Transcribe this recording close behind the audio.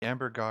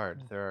Amber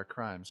Guard, there are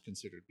crimes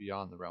considered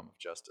beyond the realm of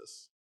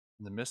justice.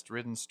 In the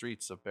mist-ridden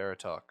streets of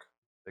Baratok,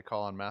 they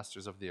call on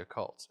masters of the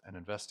occult and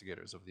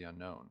investigators of the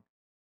unknown.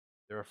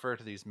 They refer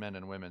to these men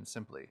and women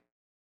simply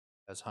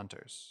as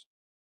hunters.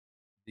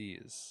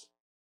 These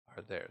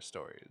are their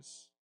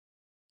stories.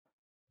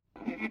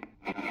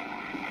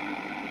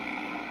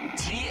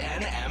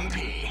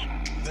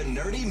 TNMP, the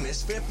Nerdy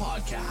Misfit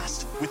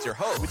Podcast, with your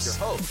hosts,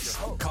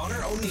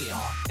 Connor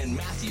O'Neill and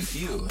Matthew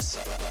Hughes.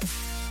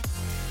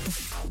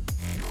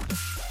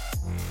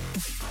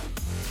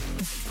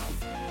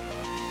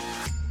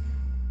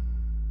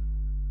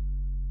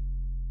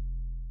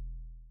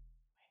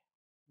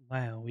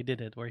 Wow, we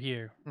did it. We're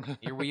here.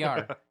 Here we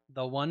are.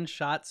 The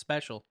one-shot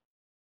special.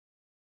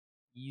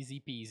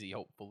 Easy peasy,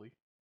 hopefully.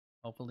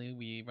 Hopefully,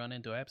 we run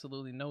into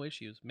absolutely no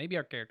issues. Maybe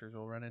our characters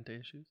will run into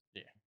issues.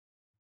 Yeah.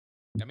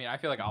 I mean, I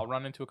feel like I'll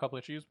run into a couple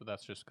issues, but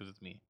that's just because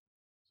it's me.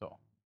 So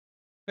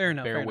Fair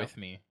enough. bear fair with enough.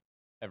 me,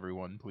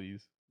 everyone,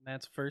 please.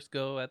 Matt's first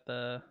go at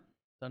the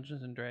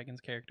Dungeons and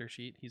Dragons character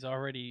sheet. He's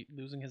already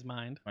losing his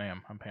mind. I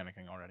am. I'm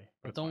panicking already.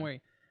 But it's don't fine.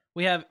 worry.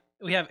 We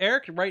have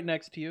Eric right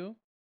next to you.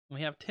 And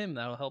we have Tim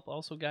that'll help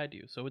also guide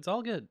you. So it's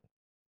all good.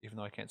 Even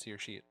though I can't see your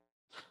sheet.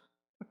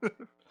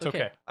 It's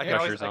okay. I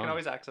Eric's- can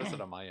always access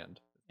it on my end.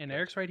 And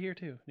Eric's right here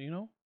too. Do you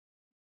know?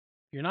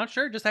 If you're not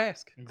sure, just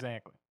ask.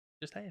 Exactly.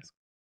 Just ask.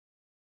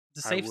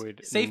 It's a safe, I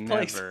would safe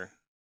place. never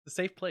It's a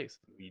safe place.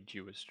 lead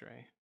you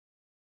astray.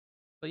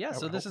 But yeah, I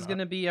so would this hope is not. going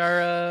to be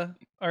our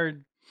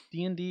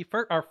D&D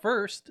our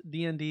first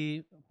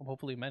D&D,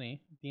 hopefully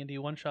many D&D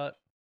one shot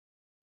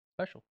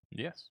special.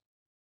 Yes.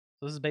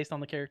 So this is based on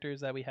the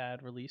characters that we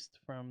had released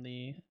from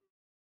the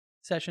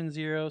Session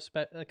 0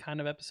 kind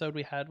of episode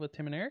we had with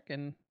Tim and Eric,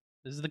 and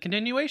this is the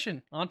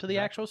continuation onto the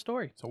Exactly. actual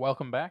story. So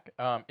welcome back.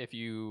 If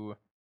you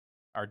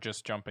are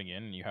just jumping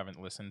in and you haven't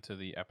listened to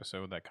the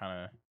episode that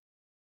kind of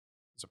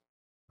is a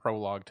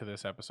prologue to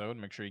this episode,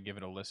 make sure you give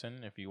it a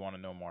listen if you want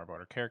to know more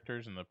about our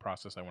characters and the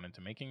process I went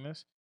into making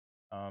this.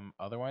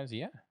 Otherwise,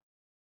 yeah,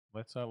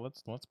 let's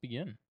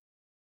begin.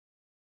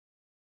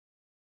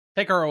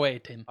 Take her away,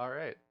 Tim. All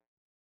right.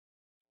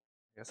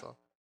 I guess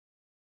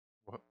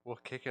we'll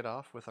kick it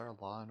off with our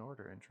Law and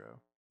Order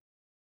intro.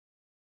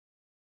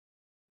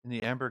 In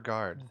the Amber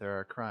Guard, there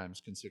are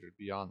crimes considered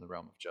beyond the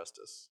realm of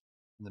justice.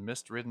 In the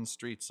mist-ridden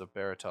streets of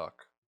Baratok,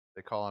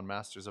 they call on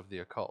masters of the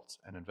occult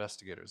and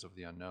investigators of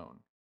the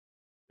unknown.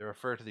 They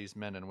refer to these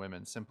men and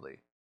women simply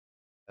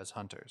as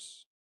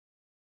hunters.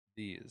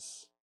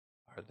 These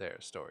are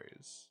their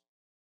stories.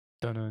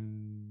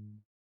 Dun-dun.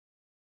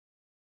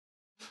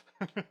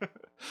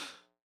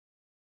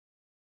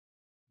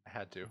 I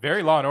had to.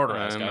 Very Law and Order.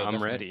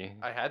 I'm ready.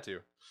 I had to.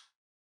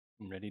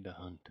 I'm ready to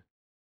hunt.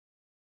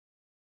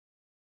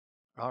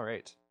 All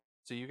right.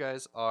 So you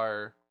guys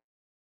are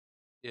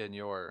in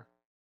your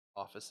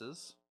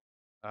offices,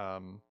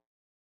 as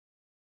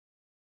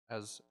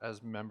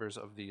members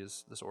of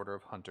this order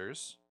of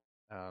hunters.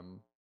 You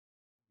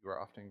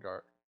are often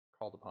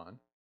called upon.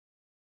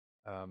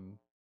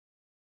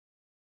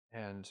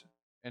 And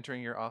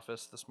entering your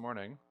office this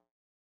morning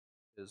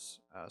is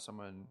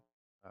someone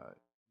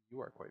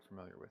you are quite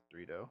familiar with,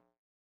 Dorito,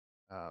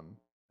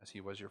 as he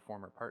was your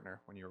former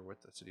partner when you were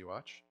with the City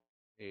Watch,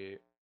 a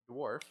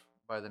dwarf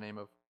by the name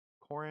of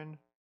Corin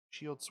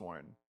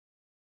Shieldsworn.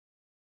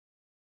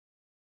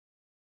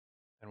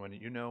 And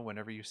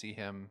whenever you see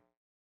him,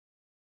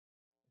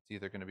 it's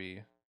either going to be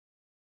a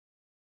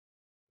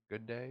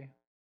good day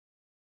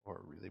or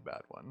a really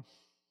bad one.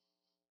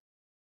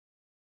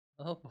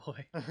 Oh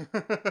boy.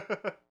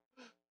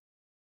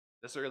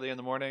 This early in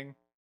the morning,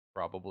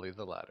 probably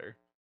the latter.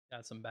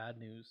 Got some bad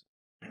news.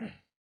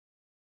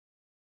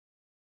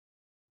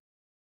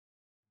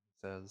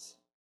 Says,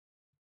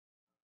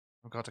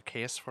 I've got a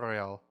case for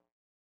y'all.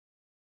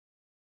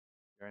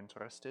 You're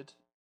interested?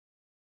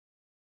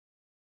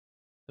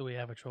 Do we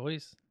have a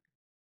choice?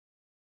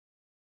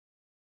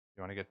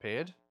 You want to get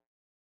paid?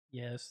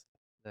 Yes.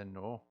 Then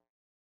no.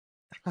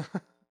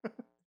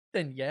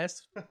 Then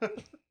yes.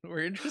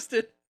 We're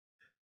interested.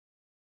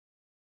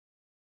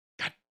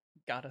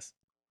 Got us.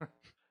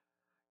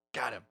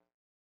 Got him.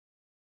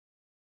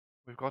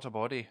 We've got a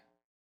body.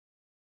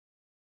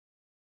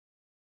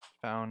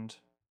 Found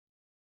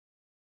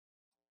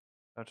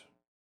about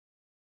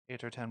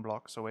 8 or 10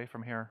 blocks away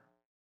from here.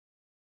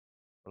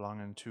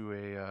 Belonging to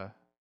a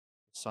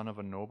son of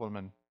a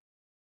nobleman.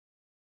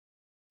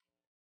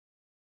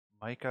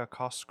 Micah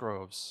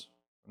Cosgroves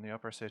from the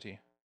upper city.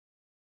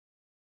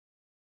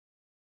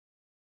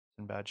 It's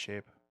in bad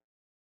shape.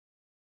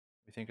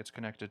 We think it's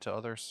connected to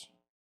others.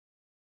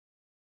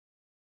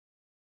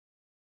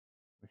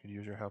 We could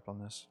use your help on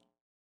this.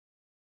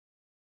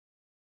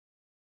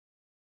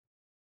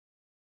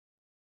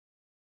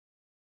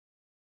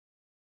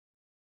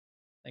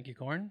 Thank you,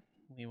 Corn.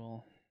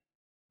 We'll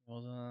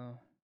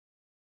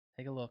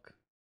take a look.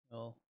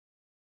 We'll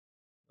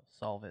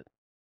solve it.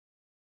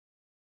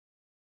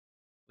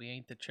 We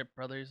ain't the Chip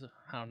Brothers.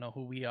 I don't know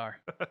who we are.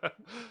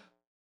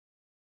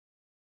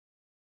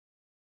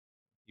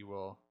 He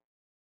will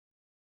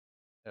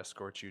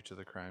escort you to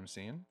the crime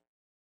scene.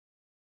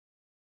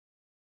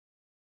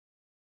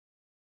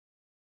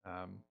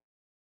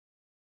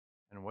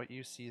 And what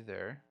you see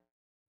there,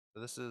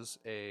 so this is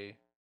a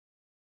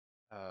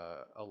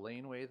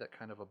laneway that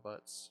kind of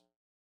abuts.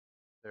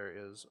 There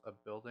is a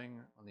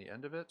building on the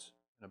end of it,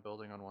 and a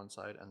building on one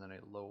side, and then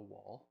a low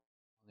wall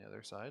on the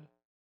other side.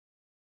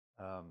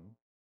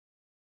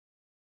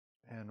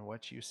 And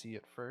what you see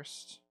at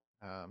first,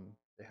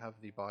 they have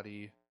the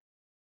body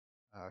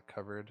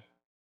covered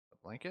a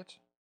blanket,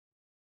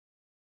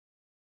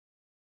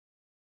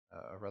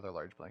 a rather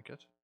large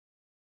blanket.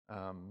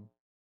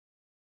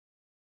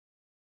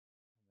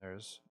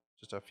 There's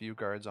just a few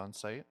guards on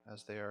site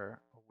as they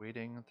are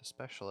awaiting the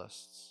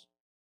specialists.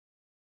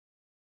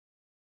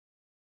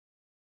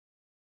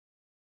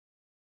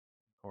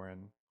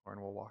 Corin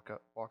will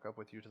walk up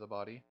with you to the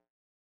body,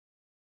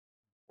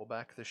 pull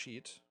back the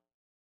sheet,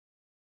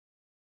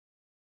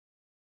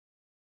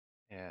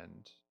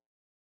 and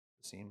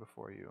the scene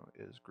before you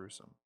is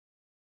gruesome.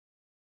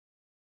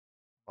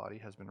 The body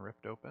has been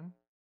ripped open.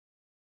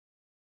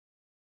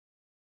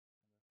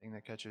 The thing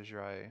that catches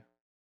your eye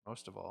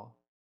most of all,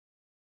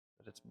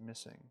 that it's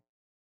missing.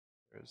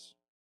 It's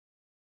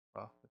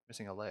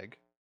missing a leg.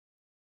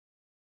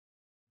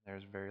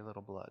 There's very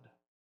little blood.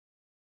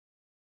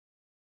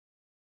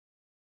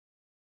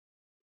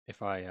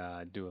 If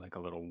I do like a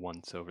little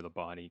once over the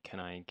body,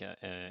 can I get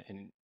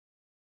an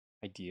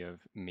idea of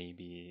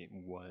maybe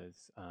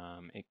was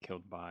it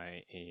killed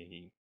by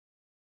a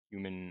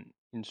human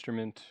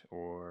instrument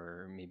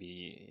or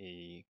maybe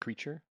a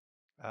creature?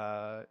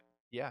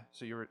 Yeah.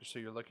 So you're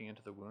looking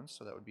into the wounds.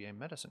 So that would be a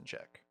medicine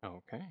check.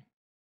 Okay.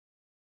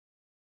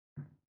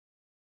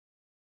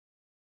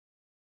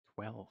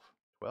 12.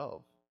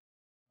 12.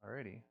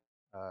 Alrighty.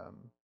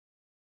 You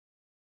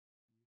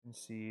can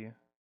see,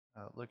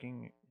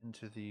 looking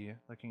into the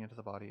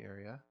body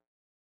area,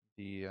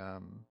 the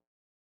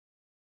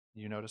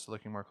you notice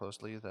looking more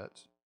closely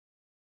that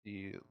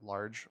the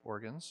large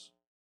organs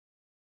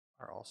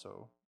are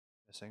also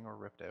missing or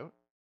ripped out.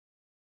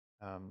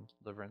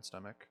 Liver and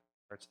stomach,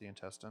 parts of the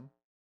intestine.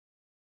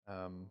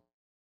 And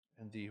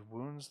the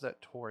wounds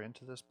that tore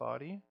into this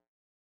body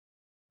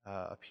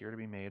appear to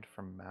be made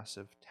from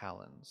massive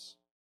talons.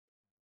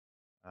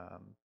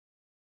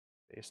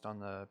 Based on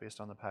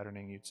the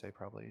patterning, you'd say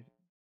probably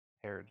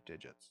paired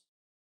digits.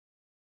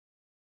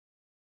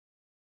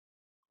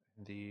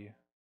 And the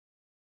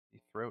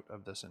throat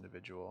of this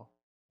individual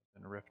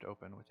has been ripped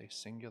open with a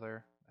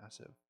singular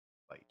massive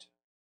bite.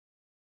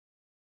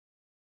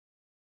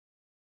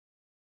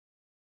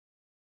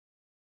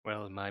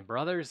 Well, my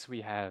brothers,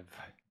 we have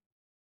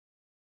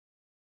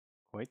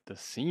quite the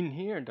scene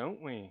here,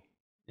 don't we?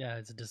 Yeah,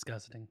 it's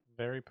disgusting.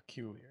 Very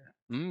peculiar.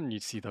 You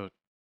see the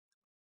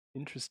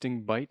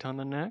interesting bite on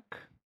the neck?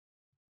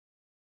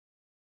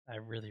 I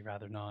really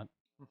rather not.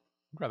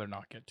 I'd rather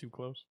not get too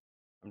close.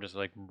 I'm just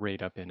like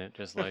right up in it,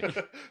 just like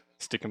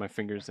sticking my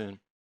fingers in.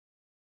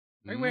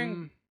 Are you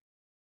wearing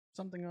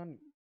something on?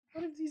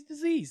 What if he's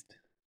diseased?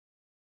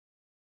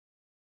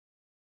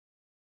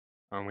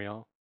 Aren't we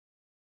all?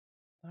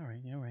 All right,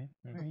 you're right.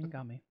 All right, you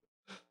got me.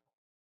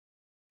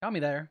 Got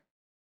me there.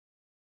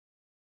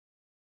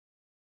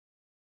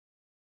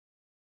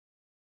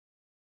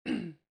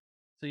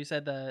 So you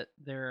said that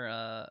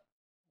they're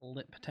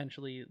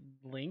potentially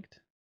linked.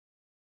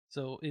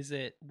 So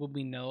would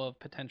we know of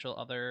potential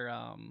other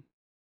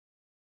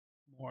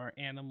more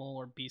animal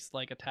or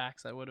beast-like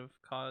attacks that would have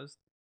caused?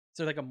 Is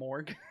there like a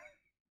morgue?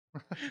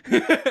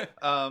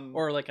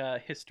 Or like a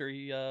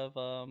history of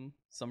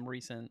some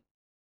recent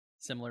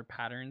similar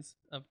patterns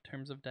of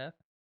terms of death?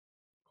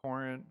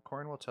 Corin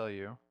will tell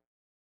you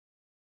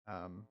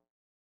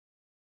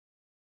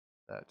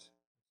that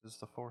this is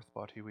the fourth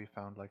body we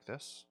found like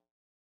this.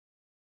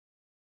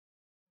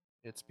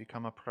 It's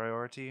become a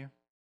priority,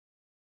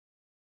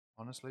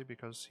 honestly,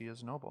 because he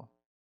is noble.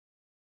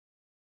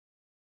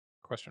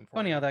 Question for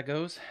Funny you. how that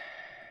goes.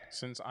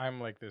 Since I'm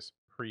like this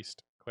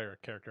priest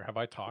cleric character, have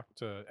I talked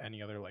to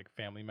any other like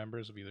family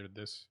members of either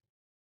this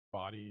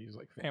body's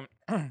like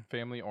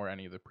family or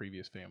any of the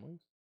previous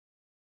families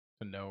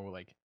to know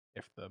like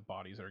if the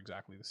bodies are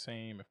exactly the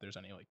same, if there's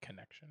any like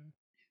connection?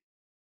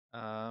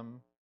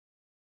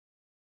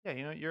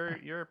 Yeah, you're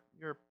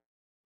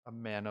a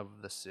man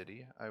of the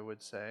city, I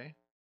would say.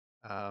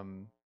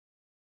 Excuse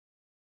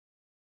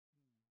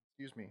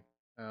me.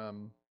 I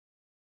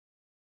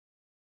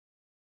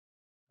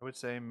would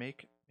say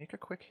make a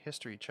quick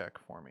history check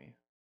for me.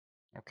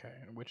 Okay,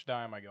 and which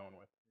die am I going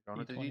with? Going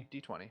with the D20.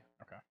 D20.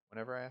 Okay,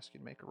 Whenever I ask you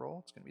to make a roll,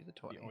 it's going to be the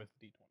 20. with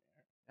D20.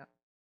 Yeah.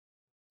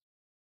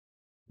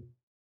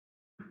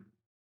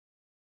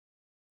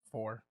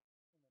 4,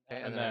 Okay,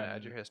 And and then then-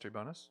 add your history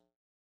bonus.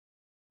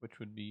 which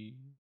would be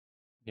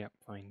Yep,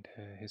 find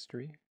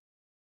history.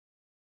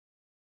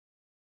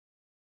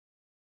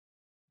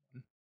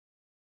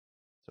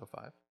 So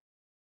 5.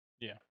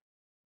 Yeah.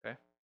 Okay.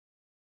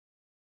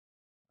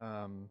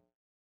 I'd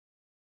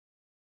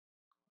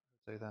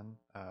say then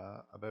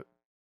about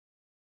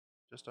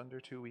just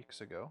under 2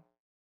 weeks ago,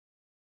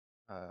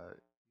 you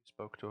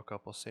spoke to a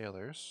couple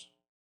sailors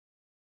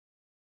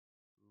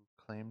who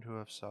claimed to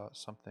have saw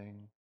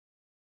something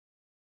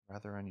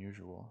rather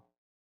unusual.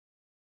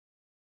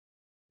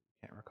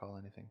 Can't recall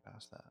anything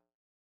past that.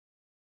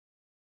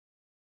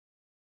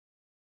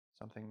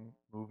 Something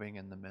moving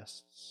in the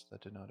mists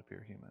that did not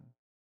appear human.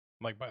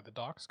 Like by the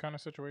docks kind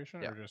of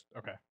situation, Yeah. or just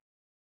okay.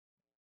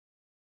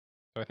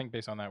 So I think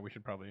based on that, we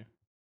should probably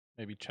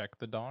maybe check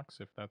the docks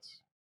if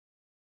that's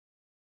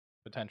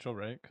potential,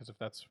 right? Because if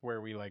that's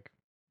where we like,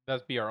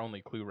 that'd be our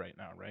only clue right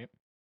now, right?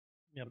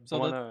 Yep. I So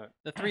wanna.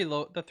 the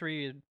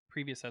three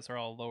previous sets are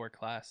all lower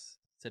class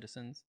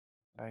citizens.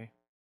 Okay.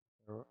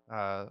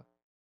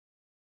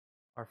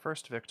 Our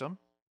first victim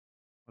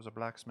was a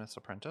blacksmith's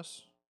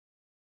apprentice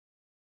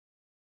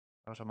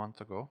about a month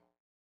ago.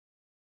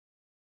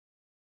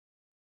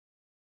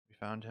 We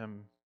found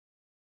him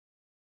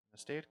in a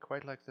state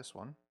quite like this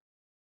one.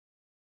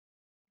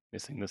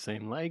 Missing the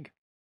same leg.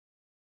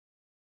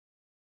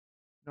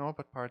 No,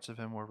 but parts of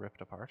him were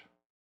ripped apart.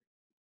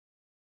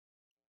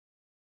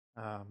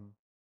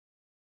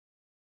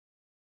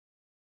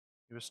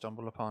 He was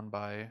stumbled upon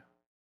by a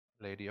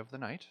lady of the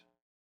night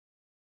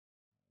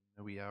in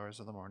the wee hours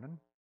of the morning.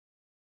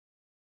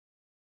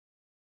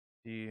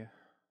 The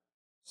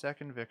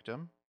second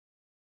victim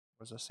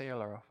was a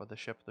sailor off of the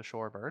ship the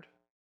Shorebird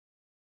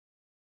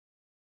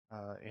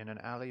in an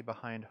alley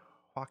behind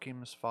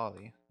Joachim's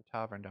Folly, the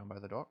tavern down by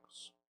the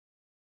docks.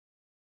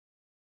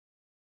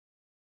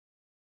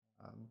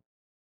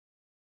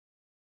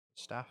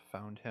 Staff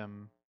found him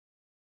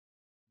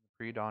in the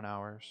pre-dawn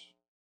hours.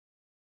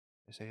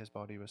 They say his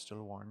body was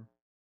still warm.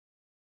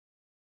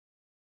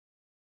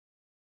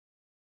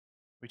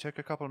 We took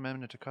a couple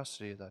men into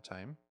custody at that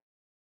time.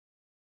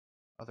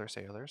 Other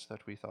sailors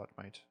that we thought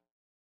might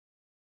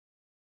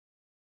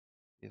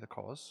be the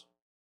cause.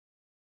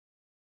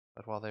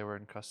 But while they were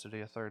in custody,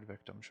 a third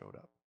victim showed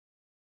up.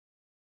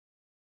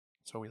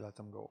 So we let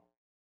them go.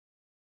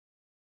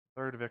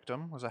 The third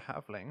victim was a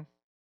halfling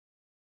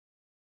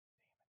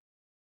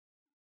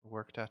who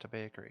worked at a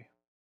bakery.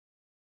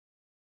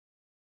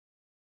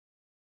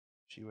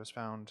 She was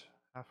found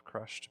half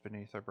crushed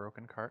beneath a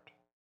broken cart.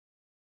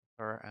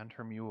 Her and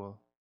her mule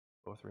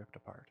both ripped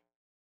apart.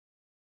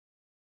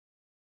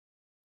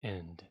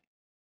 And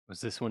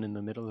was this one in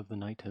the middle of the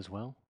night as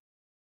well?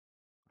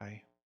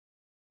 Aye.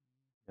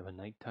 We have a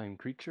nighttime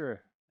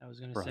creature. I was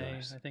going to say,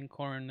 Brothers. I think,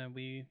 Corin, that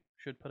we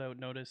should put out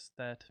notice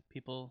that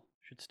people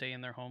should stay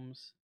in their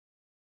homes,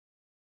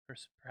 or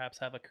perhaps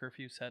have a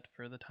curfew set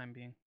for the time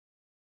being.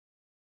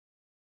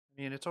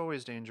 I mean, it's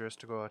always dangerous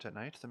to go out at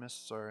night. The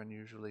mists are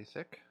unusually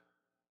thick,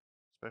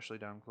 especially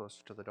down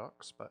closer to the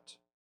docks, but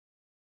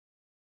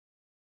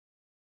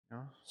you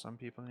know, some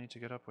people need to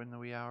get up in the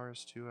wee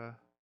hours to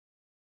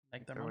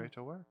Make make their their way money.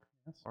 to work,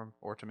 Yes.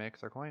 or to make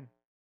their coin.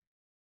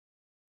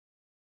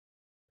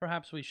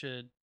 Perhaps we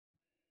should.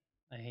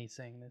 I hate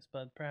saying this,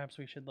 but perhaps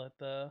we should let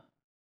the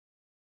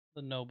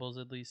nobles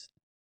at least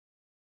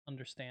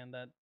understand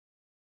that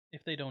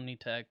if they don't need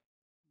to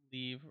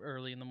leave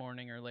early in the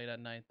morning or late at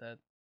night, that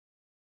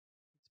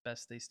it's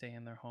best they stay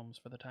in their homes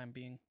for the time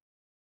being.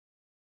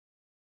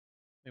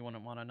 We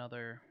wouldn't want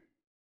another.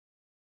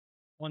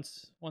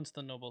 Once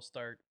the nobles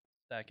start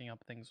stacking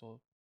up, things will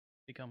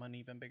become an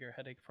even bigger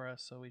headache for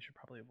us. So we should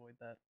probably avoid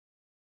that.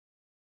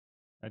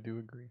 I do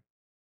agree.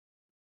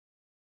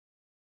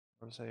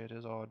 I would say it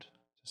is odd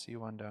to see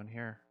one down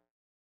here,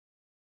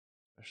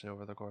 especially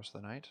over the course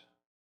of the night.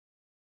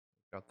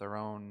 They've got their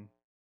own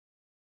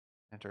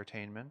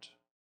entertainment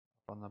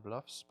up on the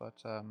bluffs,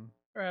 but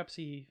Perhaps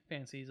he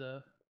fancies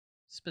a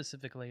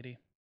specific lady.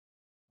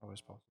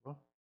 always possible.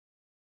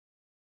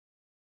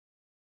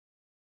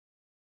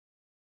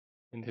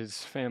 And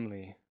his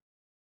family.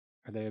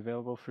 Are they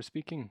available for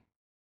speaking?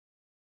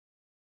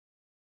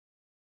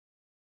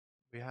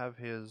 We've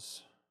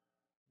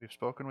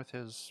spoken with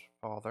his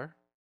father.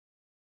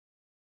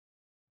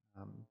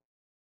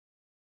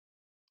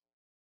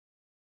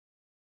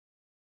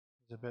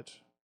 He's a bit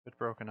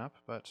broken up,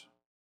 but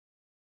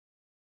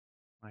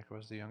Micah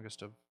was the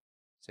youngest of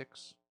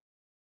 6.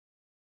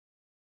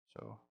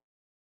 So,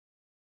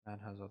 man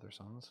has other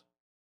sons.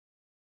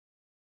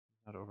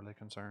 Not overly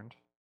concerned.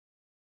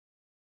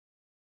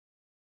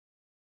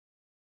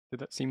 Did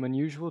that seem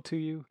unusual to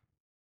you?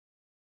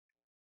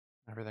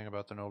 Everything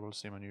about the nobles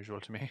seem unusual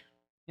to me.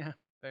 Yeah,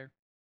 fair.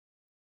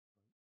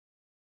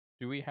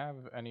 Do we have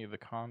any of the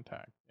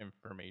contact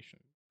information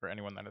for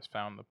anyone that has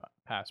found the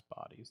past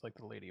bodies, like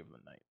the Lady of the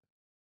Night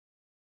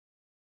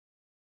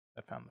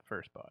that found the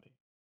first body?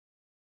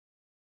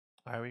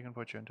 Aye, we can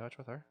put you in touch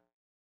with her.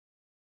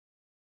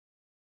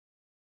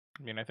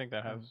 I mean, I think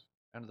that has.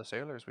 And the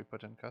sailors we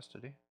put in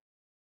custody.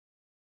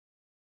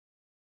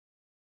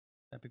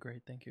 That'd be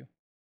great. Thank you.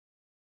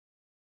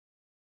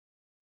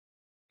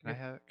 Can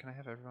I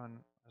have everyone,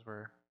 as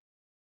we're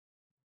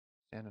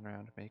standing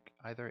around, make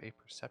either a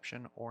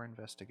perception or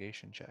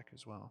investigation check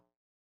as well?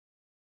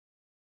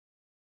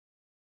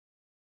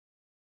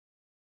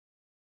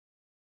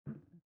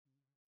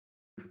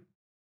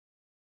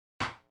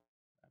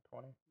 At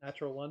 20.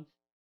 Natural one.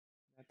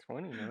 At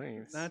 20,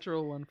 nice.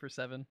 Natural one for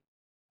 7.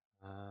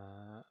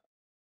 I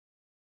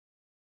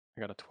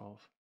got a 12.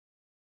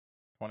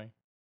 20.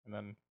 And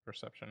then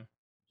perception.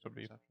 This would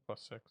be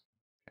Perception. +6.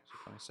 Okay, so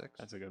 26.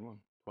 That's a good one.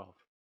 12.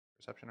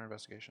 Perception or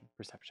investigation?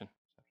 Perception.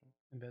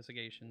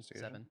 Investigation,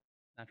 Investigation? 7.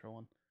 Natural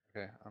 1.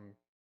 Okay, I'm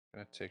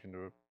gonna take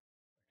into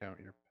account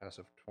your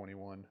passive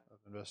 21 of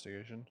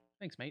investigation.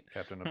 Thanks, mate.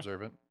 Captain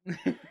Observant.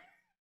 It's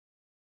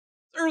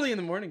early in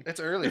the morning.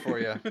 It's early for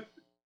you.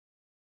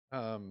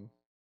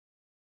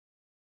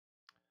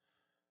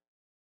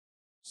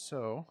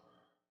 So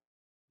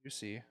you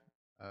see,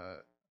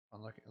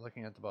 on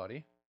looking at the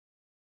body,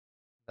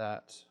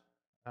 that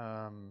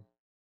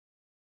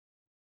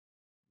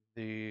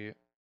the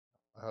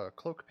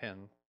cloak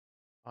pin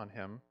on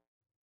him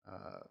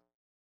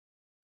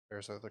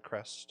bears the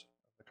crest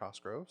of the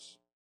Cosgroves.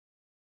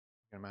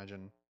 You can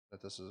imagine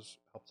that this has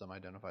helped them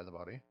identify the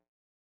body,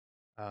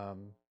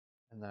 and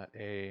that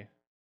a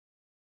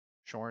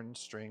shorn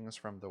strings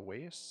from the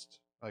waist,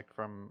 like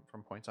from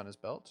points on his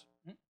belt,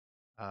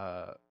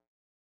 tell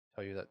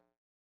you that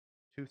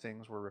 2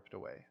 things were ripped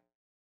away.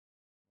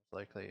 Most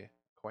likely a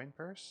coin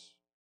purse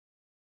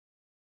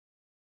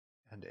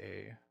and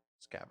a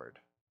scabbard.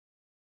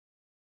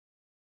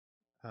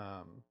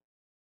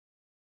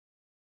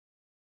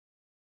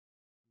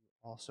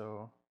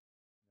 Also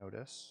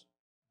notice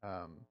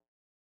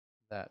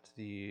that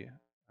the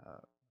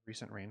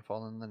recent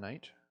rainfall in the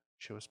night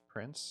shows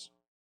footprints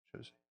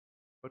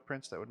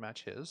that would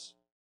match his,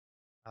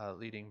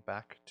 leading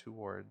back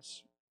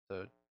towards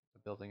the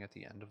building at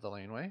the end of the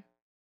laneway,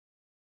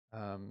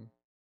 and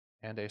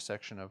a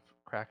section of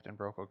cracked and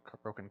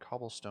broken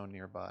cobblestone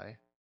nearby.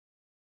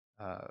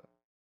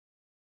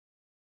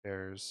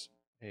 There's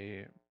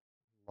a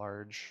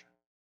large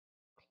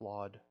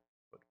clawed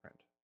footprint,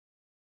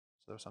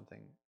 as though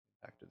something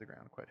impacted the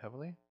ground quite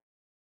heavily.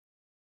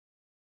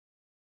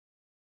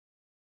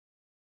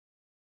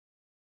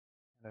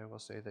 And I will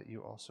say that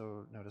you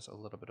also notice a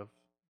little bit of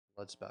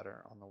blood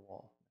spatter on the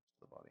wall next to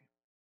the body.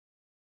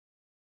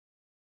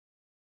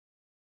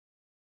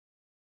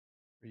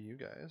 For you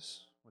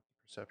guys, with the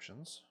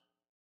perceptions,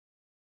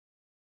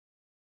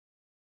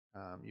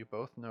 you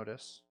both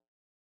notice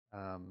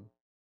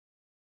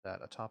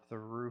that atop the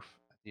roof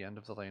at the end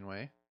of the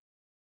laneway,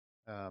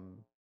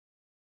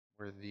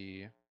 where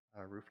the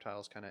roof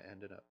tiles kind of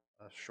end in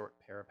a short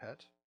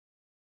parapet,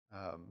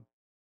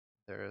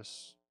 there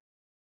is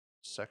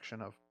a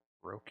section of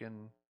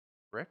broken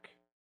brick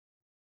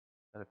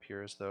that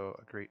appears as though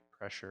a great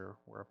pressure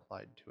were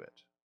applied to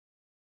it.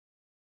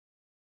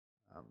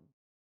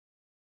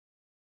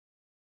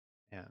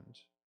 And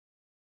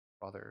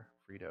Father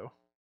Frito,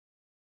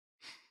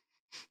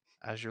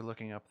 as you're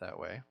looking up that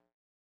way,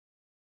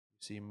 you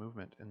see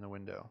movement in the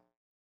window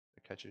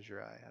that catches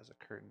your eye as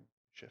a curtain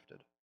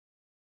shifted.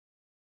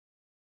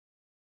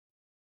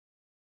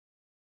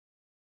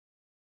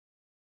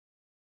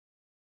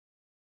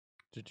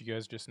 Did you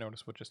guys just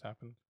notice what just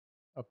happened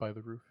up by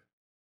the roof?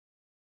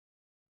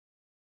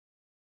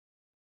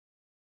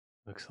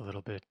 Looks a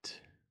little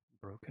bit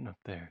broken up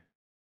there.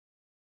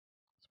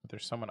 But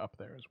there's someone up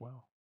there as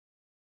well.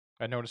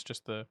 I noticed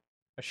just a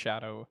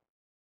shadow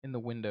in the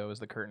window as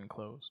the curtain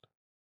closed.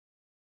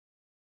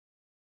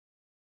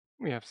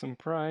 We have some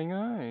prying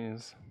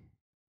eyes.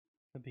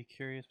 Could be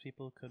curious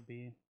people, could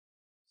be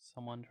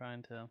someone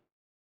trying to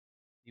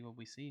see what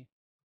we see.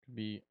 Could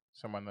be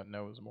someone that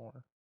knows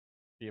more.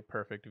 Be a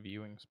perfect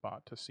viewing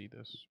spot to see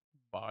this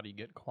body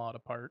get clawed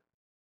apart.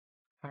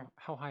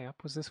 How high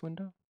up was this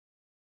window?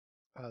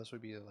 This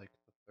would be like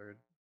probably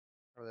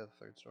the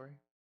third story.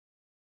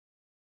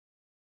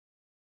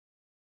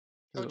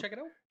 Go check it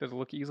out. Does it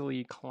look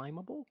easily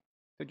climbable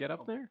to get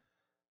up there?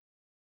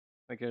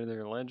 Like, are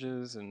there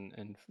ledges and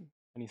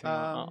anything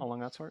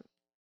along that sort?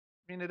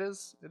 I mean, it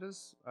is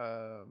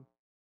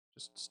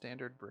just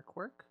standard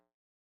brickwork.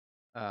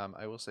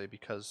 I will say,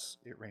 because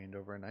it rained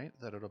overnight,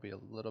 that it'll be a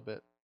little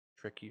bit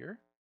trickier.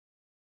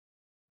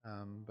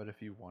 But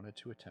if you wanted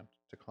to attempt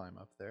to climb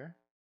up there,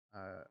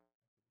 a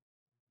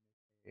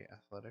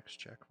athletics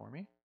check for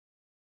me.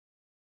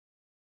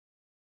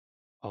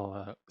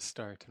 I'll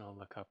start and I'll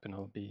look up and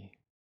I'll be...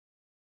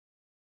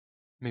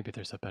 Maybe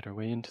there's a better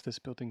way into this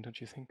building, don't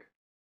you think?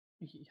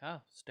 Yeah,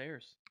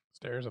 stairs.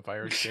 Stairs, a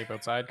fire escape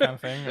outside kind of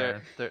thing?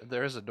 Or...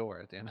 There is a door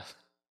at the end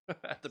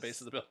at the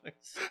base of the building.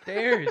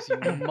 Stairs, you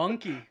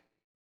monkey.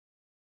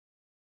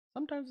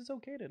 Sometimes it's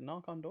okay to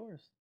knock on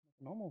doors.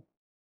 Normal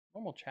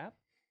chap.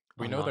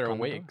 We I'll know knock they're on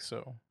the awake, door.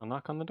 so... I'll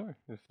knock on the door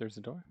if there's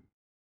a door.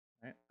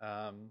 Right.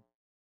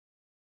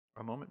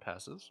 A moment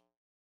passes.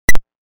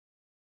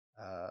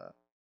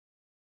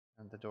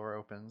 And the door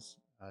opens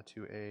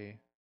to a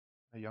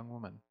young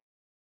woman.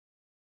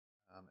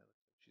 It looks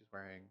like she's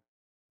wearing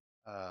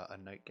a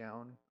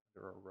nightgown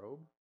or a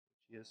robe.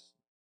 She is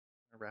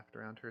wrapped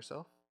around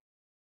herself.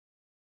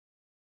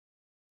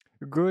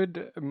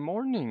 Good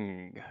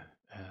morning,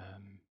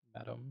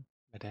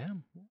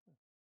 Madame.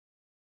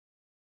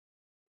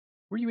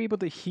 Were you able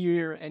to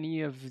hear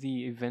any of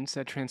the events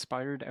that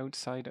transpired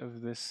outside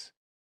of this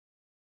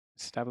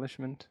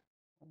establishment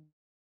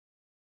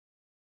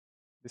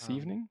this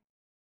evening?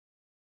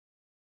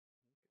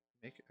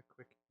 Make a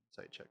quick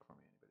insight check for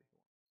me, anybody who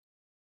wants.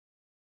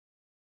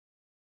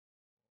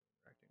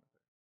 Interacting with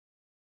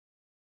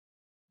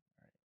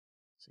her.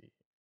 See.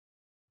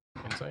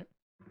 Insight.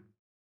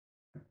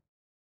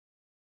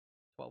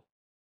 12.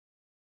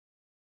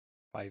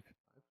 5.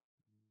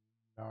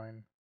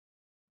 9.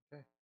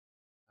 Okay.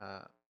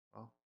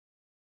 Well,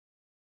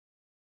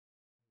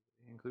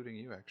 including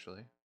you,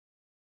 actually.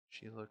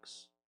 She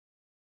looks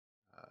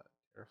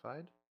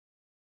terrified,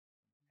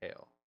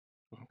 pale.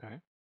 Okay.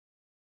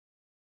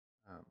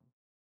 Um,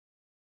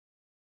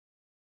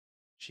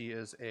 she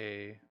is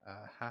a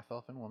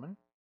half-elfin woman.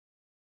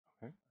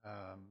 Okay.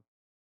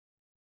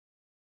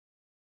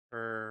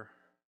 Her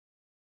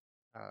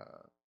kind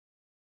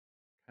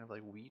of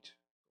like wheat, golden wheat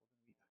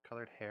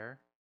colored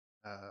hair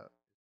is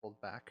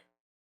pulled back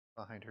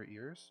behind her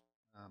ears.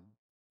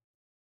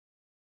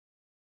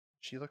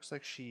 She looks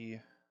like she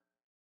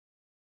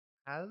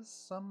has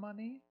some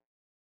money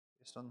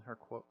based on her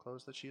quote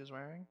clothes that she is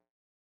wearing.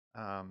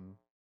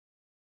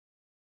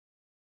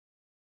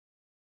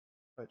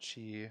 But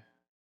she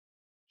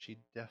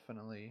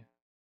definitely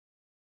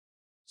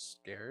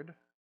scared.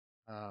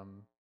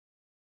 Um,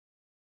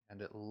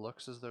 and it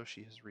looks as though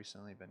she has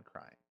recently been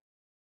crying.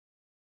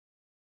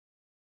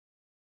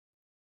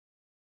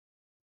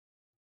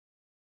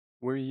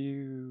 Were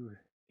you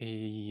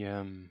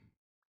a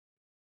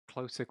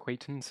close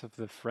acquaintance of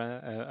the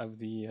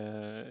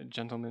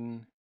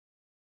gentleman?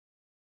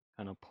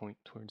 Kind of point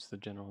towards the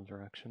general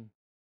direction.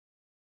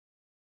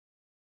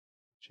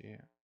 She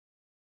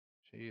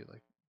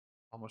like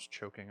almost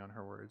choking on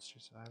her words. She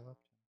said, "I loved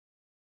him."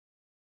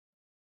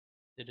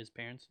 Did his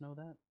parents know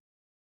that?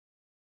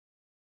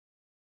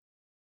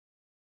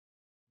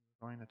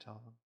 I'm going to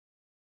tell them.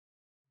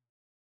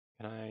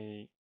 Can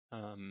I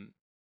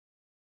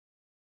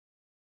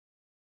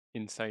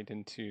insight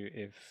into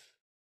if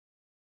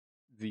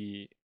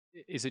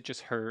is it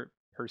just her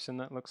person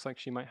that looks like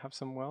she might have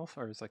some wealth,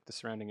 or is like the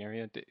surrounding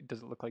area?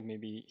 Does it look like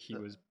maybe he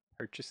was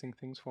purchasing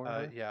things for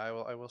her? Yeah,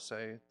 I will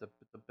say the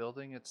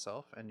building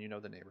itself, and you know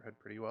the neighborhood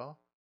pretty well.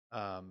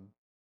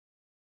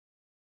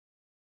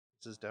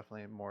 This is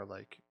definitely more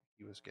like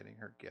he was getting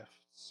her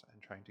gifts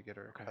and trying to get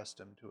her Okay.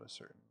 accustomed to a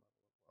certain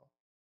level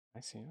I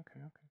see. Okay.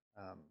 of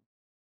wealth.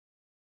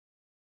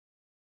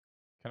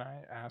 Can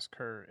I ask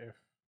her if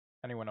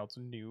anyone else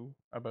knew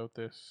about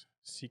this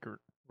secret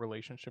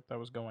relationship that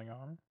was going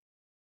on?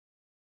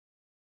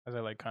 As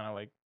I kind of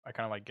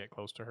like get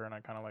close to her and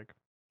I kind of like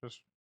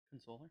just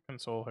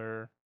console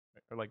her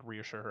or like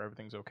reassure her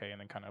everything's okay,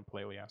 and then kind of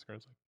playfully ask her,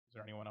 is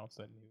there anyone else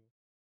that knew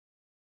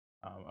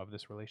of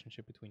this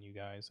relationship between you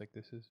guys? Like,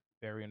 this is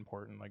very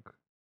important, like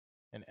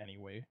in any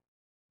way.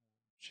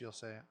 She'll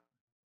say, "I'm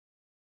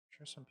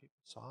sure some people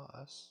saw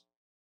us,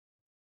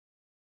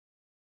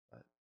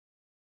 but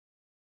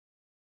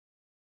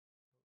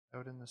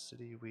out in the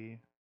city, we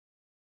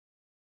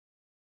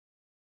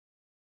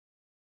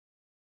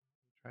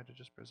tried to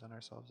just present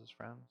ourselves as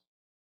friends."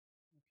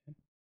 Okay.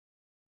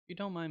 If you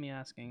don't mind me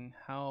asking,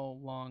 how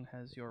long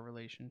has your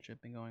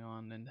relationship been going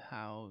on and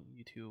how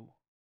you two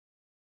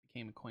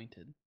became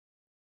acquainted?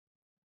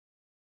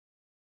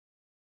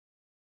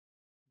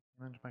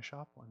 Came into my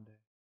shop one day.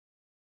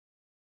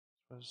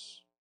 This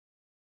was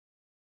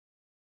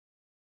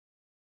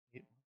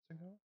 8 months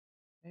ago,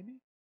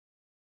 maybe.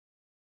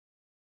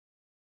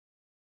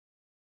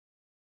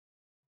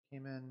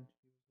 Came in.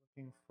 He was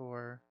looking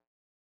for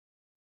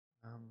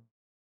um,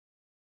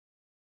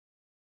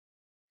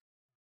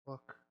 a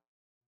book,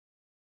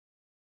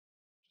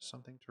 just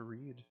something to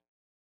read.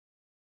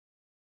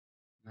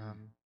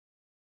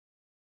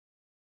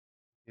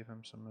 Gave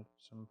him some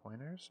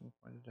pointers and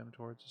pointed him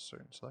towards a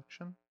certain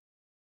selection.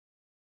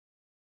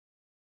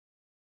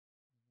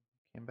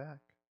 Came back.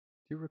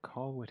 Do you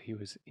recall what he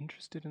was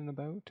interested in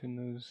about in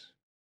those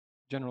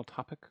general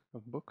topic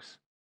of books?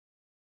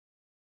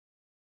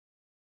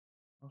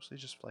 Mostly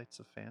just flights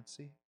of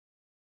fancy.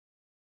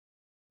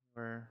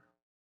 Where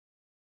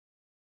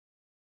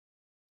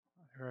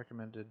I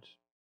recommended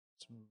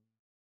some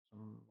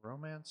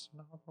romance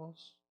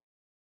novels.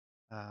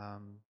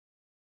 One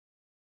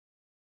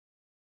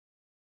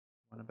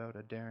about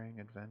a daring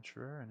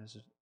adventurer and his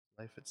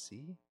life at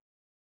sea.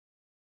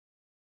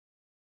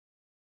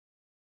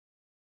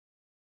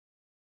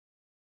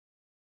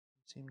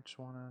 He seemed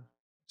to want to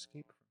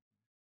escape from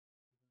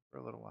here for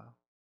a little while.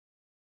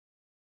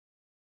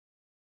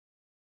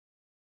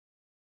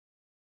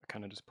 I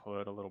kind of just pull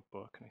out a little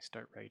book and I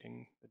start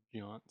writing the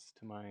jaunts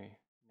to my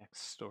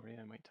next story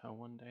I might tell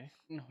one day.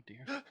 Oh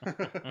dear.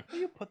 Will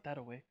you put that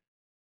away?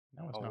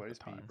 Now it's not the Always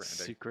be time. branding.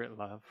 Secret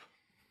love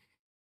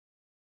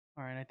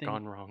All right,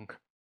 gone wrong.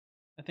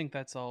 I think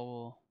that's all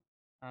we'll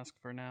ask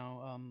for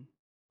now.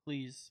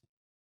 Please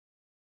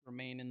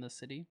remain in the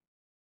city.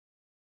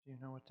 Do you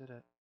know what did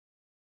it?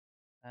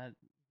 That is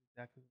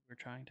exactly what we're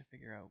trying to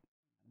figure out.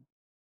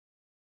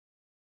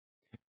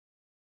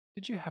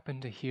 Did you happen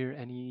to hear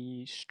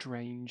any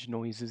strange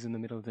noises in the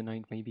middle of the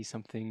night? Maybe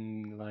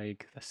something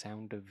like the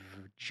sound of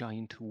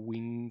giant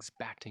wings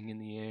batting in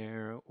the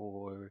air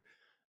or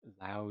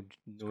loud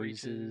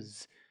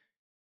noises?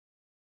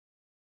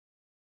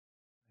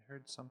 I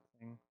heard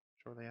something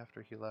shortly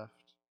after he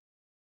left.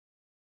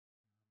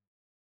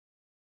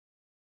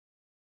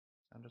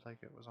 Sounded like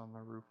it was on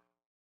the roof.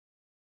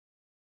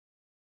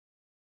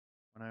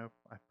 when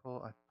I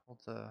pulled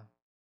the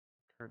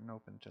curtain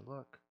open to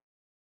look,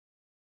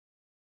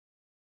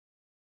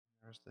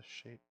 there's the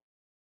shape.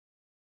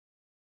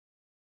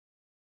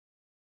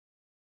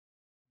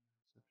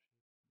 Massive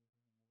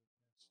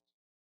shape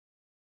moving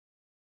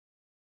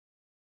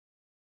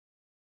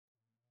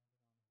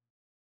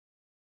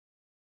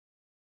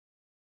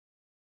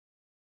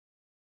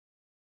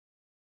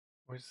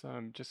in the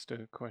mist. Was just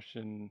a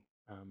question.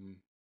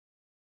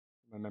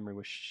 My memory,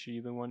 was she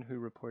the one who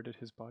reported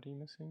his body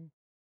missing,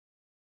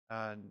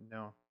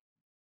 No.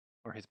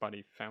 or his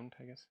body found?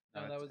 I guess.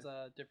 No, that it's- was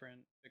a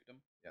different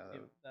victim.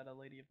 Yeah, That a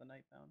lady of the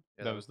night found.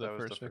 yeah, That was the that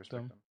was the first first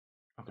victim. victim.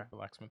 The Okay.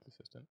 blacksmith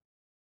assistant.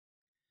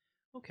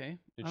 Okay.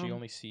 Did she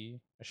only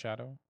see a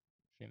shadow?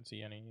 She didn't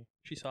see any.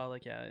 She saw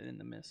like in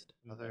the mist.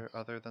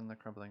 Other than the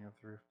crumbling of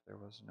the roof, there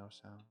was no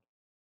sound.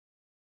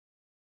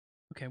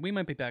 Okay, we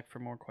might be back for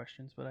more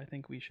questions, but I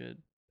think we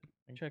should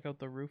check out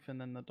the roof and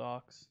then the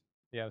docks.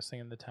 Yeah, I was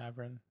thinking the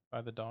tavern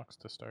by the docks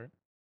to start.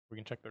 We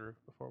can check the roof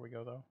before we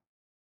go though.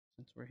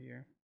 Since we're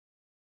here.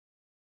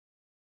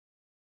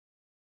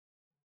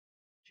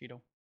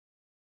 Cheeto,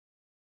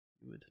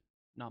 you would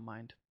not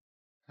mind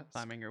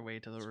climbing your way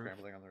to the roof.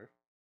 Scrambling on the roof.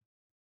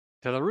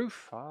 To the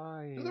roof.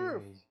 Aye. To the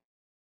roof.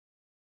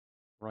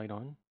 Right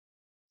on.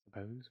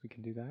 Suppose we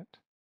can do that.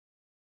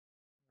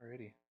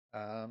 Alrighty.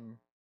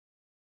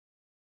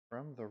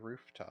 From the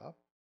rooftop.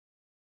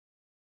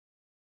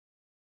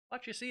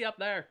 What you see up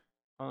there?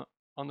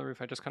 On the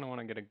roof, I just kind of want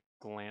to get a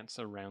glance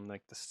around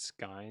like the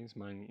skies.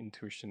 My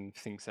intuition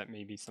thinks that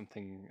maybe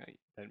something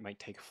that might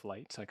take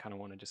flight, so I kind of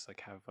want to just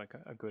like have like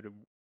a good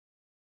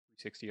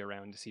 360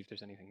 around to see if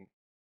there's anything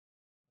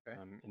Okay.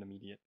 in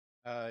immediate.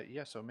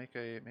 Yeah. So make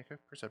a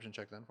perception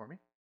check then for me.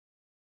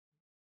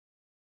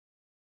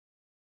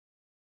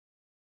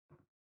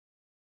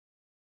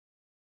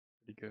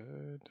 Pretty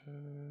good.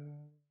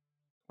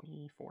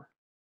 24.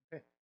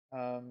 Okay.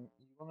 You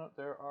will note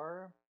there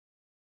are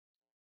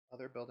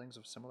other buildings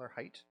of similar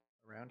height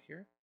around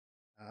here.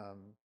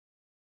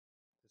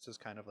 This is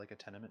kind of like a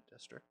tenement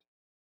district for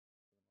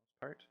the most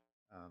part.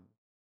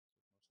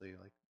 Mostly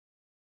like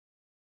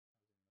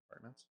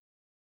apartments.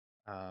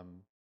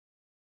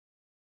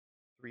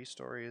 3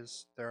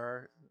 stories.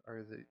 There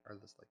are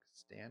this like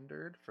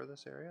standard for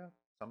this area.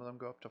 Some of them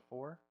go up to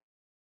 4.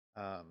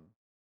 So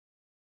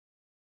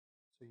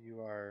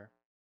you are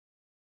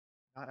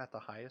not at the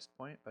highest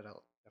point, but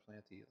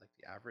definitely at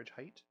the average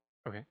height.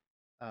 Okay.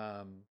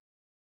 And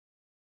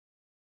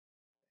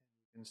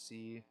you can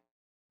see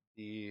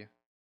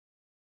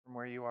from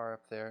where you are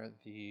up there,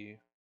 the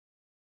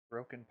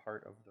broken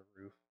part of the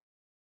roof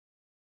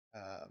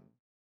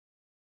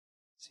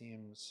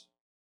seems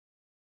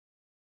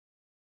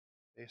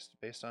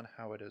based on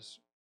how it is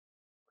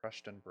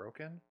crushed and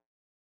broken,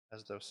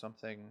 as though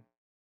something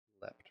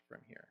leapt from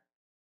here.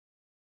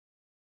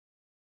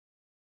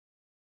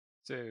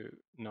 So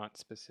not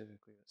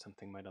specifically that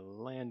something might have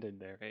landed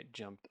there. It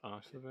jumped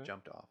off of it.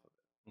 Jumped off of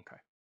it.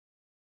 Okay.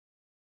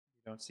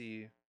 You don't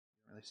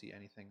really see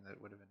anything that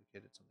would have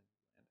indicated something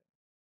landing.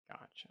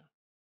 Gotcha.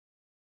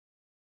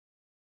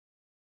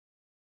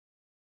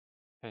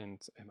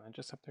 And am I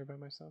just up there by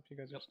myself? You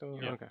guys are still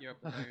You're, okay. you're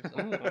up there by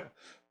yourself.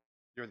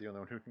 You're the only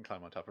one who can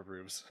climb on top of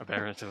roofs.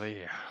 Apparently,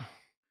 yeah.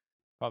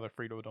 Father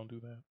Frito, don't do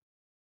that.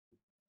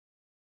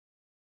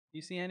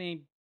 You see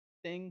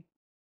anything?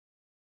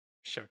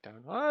 Shout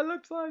down. Oh, it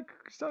looks like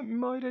something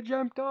might have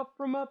jumped off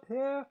from up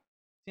here.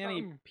 See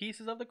any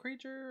pieces of the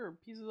creature or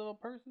pieces of a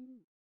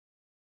person?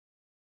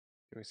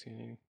 Do I see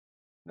any?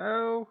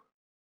 No.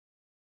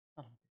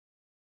 Oh.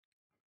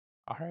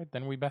 All right,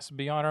 then we best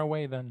be on our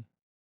way then.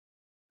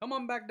 Come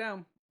on back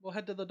down. We'll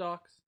head to the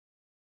docks.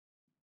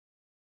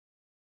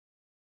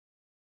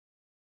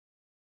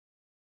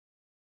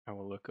 I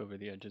will look over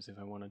the edges if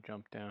I want to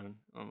jump down.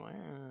 Oh my.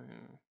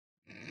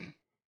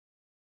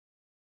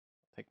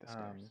 Take the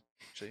stairs.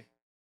 Actually,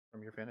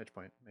 from your vantage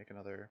point, make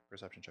another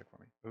perception check for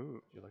me.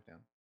 Ooh. As you look down.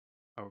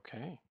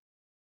 Okay.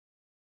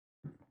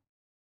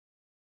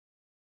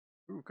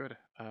 Ooh, good.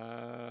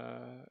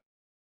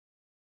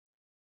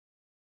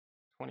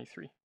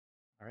 23.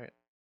 All right.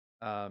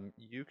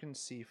 You can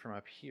see from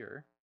up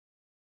here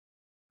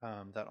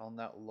that on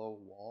that low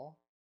wall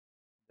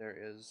there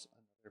is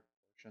another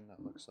portion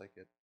that looks like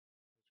it is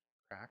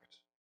cracked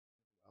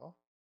as well.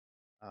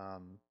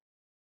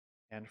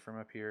 And from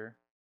up here,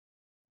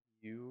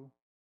 you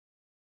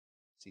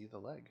see the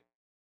leg.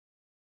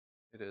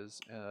 It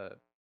is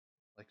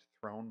like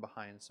thrown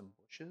behind some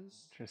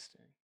bushes.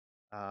 Interesting.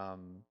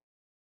 Kind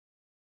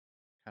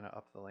of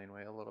up the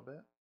laneway a little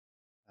bit.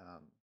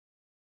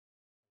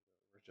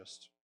 Were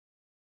just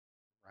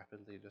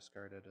rapidly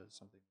discarded as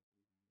something in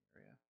the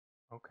area.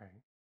 Okay.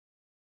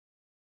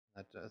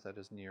 That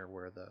is near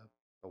where the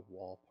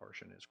wall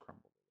portion is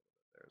crumbled a little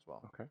bit there as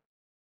well. Okay.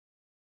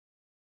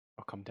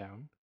 I'll come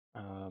down.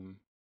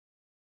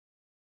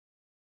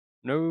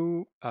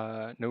 No,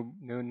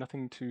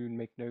 nothing to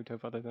make note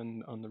of other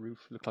than on the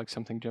roof. Looked like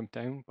something jumped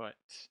down, but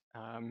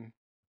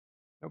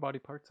no body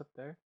parts up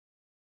there.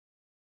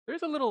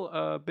 There's a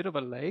little bit of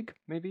a leg,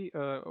 maybe,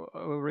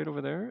 right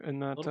over there,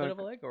 and A that little bit of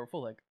a leg or a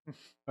full leg?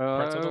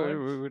 Parts of the leg?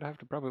 we would have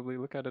to probably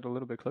look at it a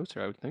little bit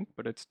closer, I would think,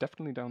 but it's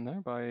definitely down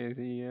there by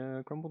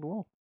the crumbled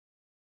wall.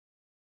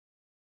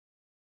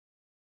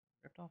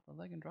 Ripped off the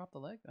leg and dropped the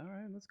leg. All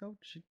right, let's go.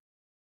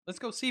 Let's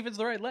go see if it's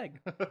the right leg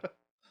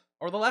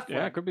or the left Yeah,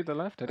 it leg. could be the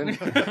left. I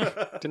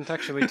didn't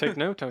actually take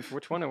note of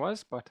which one it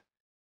was, but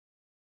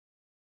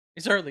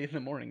It's early in the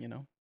morning, you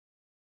know.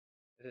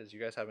 It is. You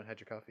guys haven't had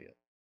your coffee yet.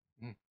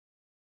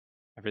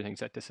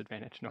 everything's at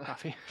disadvantage. No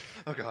coffee.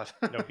 Oh god.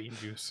 No bean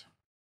juice.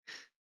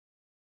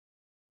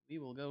 We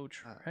will go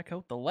check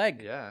out the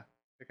leg. Yeah,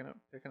 picking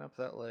up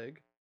that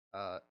leg.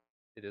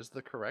 It is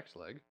the correct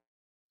leg.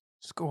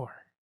 Score.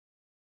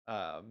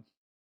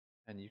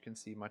 And you can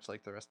see, much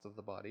like the rest of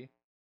the body,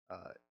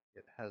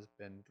 it has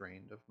been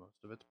drained of most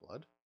of its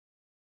blood.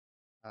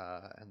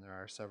 And there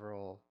are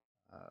several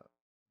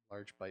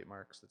large bite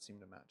marks that seem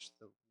to match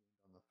the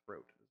wound on the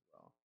throat as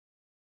well.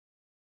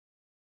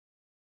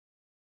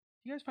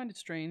 Do you guys find it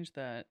strange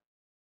that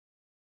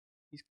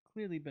he's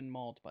clearly been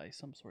mauled by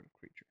some sort of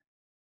creature?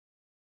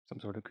 Some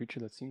sort of creature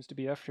that seems to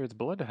be after its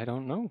blood. I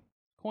don't know.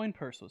 Coin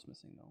purse was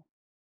missing, though.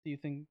 Do you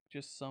think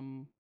just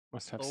some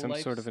Must have Low some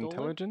life sort of stole it?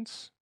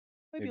 intelligence.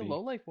 maybe a Maybe.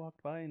 lowlife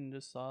walked by and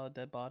just saw a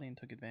dead body and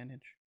took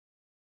advantage?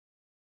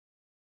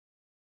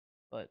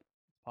 But it's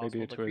Maybe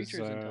possible it the was,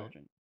 creature is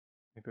intelligent.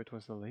 Maybe it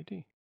was the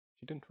lady.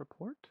 She didn't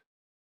report.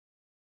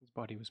 His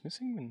body was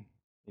missing, and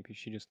maybe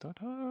she just thought,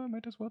 I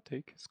might as well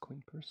take his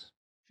coin purse.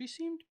 She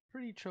seemed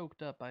pretty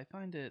choked up. I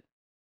find it.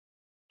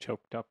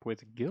 Choked up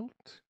with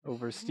guilt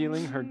over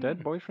stealing her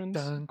dead boyfriend's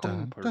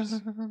coin purse.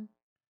 I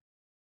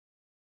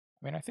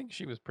mean, I think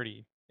she was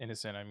pretty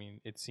innocent. I mean,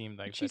 it seemed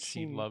like she that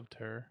she seem- loved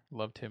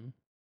him.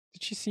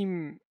 Did she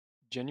seem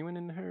genuine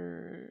in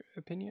her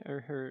opinion,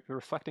 or her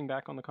reflecting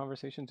back on the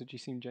conversation? Did she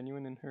seem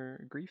genuine in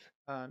her grief?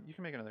 You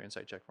can make another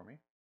insight check for me.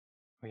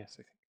 Oh yes,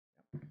 I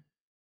think.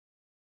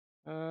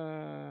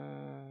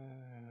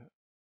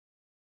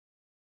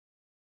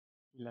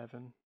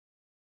 11.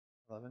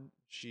 11.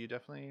 She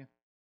definitely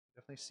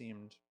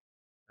seemed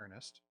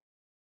earnest.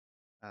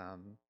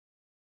 And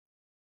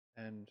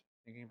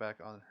thinking back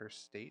on her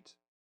state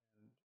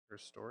and her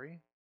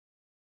story,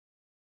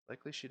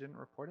 likely she didn't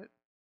report it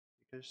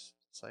because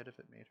the sight of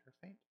it made her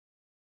faint.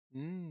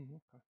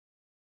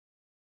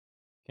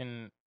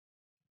 Okay.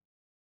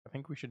 I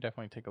think we should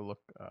definitely take a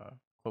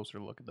closer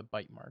look at the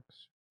bite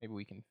marks. Maybe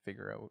we can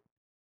figure out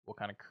what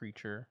kind of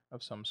creature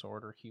of some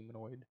sort or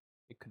humanoid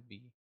it could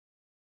be.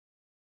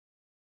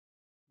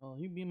 Well,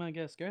 you be my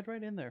guest. Get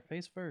right in there,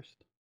 face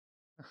first.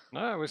 No,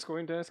 I was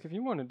going to ask if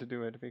you wanted to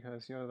do it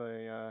because you're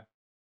the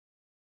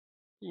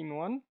keen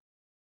one.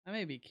 I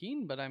may be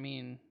keen, but I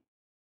mean,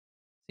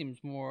 seems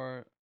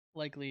more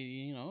likely,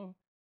 you know,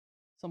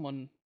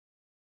 someone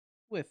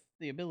with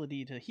the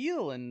ability to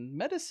heal and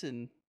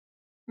medicine.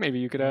 Maybe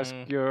you could ask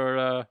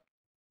your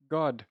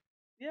god.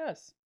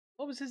 Yes.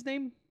 What was his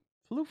name?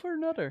 Floofer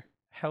Nutter.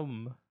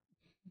 Helm.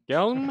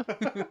 Gelm?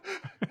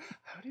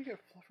 How do you get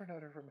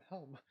Fluffernutter from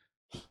Helm?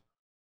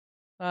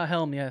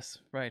 Helm, yes.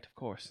 Right, of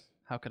course.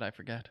 How could I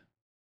forget?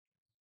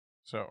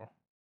 So,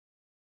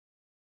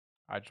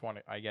 I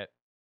get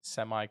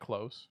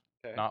semi-close.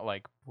 Okay. Not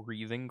like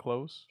breathing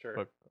close, Sure.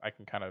 but I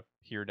can kind of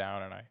peer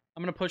down and I...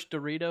 I'm going to push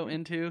Dorito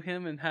into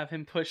him and have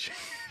him push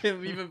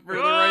him even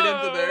further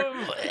right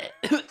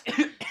into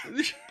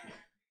there.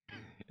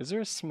 Is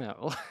there a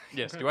smell?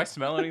 Yes, do I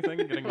smell anything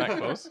getting that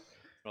close?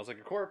 Smells like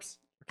a corpse.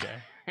 Okay.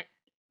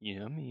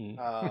 Yummy.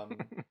 All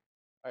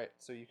right,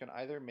 so you can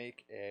either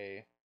make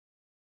a,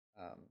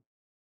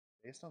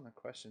 based on the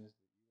questions that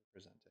you were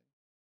presenting,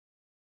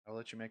 I'll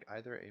let you make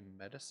either a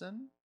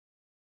medicine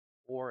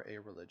or a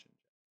religion check.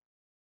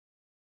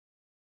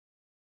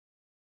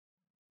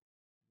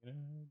 I'm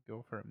gonna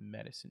go for a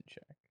medicine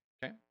check.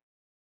 Okay.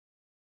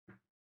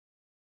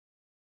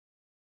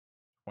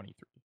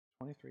 23.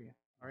 23.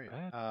 All right.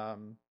 bad.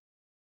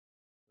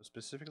 So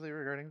specifically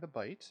regarding the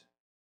bite,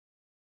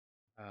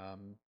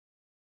 you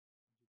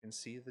can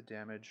see the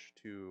damage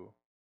to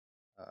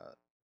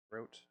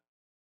throat.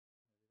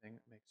 Everything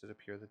makes it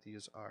appear that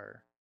these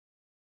are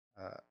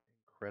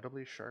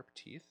incredibly sharp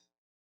teeth.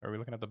 Are we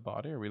looking at the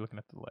body or are we looking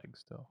at the leg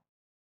still?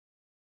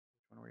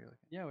 Which one were you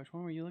looking Yeah, which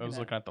one were you I looking was at?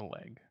 looking at the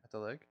leg. at? The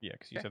leg? Yeah,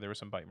 because you Okay. said there were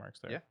some bite marks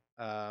there.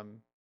 Yeah.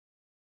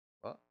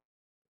 Well,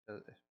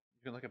 you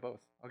can look at both.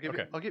 I'll give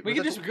Okay. you. I'll give. We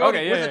with can the just tw- go Okay,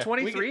 to- yeah, with yeah. the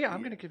 23. We I'm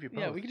can- gonna give you both.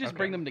 Yeah, we could just Okay.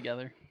 bring them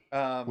together. We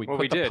Well, put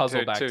we the did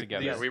puzzle to- back to-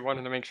 together. Yeah, we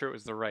wanted to make sure it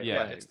was the right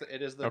Yeah, leg.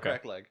 it is the Okay.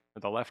 correct leg.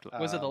 The left leg.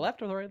 Was it the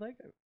left or the right leg?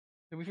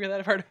 Did we figure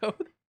that part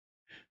out?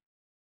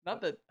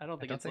 Not that I don't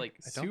think it's like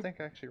I don't think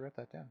I actually wrote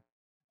that down.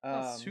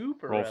 not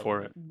super Roll for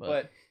relevant, it.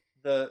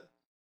 But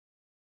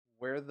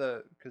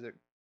because it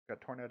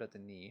got torn out at the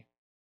knee,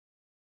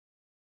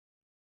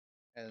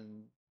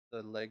 and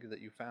the leg that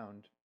you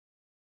found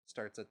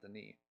starts at the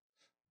knee.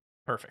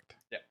 Perfect.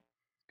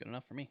 good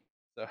enough for me.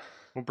 So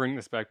We'll bring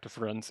this back to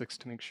forensics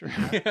to make sure.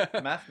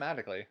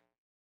 mathematically,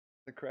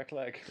 the correct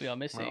leg. We are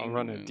missing. I'll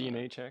run a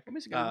DNA check. We're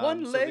missing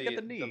one leg the, at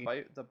the knee.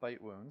 The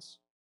bite wounds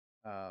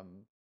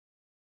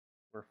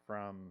were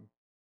from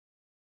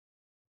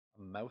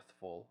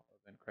mouthful of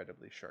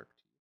incredibly sharp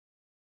teeth.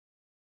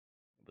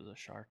 It was a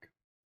shark,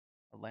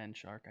 a land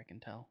shark. I can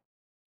tell.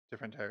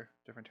 Different hair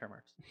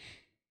marks.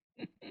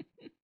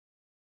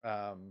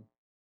 Um,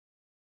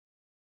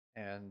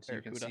 and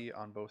you can Barracuda. see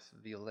on both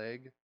the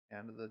leg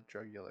and the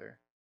jugular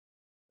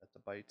that the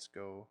bites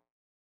go,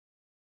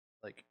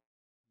 like,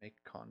 make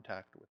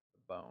contact with the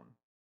bone.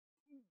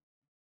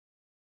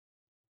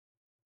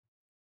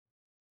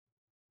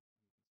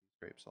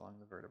 Scrapes along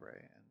the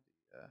vertebrae and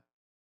the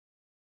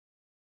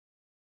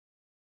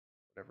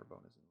whatever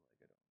bone is in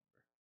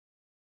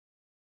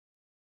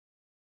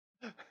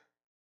the leg.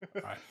 I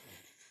don't remember.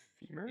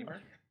 Femur? Femur?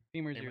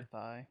 Femur's Femur. your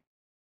thigh.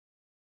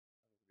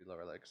 Be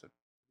lower leg. So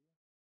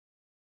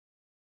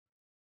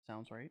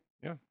Sounds right.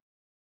 Yeah,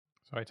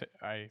 So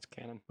I it's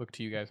canon. look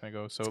to you guys and I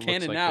go, so It's it looks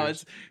canon like now.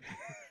 there's It's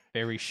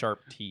very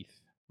sharp teeth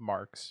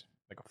marks,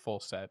 like a full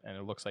set, and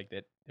it looks like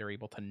that they're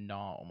able to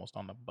gnaw almost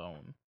on the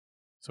bone.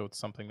 So it's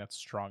something that's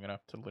strong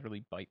enough to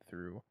literally bite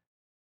through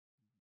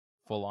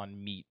full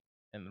on meat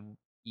and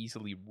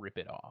easily rip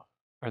it off.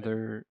 Are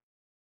there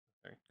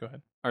Go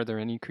ahead. Are there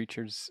any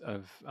creatures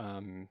of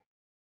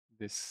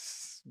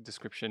this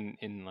description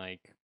in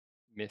like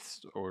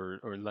myths or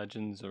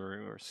legends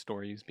or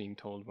stories being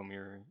told when we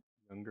were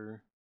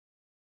younger,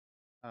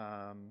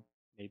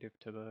 native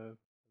to the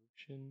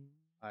ocean?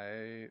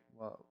 I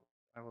will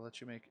let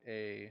you make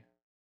a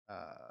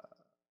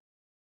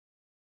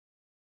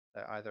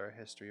either a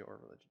history or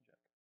religion check.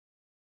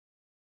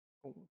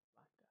 Oh, black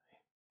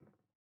die.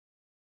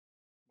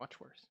 Much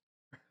worse.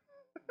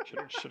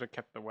 Should have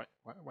kept the white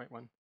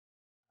one.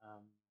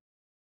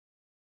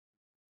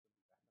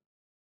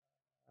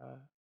 Uh,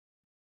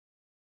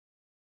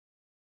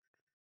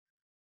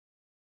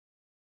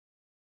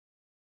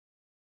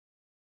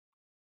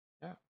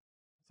 yeah,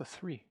 it's a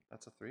 3.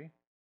 That's a 3.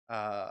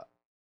 I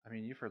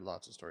mean, you've heard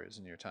lots of stories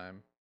in your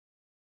time,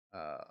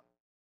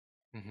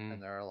 Mm-hmm.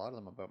 and there are a lot of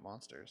them about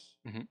monsters.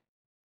 Mhm.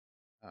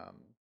 Your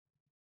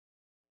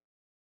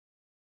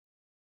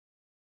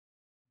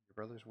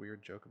brother's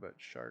weird joke about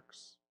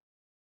sharks.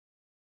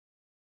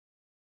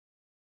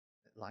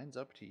 It lines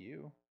up to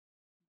you.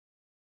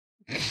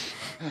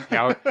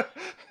 Yeah,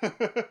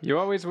 you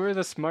always were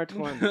the smart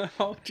one.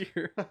 Oh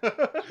dear.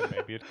 So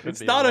maybe it could It's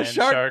be not a land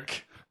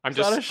shark. I'm It's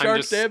not a just,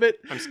 shark, damn it.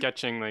 I'm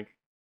sketching like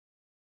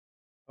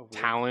A weird-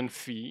 talon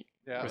feet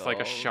Yeah. with like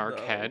a Oh, shark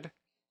no. head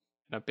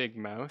and a big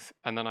mouth,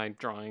 and then I'm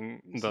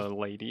drawing This the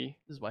lady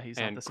This is why he's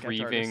and not the sketch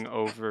grieving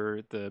artist.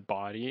 over the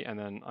body, and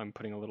then I'm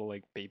putting a little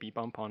like baby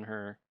bump on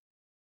her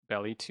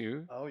belly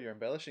too. Oh, you're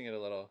embellishing it a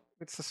little.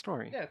 It's the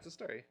story. Yeah, it's a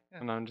story. Yeah.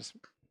 And I'm just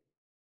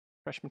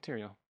fresh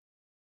material.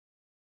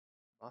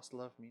 Lost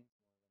love means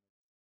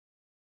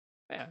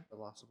Yeah, the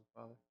loss of a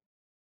father.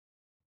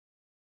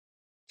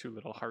 2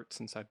 little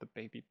hearts inside the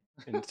baby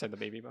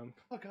bump.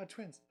 Oh God,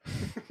 twins.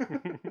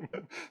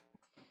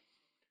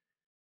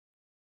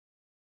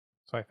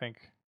 So I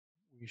think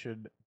we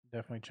should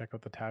definitely check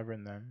out the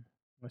tavern then,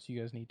 unless you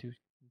guys need to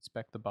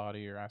inspect the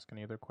body or ask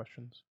any other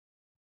questions.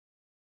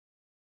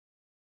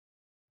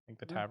 I think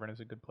the No. tavern is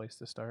a good place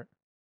to start.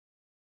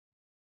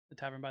 The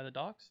tavern by the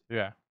docks?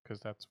 Yeah, because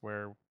that's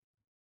where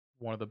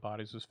one of the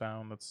bodies was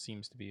found. That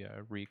seems to be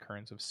a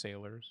recurrence of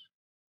sailors.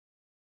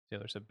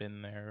 Sailors have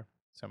been there.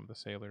 Some of the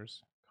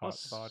sailors caught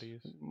Plus,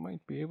 bodies.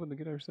 might be able to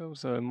get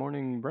ourselves a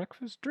morning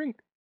breakfast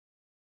drink.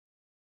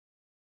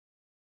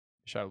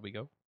 Shall we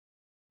go?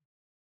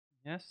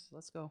 Yes,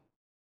 let's go. All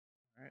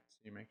right, so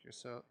you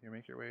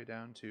make your way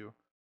down to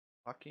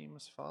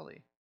Hakim's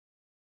Folly,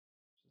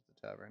 which is the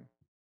tavern.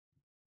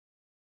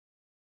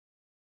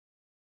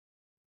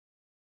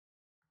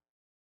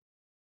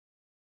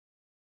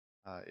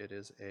 It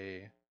is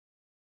a. I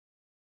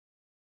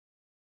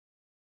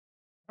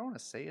don't want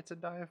to say it's a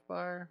dive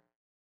bar,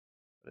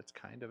 but it's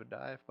kind of a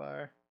dive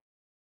bar.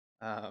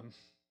 All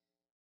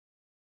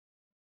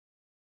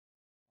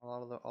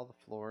the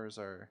floors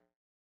are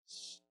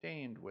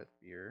stained with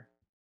beer,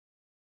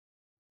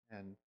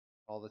 and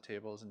all the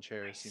tables and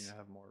chairs seem to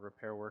have more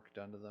repair work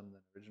done to them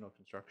than original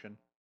construction.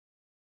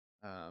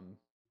 And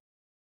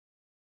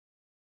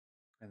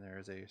there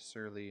is a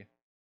surly,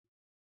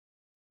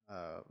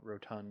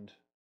 rotund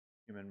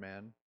human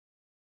man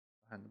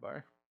behind the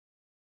bar.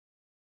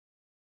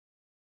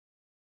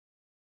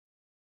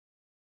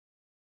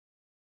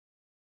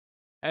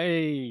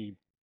 Hey,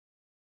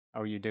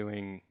 how are you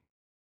doing?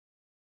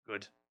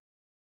 Good.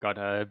 Got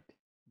a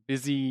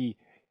busy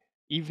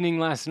evening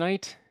last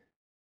night?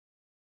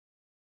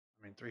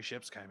 I mean, 3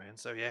 ships came in,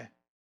 so yeah.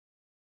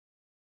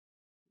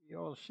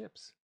 All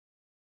ships. Is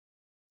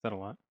that a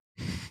lot?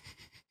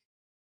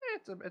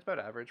 It's about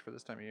average for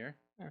this time of year.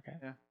 Okay.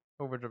 Yeah.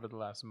 Over the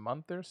last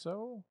month or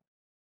so?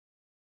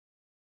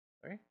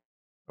 Sorry?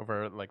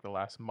 Over like the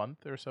last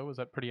month or so? Is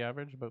that pretty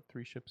average? About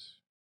 3 ships?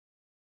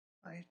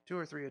 2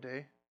 or 3 a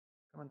day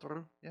coming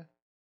through. Yeah.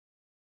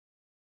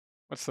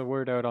 What's the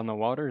word out on the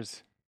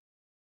waters?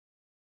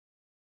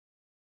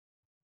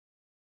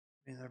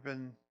 I mean, there've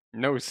been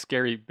No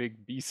scary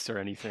big beasts or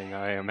anything,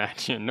 I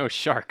imagine. No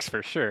sharks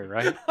for sure,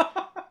 right?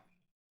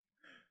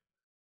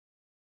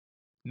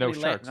 No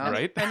Any sharks, Not-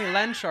 right? Any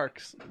land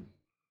sharks?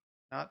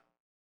 Not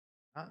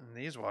in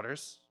these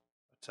waters,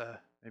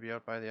 but maybe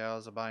out by the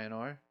Isles of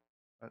Bayanor.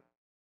 But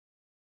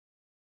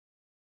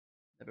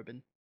Never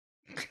been.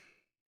 It's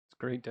a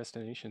great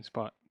destination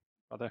spot,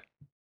 brother.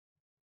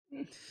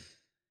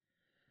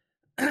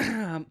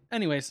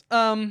 Anyways,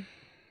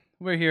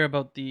 we're here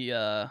about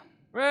the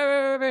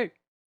Wait.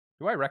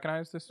 Do I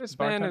recognize this This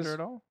man bartender is- at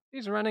all?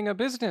 He's running a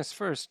business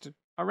first.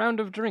 A round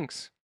of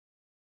drinks.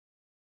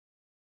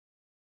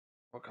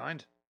 what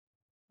kind?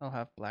 I'll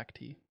have black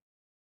tea.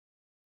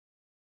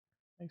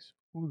 Nice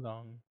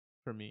oolong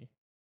for me.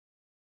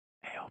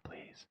 Ale,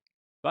 please.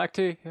 Black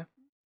tea. Yeah.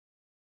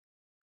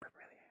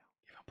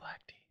 Give him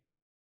black tea.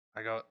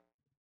 I got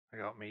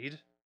mead,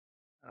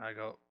 and I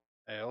got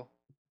ale.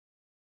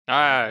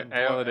 Ale and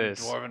it is.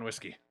 Dwarven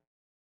whiskey.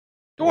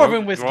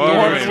 Dwarven whiskey.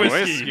 Dwarven Dwarven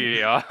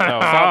whiskey. No,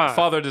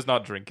 father does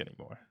not drink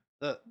anymore.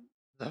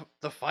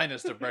 The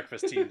finest of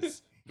breakfast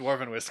teas.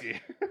 Dwarven whiskey.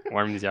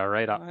 Warms you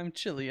right up. I'm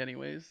chilly,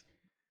 anyways.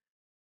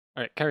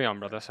 All right, carry on,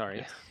 brother. Sorry.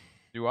 Yes.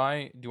 Do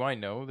I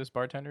know this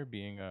bartender,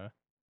 being a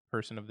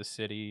person of the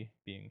city,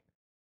 being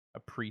a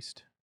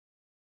priest?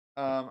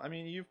 I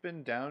mean, you've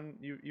been down.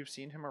 You've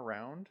seen him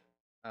around.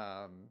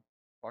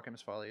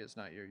 Waukem's Folly is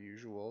not your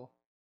usual,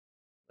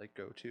 like,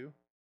 go-to.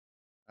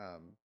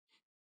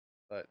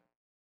 But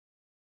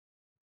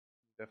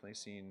definitely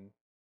seen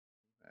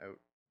out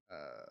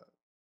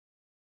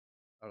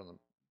out on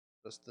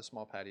the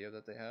small patio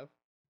that they have,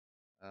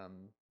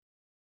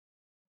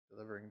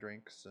 delivering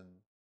drinks and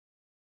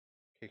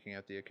kicking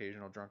out the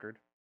occasional drunkard.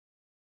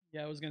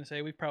 Yeah, I was gonna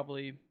say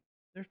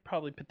there's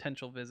probably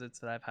potential visits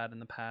that I've had in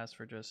the past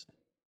for just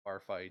Bar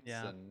fights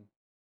Yeah. and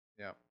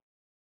yeah,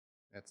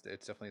 it's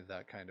definitely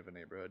that kind of a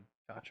neighborhood.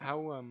 gotcha.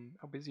 How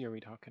busy are we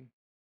talking?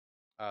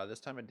 This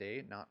time of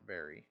day, not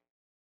very.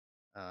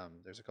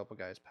 There's a couple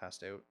guys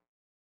passed out,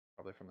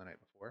 probably from the night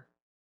before.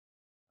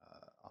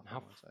 On How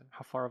one side.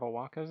 how far of a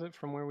walk is it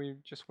from where we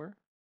just were?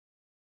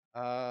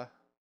 Probably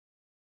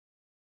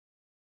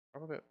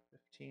about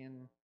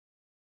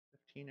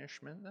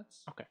 15-ish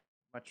minutes. Okay.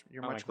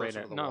 You're Not much like right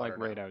closer to the not water like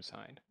right now.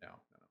 outside.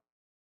 No.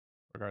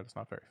 Regardless,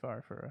 not very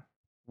far for a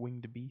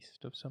winged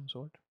beast of some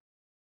sort,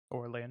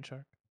 or a land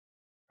shark.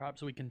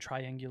 Perhaps we can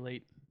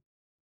triangulate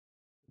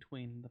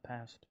between the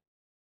past.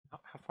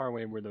 How far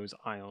away were those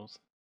aisles?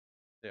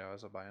 The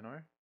Isles of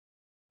Bayanor.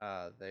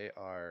 They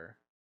are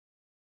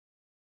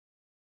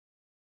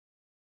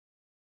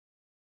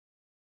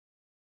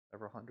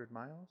several hundred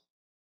miles.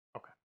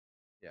 Okay.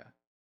 Yeah.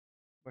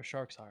 Where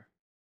sharks are.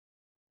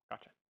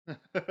 Gotcha.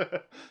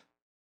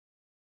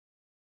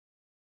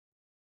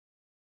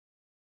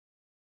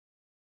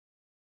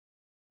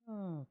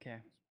 Okay.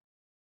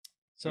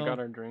 So So we got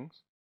our drinks.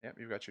 Yep,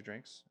 you've got your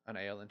drinks, an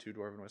ale and 2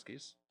 dwarven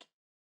whiskeys.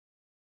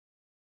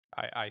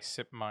 I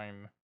sip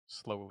mine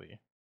slowly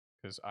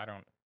because I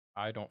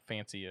don't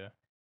fancy a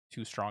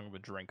too strong of a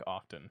drink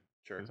often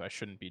Sure. because I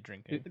shouldn't be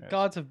drinking. the as-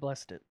 gods have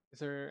blessed it. Is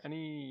there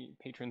any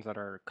patrons that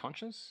are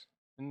conscious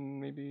and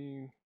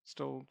maybe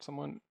still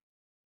somewhat?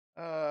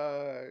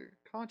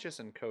 Conscious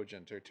and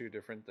cogent are 2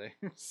 different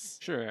things.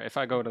 Sure. If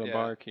I go to the Yeah.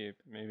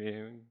 barkeep,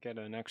 maybe get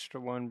an extra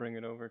one, bring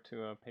it over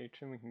to a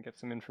patron. We can get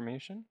some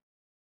information.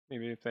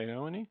 Maybe if they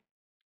know any.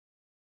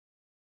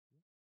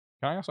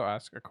 Can I also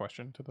ask a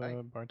question to the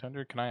Aye.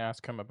 bartender? Can I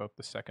ask him about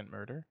the second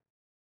murder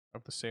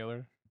of the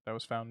sailor that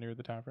was found near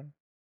the tavern?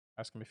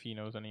 Ask him if he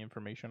knows any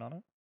information on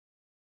it.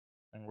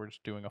 And we're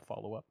just doing a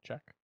follow-up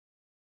check.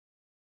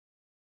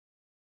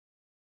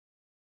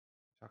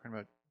 Talking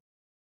about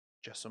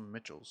Jessam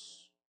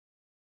Mitchells.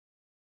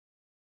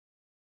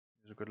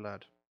 He's a good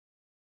lad.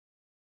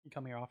 You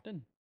come here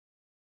often?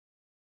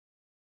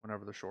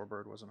 Whenever the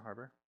shorebird was in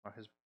harbor,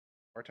 his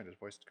bartender's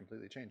voice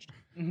completely changed.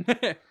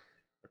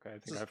 Okay, I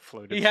think This- I've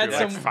floated he had through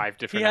like some 5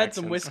 different He had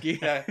some accents. whiskey.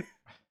 Yeah.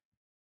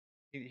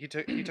 He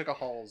took a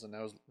Halls and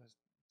now his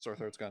sore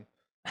throat's gone.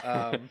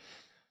 Yeah,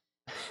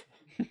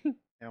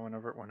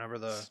 whenever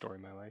the Story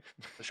of my life.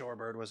 the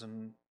shorebird was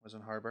in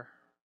harbor,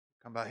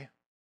 come by.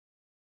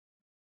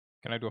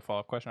 Can I do a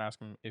follow-up question? Ask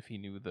him if he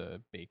knew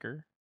the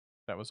baker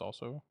that was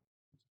also.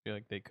 I feel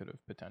like they could have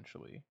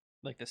potentially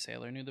Like the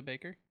sailor knew the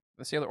baker?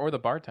 the sailor or the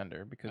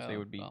bartender because they Oh,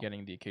 would be well.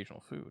 getting the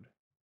occasional food.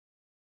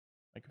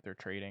 Like if they're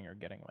trading or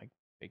getting like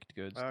baked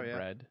goods, Oh the yeah.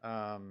 bread.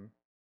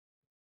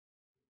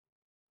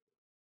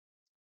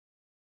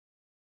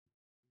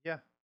 Yeah.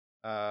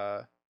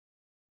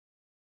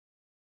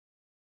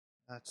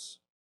 That's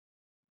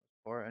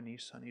or a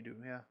niece honeydew.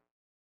 Yeah.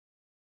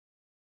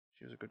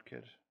 She was a good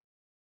kid.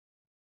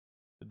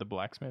 Did the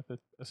blacksmith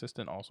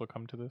assistant also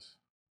come to this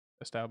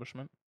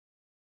establishment?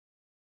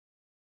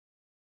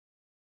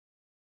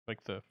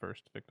 Like the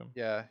first victim?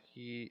 Yeah,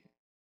 he's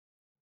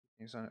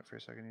on it for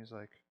a second. He's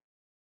like,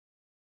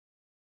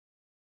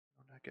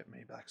 "Don't I get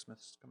many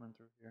blacksmiths coming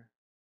through here?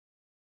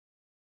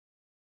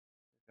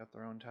 They've got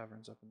their own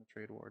taverns up in the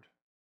trade ward."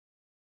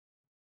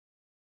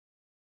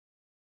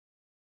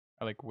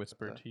 I like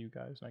whisper the- to you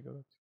guys and I go,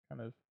 that's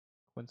kind of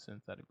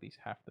coincidence that at least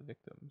half the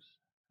victims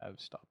have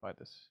stopped by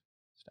this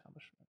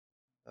establishment.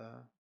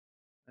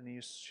 A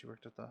niece, she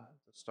worked at the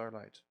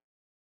Starlight.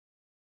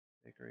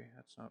 bakery.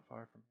 That's not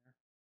far from here.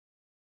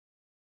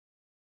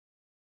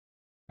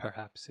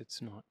 Perhaps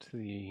it's not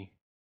the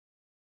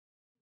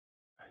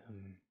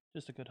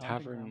Just a good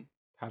hunting ground.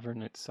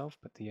 tavern itself,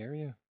 but the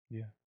area.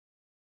 Yeah.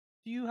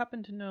 Do you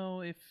happen to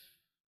know if the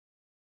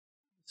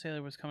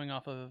sailor was coming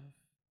off of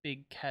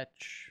big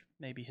catch?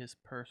 Maybe his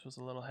purse was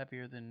a little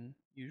heavier than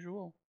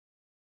usual.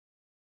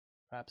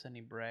 Perhaps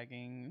any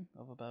bragging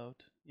of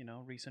about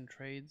recent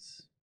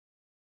trades.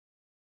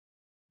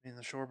 I mean,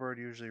 the shorebird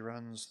usually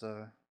runs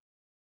the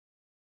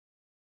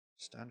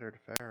standard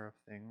fare of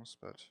things,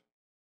 but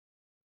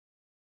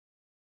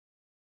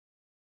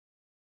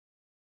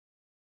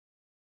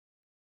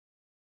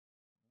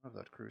none of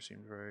that crew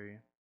seemed very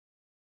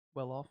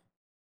Well off.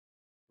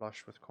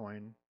 flush with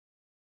coin.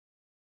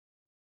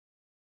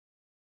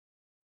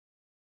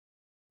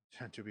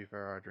 And to be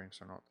fair, our drinks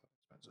are not that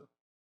expensive.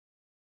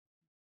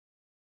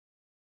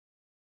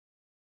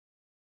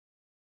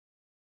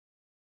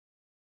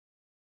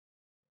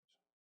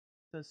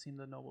 Does seem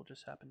the noble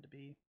just happened to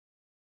be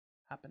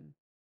happen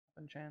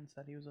chance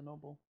that he was a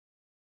noble.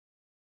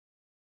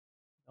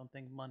 I don't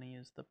think money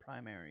is the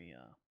primary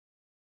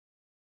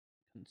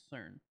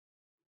concern.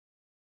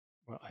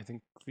 Well, I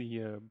think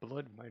the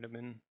blood might have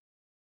been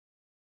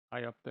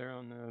high up there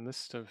on the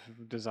list of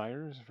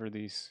desires for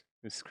this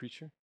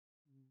creature.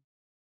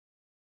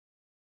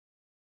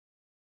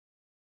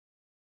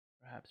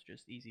 Perhaps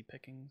just easy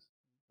pickings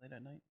late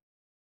at night.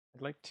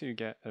 I'd like to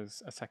get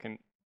as a second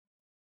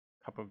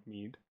cup of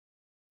mead.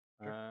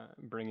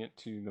 Bring it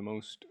to the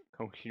most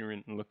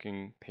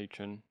coherent-looking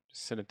patron.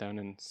 Just sit it down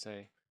and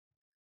say,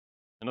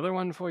 "Another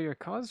one for your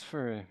cause,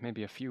 for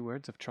maybe a few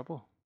words of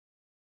trouble."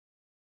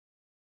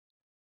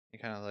 He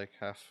kind of like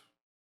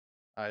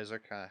eyes are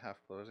kind of half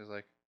closed. He's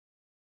like,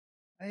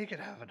 you could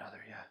have another,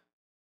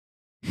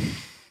 yeah.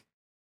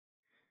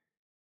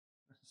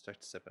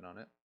 Starts sipping on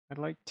it. I'd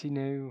like to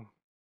know,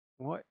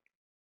 what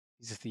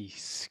is the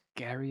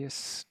scariest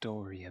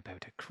story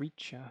about a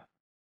creature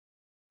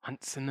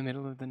hunts in the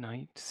middle of the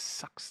night,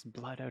 sucks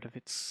blood out of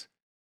its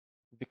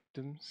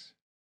victims,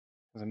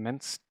 has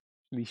immensely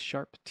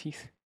sharp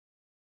teeth?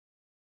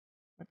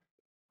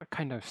 What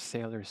kind of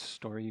sailor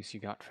stories you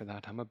got for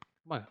that?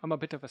 I'm a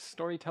bit of a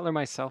storyteller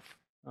myself.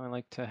 I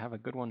like to have a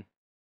good one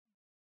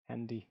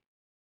handy.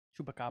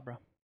 Chupacabra.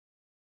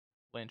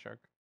 Land shark.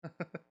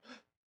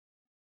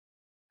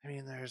 I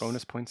mean, there's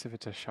Bonus points if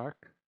it's a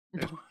shark.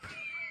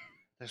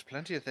 there's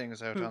plenty of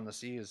things out on the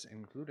seas,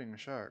 including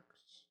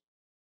sharks.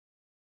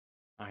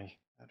 Aye.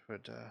 That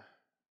would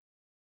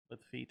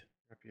With feet.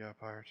 rip you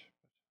apart.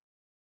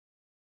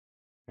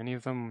 Any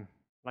of them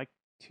like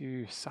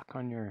to suck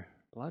on your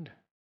blood?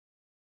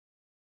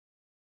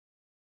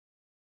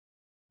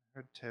 I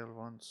heard tale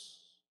once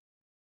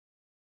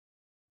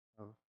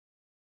of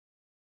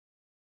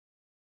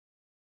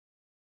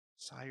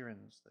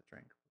sirens that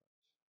drank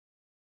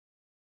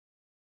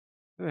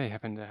Do they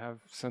happen to have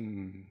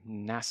some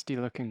nasty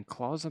looking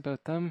claws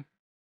about them?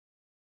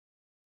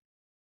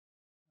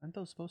 Aren't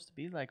those supposed to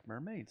be like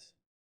mermaids?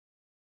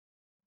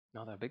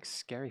 No, they're big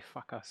scary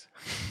fuckers.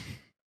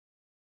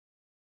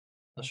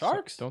 The Don't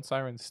sharks? Don't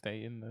sirens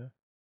stay in the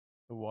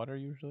water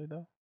usually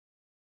though?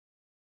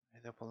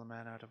 They'll pull a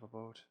man out of a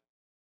boat,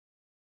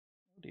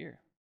 Oh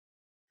dear.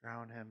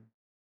 drown him,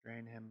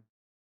 drain him,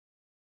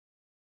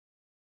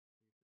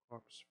 leave the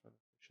corpse for the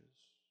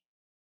fishes.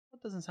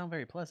 That doesn't sound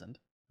very pleasant.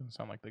 Doesn't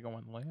sound like they go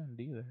on land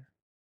either.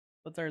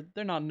 But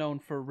they're not known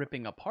for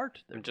ripping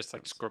apart their I'm just like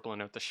victims.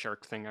 scribbling out the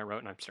shark thing I wrote,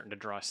 and I'm starting to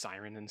draw a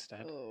siren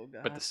instead. Oh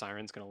god. But the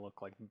siren's gonna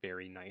look like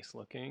very nice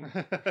looking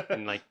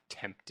and like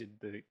tempted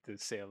the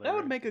sailor. that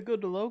would make a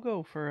good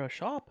logo for a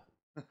shop.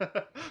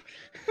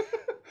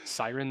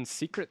 Siren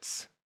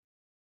Secrets.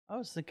 I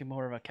was thinking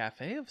more of a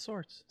cafe of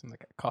sorts. Something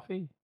like a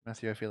coffee.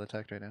 Matthew, I feel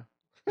attacked right now.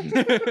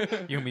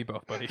 You and me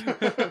both, buddy.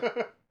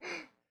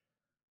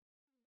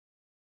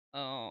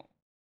 Oh.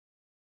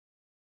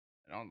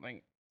 I don't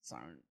think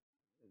siren.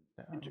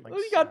 Yeah, I don't like Oh,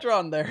 you got siren.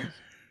 drawn there.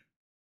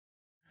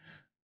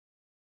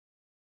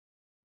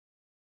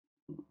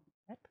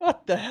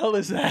 What the hell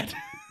is that?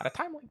 At a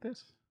time like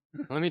this.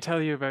 Let me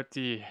tell you about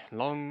the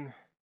long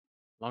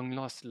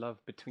lost love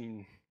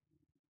between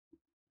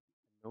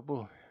a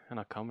noble and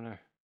a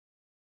commoner.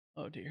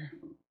 Oh dear.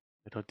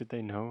 Little did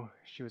they know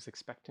she was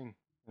expecting,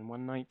 and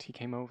one night he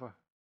came over.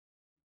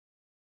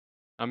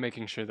 I'm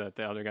making sure that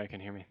the other guy can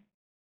hear me.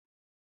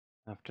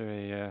 After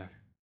a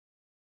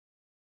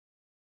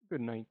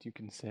good night, you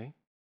can say.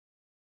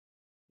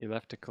 He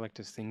left to collect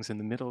his things in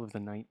the middle of the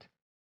night,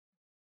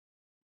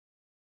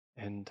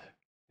 and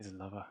his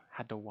lover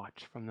had to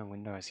watch from the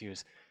window as he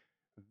was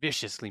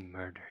viciously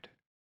murdered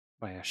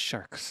by a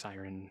shark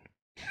siren.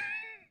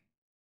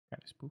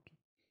 Kind of spooky.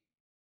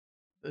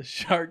 The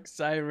shark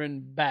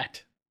siren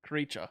bat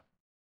creature.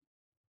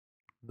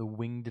 The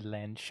winged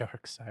land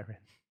shark siren.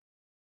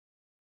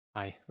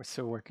 Aye, we're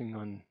still working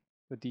on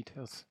the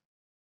details.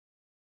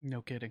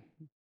 No kidding.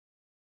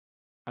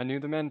 I knew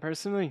the man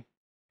personally.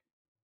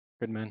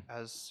 Good man.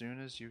 As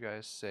soon as you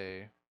guys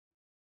say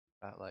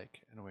that,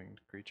 like, and winged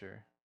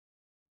creature,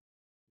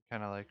 he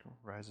kind of like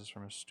rises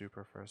from his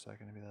stupor for a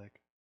second and be like,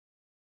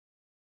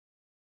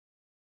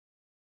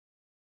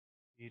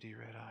 Beady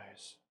red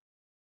eyes.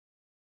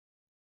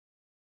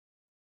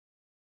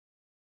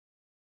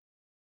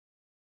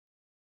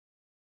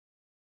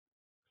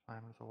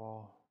 Climbed the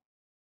wall.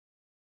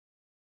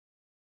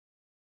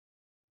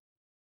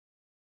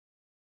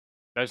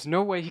 There's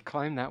no way he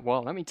climbed that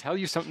wall. Let me tell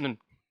you something.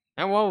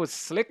 That wall was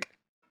slick.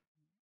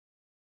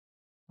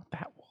 Not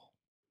that wall.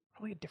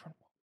 Probably a different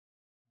wall.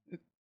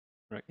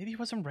 Maybe it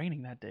wasn't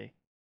raining that day.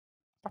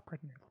 Stop right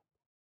there.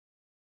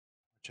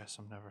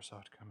 Jessam never saw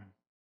it coming.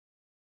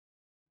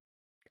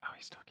 Oh,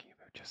 he's talking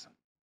about Jessamine.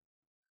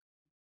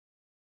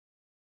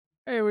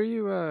 Hey, were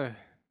you a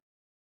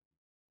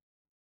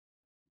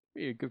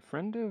good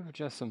friend of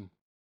Jessamine?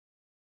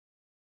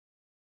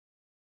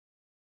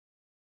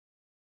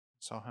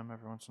 Saw him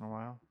every once in a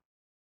while.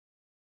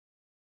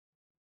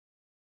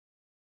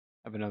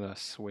 Have another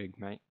swig,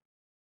 mate.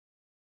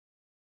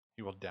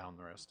 He will down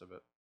the rest of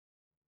it.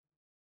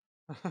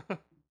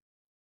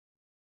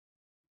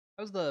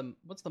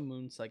 What's the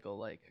moon cycle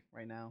like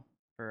right now?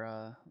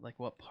 For like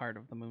what part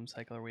of the moon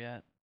cycle are we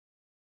at?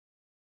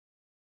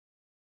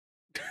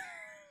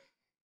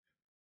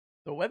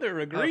 The weather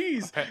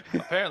agrees.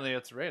 Apparently,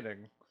 it's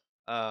raining.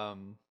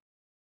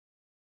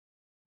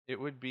 It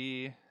would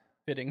be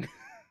Fitting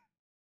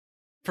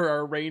for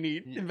our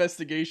rainy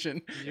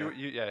investigation.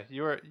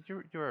 you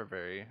are a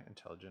very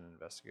intelligent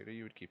investigator.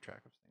 You would keep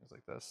track of things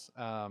like this.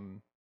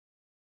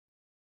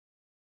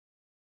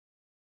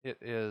 It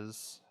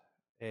is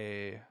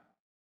a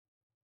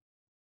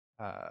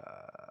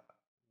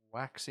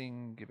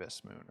waxing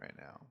gibbous moon right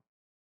now,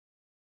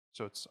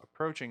 so it's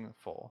approaching the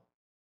full,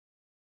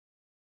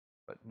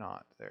 but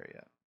not there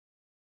yet.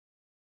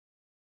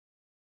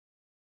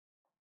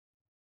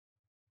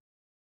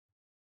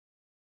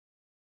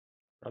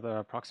 Brother,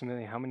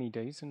 approximately how many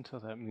days until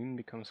that moon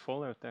becomes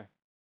full out there?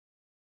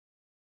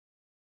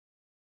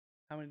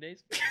 How many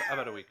days?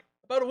 About a week.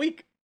 About a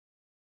week.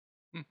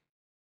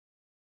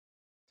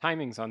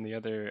 Timings on the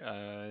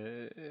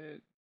other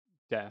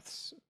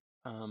deaths,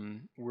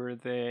 were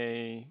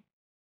they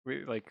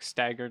like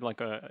staggered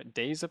like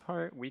days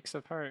apart, weeks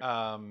apart?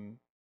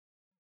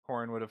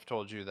 Corin would have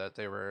told you that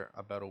they were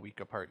about a week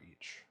apart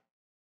each.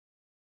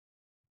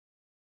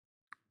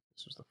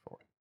 This was the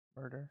fourth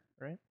murder,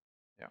 right?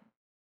 Yeah.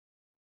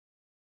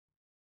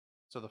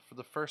 So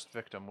the first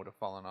victim would have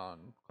fallen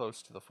on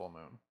close to the full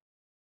moon.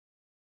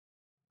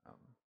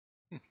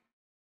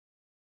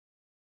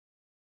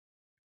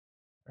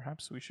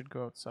 Perhaps we should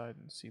go outside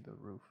and see the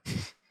roof.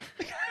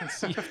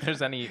 See if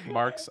there's any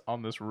marks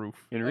on this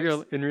roof. In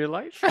real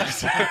life? I'm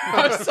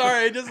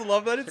sorry, I just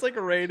love that it's like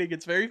raining.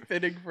 It's very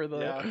fitting for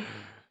the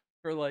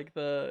for like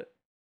the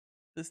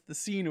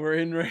scene we're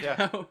in right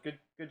now.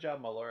 Good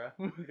job, Malora.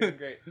 You're doing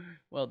great.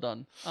 Well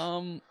done.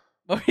 What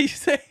were you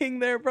saying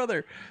there,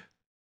 brother?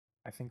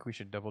 I think we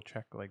should double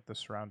check like the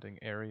surrounding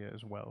area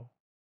as well.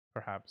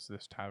 Perhaps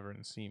this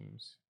tavern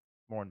seems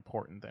more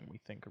important than we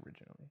think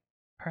originally.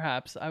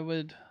 Perhaps I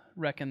would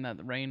reckon that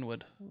the rain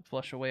would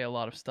flush away a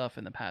lot of stuff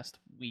in the past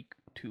week,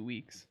 2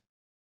 weeks.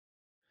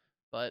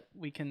 But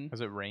we can.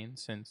 Has it rained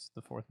since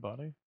the fourth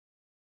body?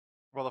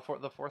 Well,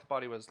 the fourth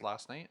body was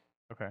last night.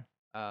 Okay.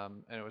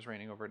 And it was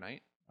raining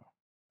overnight.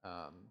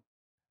 I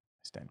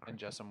stand And corrected.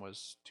 Jessam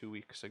was 2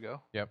 weeks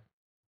ago. Yep.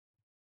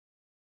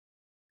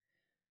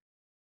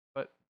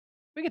 But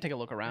We could take a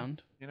look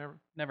around. you never.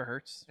 Never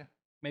hurts. Yeah.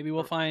 Maybe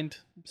we'll The- find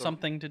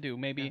something to do.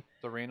 Maybe Yeah,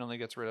 the rain only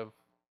gets rid of.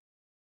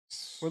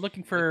 we're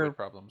looking liquid for.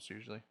 problems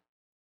usually.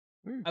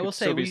 I will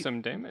say still be we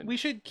some damage. we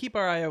should keep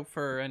our eye out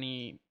for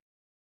any.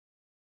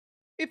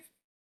 If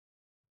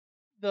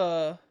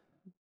the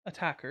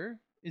attacker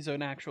is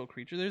an actual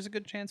creature, there's a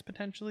good chance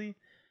potentially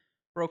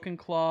broken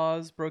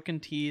claws, broken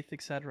teeth,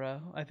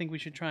 etc. I think we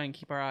should try and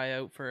keep our eye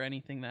out for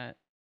anything that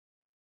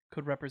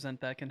could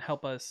represent that, can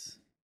help us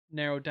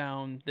narrow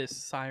down this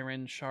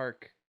siren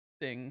shark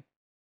thing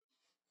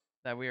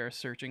that we are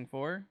searching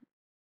for.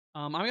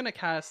 I'm gonna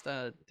cast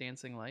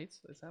Dancing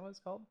Lights. Is that what it's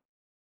called?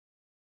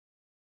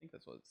 I think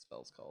that's what the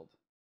spell's called.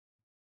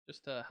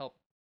 Just to help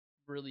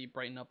really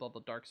brighten up all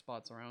the dark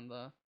spots around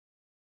the.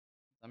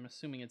 I'm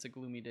assuming it's a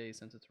gloomy day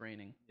since it's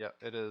raining. Yeah,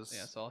 it is.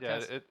 Yeah, so I'll yeah,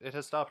 cast- it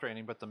has stopped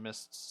raining, but the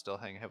mists still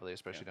hang heavily,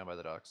 especially down by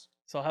the docks.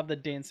 So I'll have the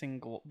dancing,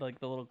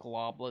 like the little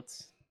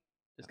globlets,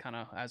 just kind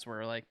of as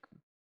we're like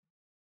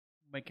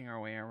making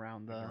our way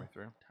around the Making our way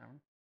through.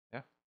 town.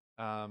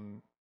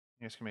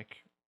 You guys can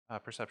make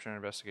perception and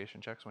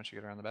investigation checks once you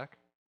get around the back.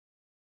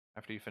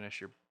 After you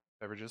finish your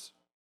beverages.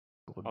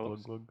 Glug,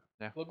 Olives. glug,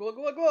 glug. Glug glug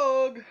glug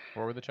glug.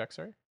 What were the checks,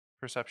 sorry?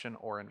 Perception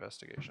or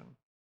investigation.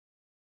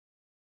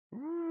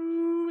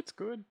 Ooh, it's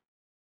good.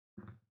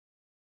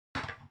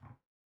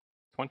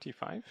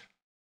 25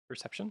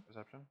 perception.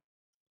 Perception.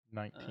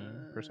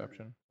 19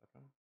 perception.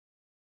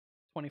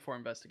 24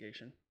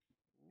 investigation.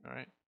 All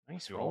right.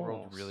 Nice You all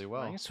rolled rolls. really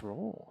well. Nice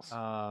rolls.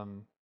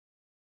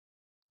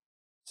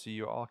 So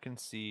you all can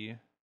see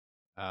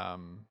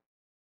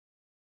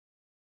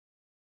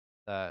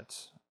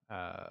that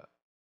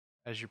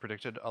as you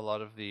predicted, a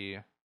lot of the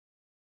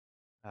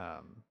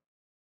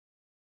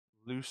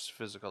loose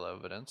physical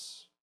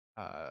evidence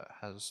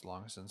has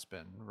long since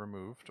been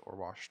removed or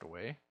washed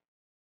away.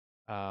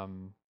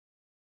 But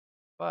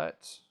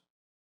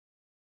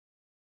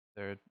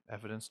their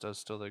evidence does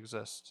still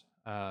exist.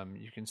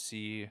 You can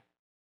see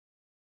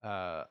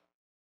a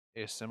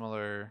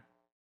similar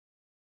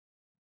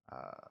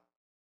uh,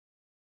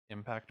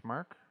 impact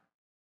mark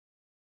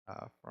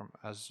from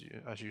as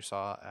you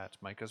saw at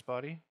Micah's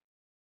body,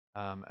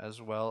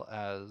 as well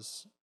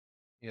as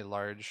a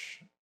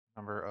large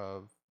number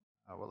of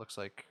what looks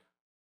like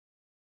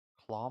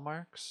claw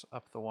marks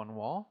up the one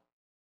wall.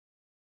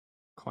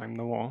 Climb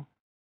the wall.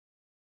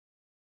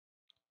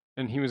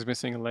 And he was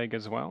missing a leg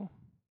as well?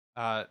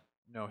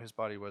 No, his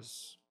body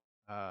was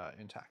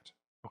intact.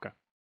 Okay.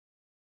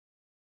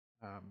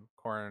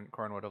 Corin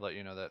would have let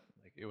you know that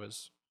like it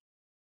was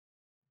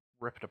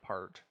ripped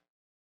apart,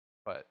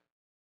 but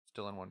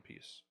still in one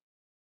piece.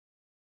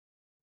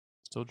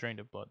 Still drained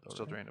of blood, though.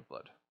 Still right? drained of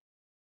blood.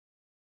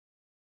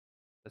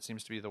 That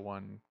seems to be the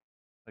one,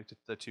 like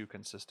the two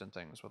consistent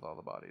things with all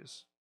the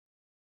bodies.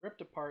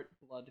 Ripped apart,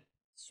 blood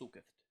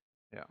soaketh.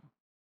 Yeah.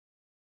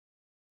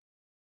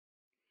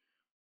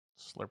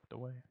 Slurped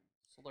away.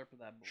 Slurp of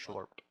that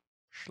blood. Slurped.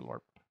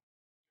 Slurped.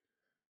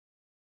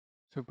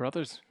 So,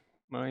 brothers,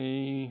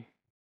 I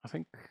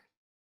think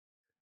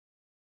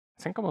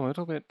I'm a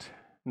little bit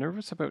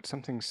nervous about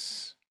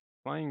something's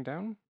flying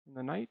down in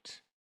the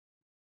night.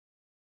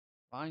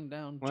 Flying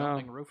down, Well-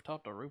 jumping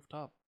rooftop to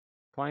rooftop.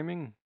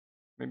 Climbing.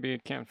 Maybe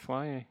it can't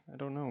fly. I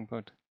don't know,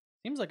 but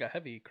Seems like a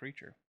heavy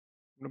creature.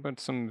 what about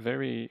some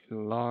very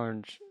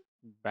large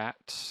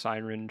bat,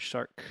 siren,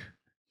 shark,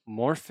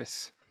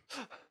 morphous?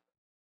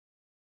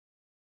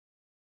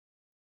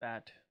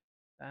 Bat.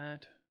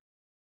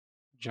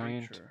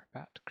 Giant Creature.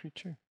 bat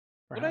creature?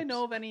 Would I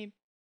know perhaps? of any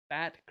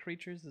bat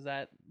creatures? Is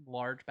that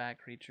large bat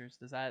creatures?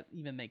 Does that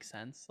even make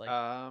sense? Like,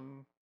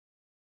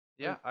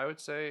 Yeah, I would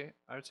say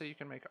you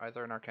can make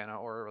either an Arcana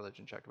or a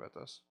Religion check about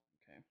this.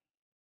 okay.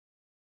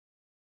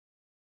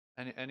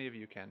 Any of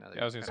you can now. That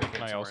Yeah, I was you've gonna kinda say,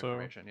 can gained I some more also-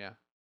 information, yeah.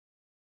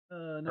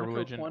 A Natural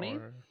religion 20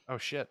 or Oh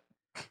shit.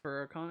 for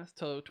Arcana,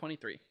 so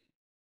 23.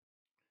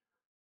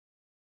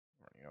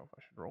 I don't know if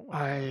I should roll.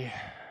 I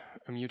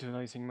am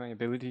utilizing my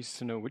abilities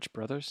to know which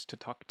brothers to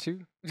talk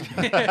to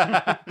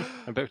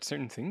about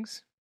certain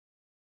things.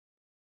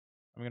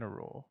 I'm gonna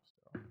roll.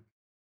 Still.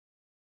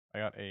 I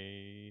got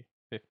a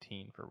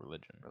 15 for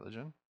religion.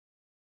 Religion.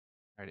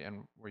 Alrighty,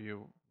 and were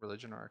you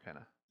Religion or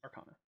Arcana?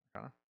 Arcana.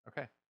 Arcana.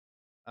 Okay.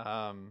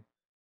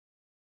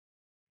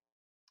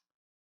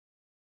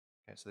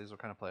 Okay, so these will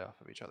kind of play off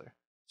of each other.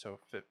 So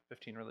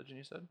 15 Religion,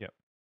 you said? Yep.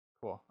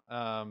 Cool.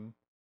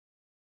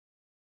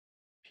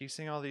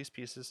 Piecing all these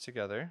pieces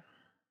together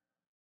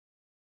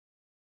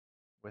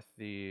with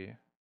the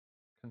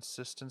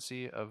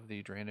consistency of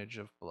the drainage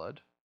of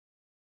blood,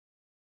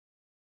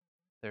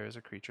 there is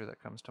a creature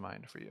that comes to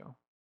mind for you.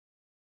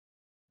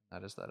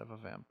 That is that of a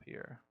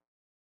vampire.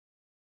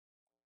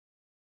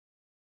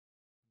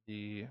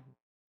 The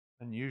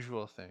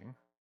unusual thing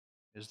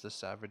is the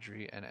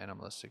savagery and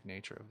animalistic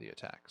nature of the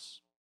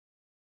attacks.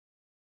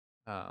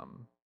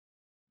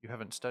 You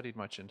haven't studied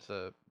much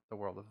into the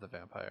world of the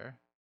vampire,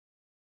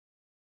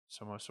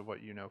 so most of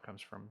what you know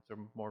comes from the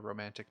more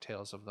romantic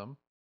tales of them,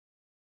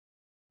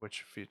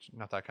 which feature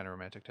not that kind of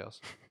romantic tales.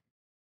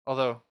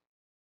 Although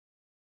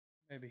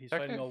Maybe he's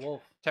fighting a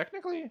wolf.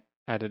 technically,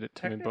 Added it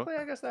to my book.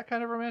 I guess that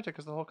kind of romantic,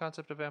 because the whole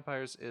concept of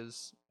vampires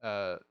is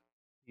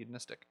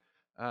hedonistic.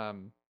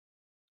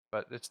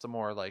 But it's the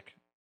more like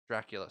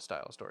Dracula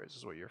style stories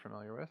is what you're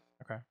familiar with.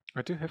 Okay.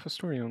 I do have a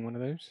story on one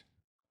of those.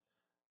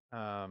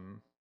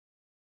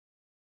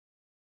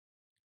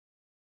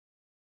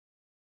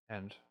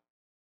 And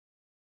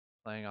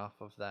playing off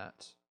of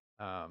that,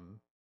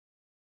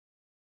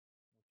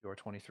 your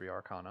 23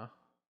 Arcana,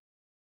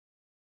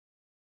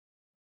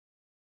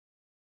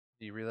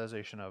 the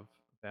realization of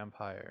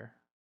vampire,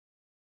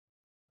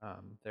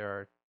 there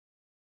are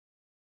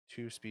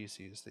two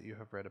species that you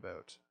have read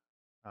about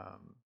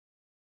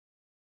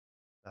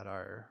that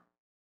are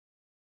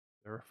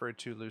they're referred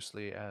to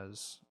loosely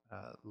as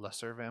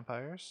lesser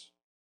vampires.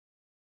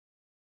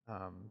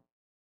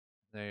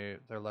 They're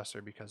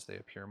lesser because they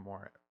appear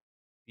more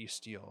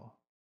bestial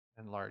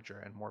and larger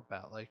and more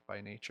bat-like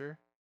by nature,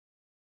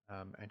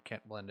 and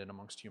can't blend in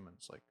amongst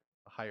humans like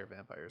the higher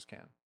vampires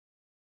can.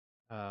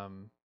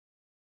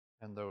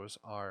 And those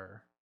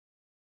are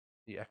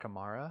the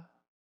Ekamara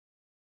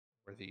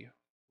or the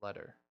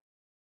Ledder.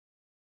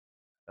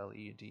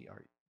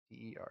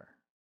 Ledder.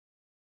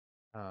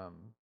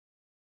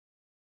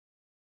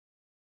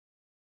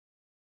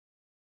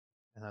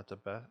 And that the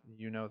best,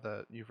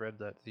 that you've read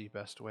that the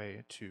best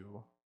way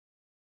to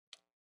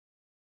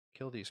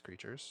kill these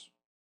creatures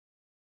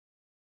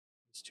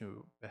is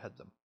to behead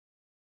them,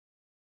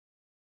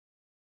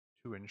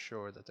 to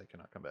ensure that they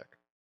cannot come back.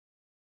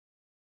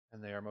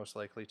 And they are most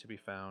likely to be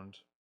found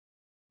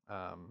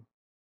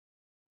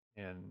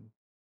in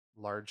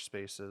large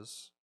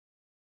spaces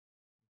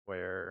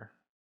where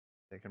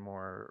they can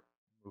more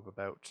move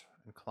about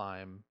and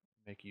climb,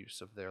 make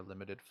use of their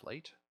limited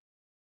flight.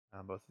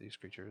 Both of these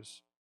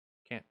creatures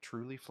can't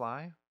truly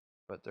fly,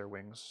 but they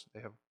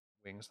have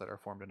wings that are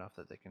formed enough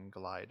that they can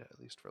glide at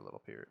least for a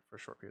little period, for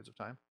short periods of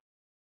time.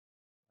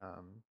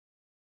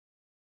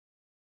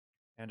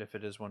 And if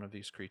it is one of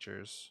these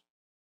creatures,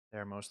 they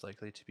are most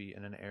likely to be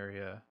in an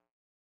area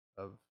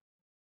of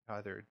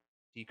either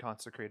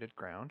deconsecrated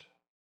ground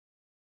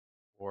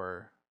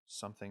or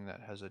something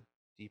that has a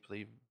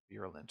deeply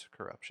virulent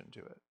corruption to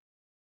it.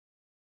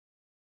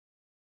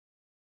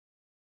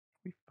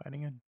 We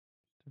fighting a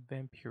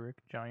vampiric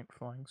giant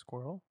flying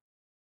squirrel?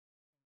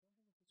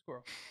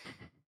 Squirrel.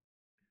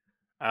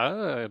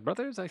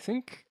 Brothers, I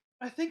think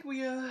I think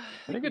we it's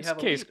we have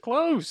a case lead.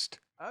 closed.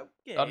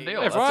 Okay. Done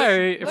deal. If That's I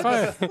it. if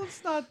let's, I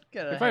let's not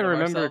get if ahead I of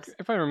remember ourselves.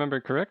 if I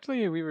remember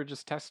correctly, we were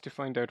just tasked to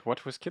find out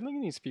what was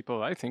killing these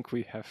people. I think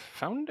we have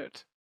found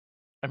it.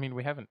 I mean,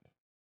 we haven't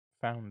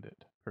found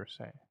it per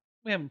se.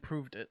 We haven't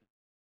proved it.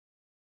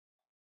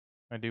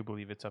 I do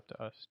believe it's up to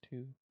us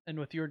to And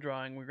with your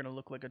drawing, we're gonna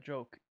look like a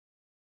joke.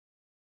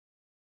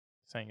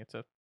 saying it's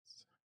a.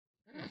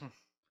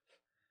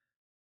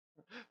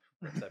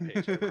 Rips that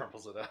page and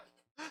crumples it up.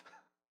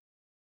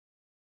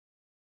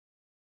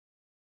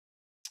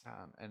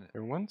 And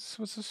There once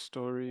was a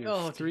story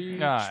Oh, of three.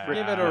 Give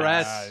it a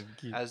rest.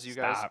 as you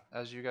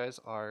guys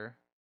are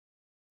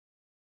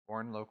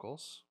born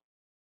locals,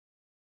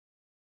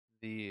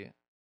 the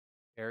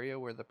area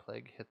where the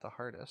plague hit the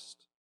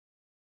hardest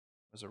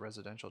was a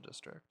residential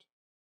district.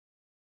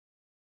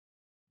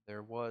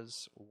 There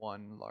was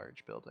one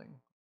large building in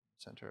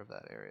the center of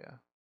that area,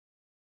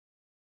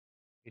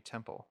 a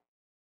temple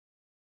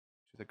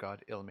to the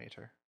god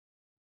Ilmater.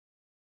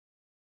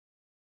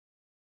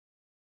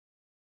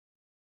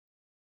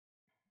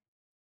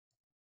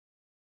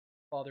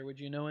 Father, would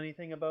you know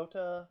anything about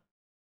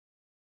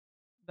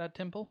that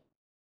temple?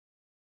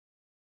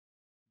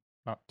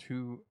 Not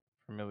too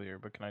familiar,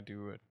 but can I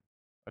do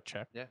a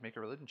check? Yeah, make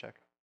a religion check.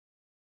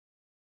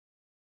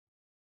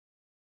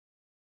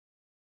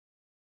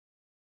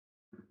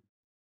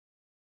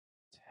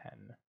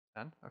 10.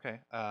 10? Okay.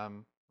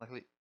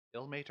 Luckily,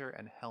 Ilmater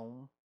and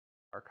Helm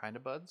are kind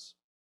of buds.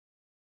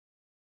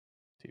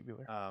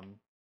 Tubular.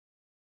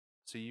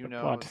 So you The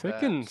know plot that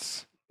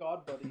thickens,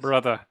 God buddies.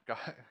 brother.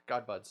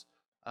 God buds.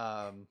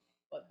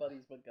 But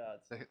buddies, but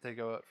gods. They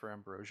go out for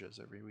ambrosias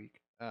every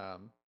week. Now,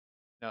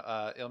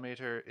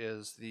 Ilmater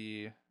is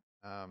he's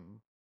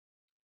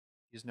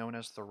known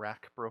as the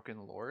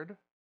Rack-broken Lord.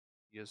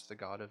 He is the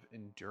god of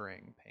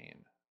enduring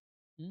pain.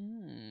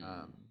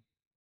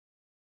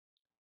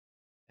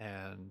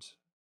 And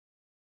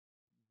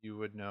you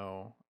would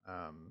know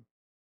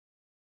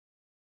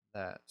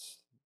that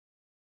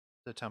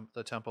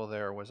the temple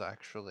there was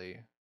actually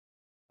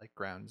like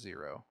ground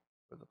zero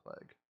for the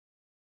plague.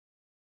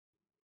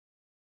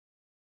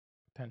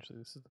 Potentially,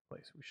 this is the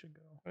place we should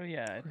go. Oh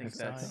yeah, I think It's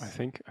that's I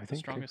think the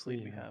strongest if we,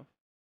 lead we have.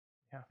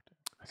 We have to.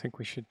 I think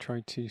we should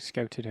try to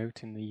scout it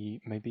out in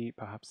the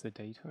perhaps the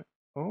daytime.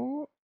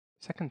 Oh,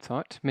 second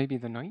thought, maybe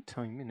the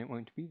nighttime, and it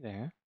won't be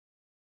there.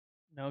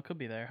 No, it could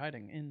be there,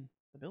 hiding in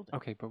the building.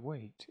 Okay, but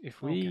wait.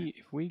 If Okay.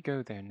 we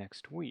go there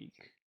next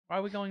week, Why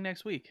are we going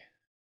next week?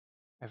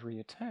 every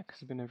attack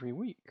has been every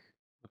week.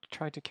 We'll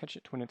try to catch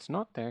it when it's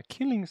not there,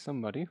 killing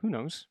somebody. Who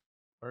knows?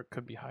 Or it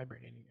could be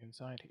hibernating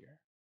inside here,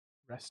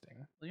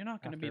 resting. Well, you're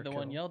not going to be After a the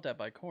one kill. yelled at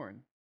by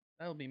Corn.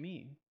 That'll be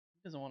me.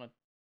 He doesn't want to.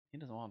 He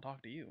doesn't want to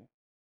talk to you.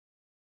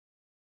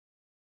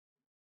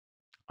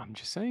 I'm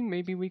just saying,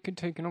 maybe we could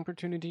take an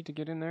opportunity to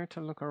get in there to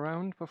look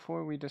around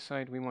before we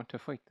decide we want to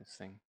fight this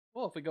thing.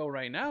 Well, if we go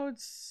right now,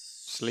 it's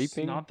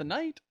Sleeping? Not the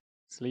night.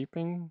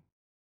 Sleeping?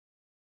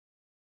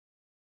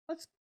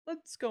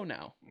 Let's go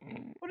now.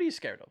 Mm, What are you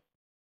scared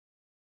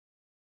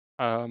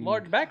of?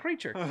 Large bat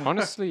creature.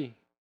 Honestly,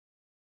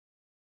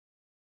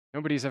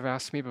 nobody's ever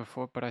asked me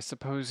before, but I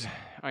suppose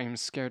I am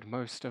scared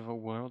most of a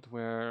world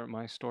where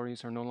my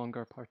stories are no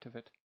longer a part of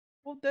it.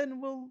 Well, then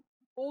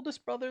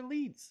oldest brother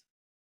leads.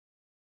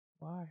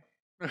 Why?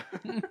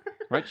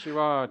 Right, you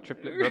are,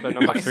 triplet brother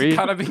number It's 3.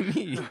 gotta be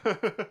me.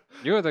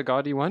 You're the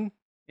gaudy one.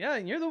 Yeah,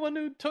 and you're the one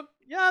who took.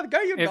 Yeah, the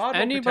guy you If God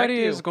will anybody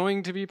protect you. is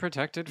going to be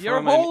protected You're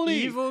from holy.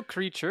 an evil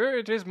creature,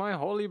 it is my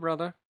holy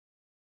brother.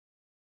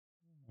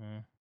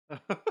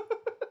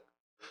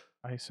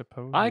 I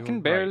suppose I you're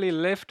can barely right.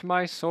 lift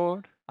my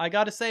sword. I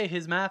gotta say,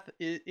 his math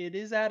it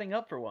is adding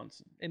up for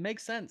once. It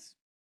makes sense.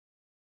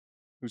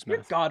 Whose Your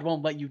math? God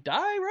won't let you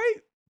die, right?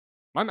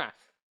 My math.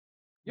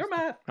 Your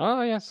math.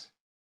 Ah, yes.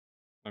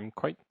 I'm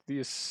quite the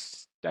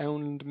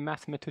astound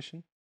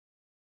mathematician.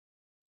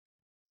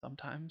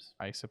 Sometimes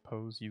I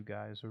suppose you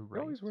guys are You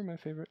right. always were my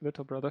favorite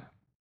little brother.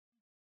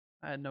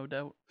 I had no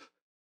doubt.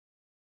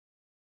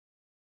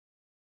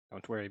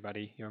 Don't worry,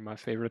 buddy. You're my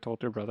favorite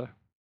older brother.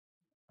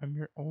 I'm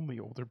your only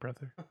older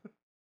brother.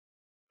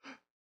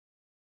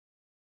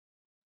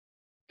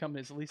 Become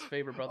his least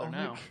favorite brother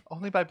now.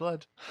 Only by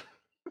blood.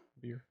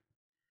 Beer.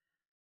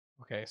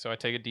 Okay, so I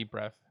take a deep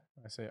breath.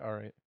 I say, "All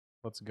right,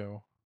 let's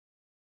go."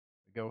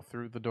 We go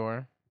through the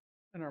door.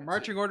 And our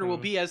marching order will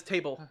be as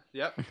table.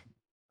 Yep.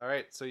 All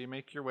right, so you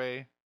make your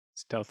way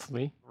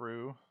Stealthily.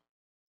 through.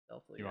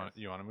 Stealthily. You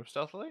yes. want to move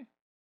stealthily?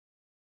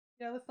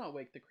 Yeah, let's not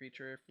wake the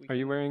creature if we. Are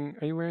you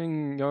can.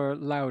 wearing your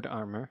loud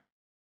armor?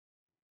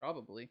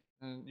 Probably.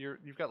 And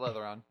you've got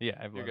leather on. Yeah,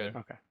 I've You're leather. good.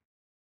 Okay.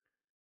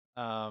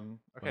 Okay,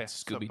 Let's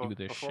so Scooby-Doo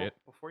this before shit.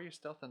 before you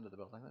stealth into the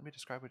building, let me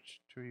describe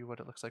to you what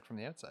it looks like from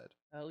the outside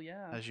Hell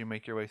yeah. as you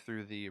make your way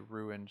through the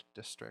ruined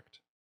district.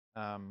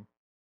 Um,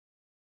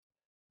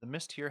 the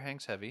mist here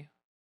hangs heavy,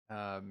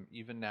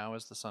 even now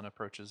as the sun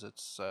approaches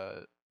its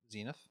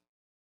zenith,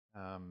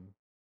 um,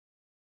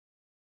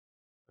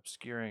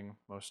 obscuring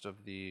most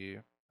of the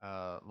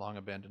long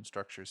abandoned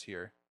structures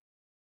here.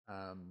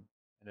 And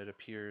it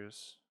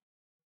appears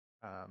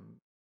um,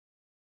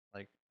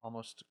 like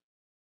almost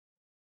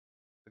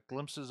the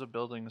glimpses of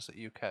buildings that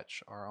you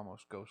catch are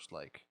almost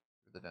ghost-like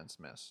through the dense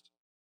mist.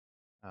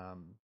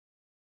 Um,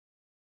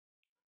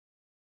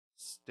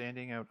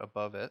 Standing out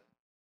above it,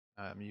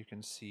 you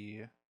can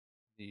see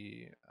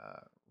the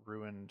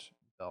ruined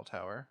bell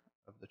tower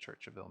of the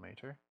Church of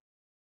Ilmater,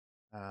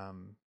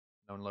 known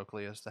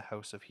locally as the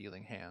House of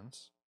Healing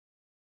Hands.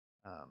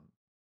 Um,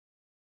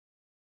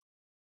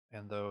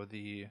 and though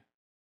the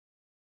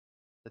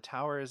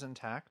tower is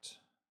intact,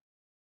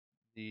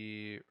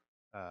 the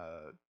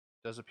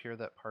does appear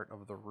that part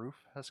of the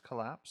roof has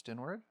collapsed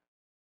inward,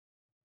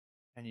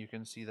 and you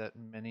can see that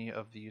many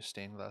of the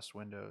stained glass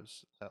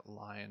windows that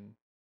line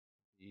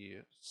the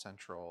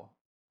central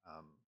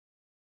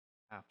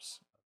apse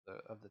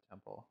of the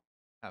temple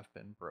have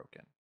been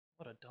broken.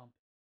 What a dump.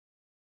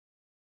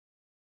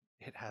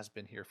 It has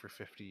been here for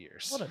 50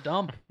 years. What a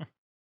dump.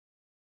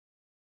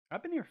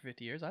 I've been here for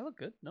 50 years. I look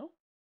good. No?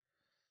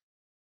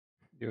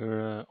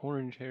 Your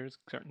orange hair is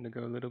starting to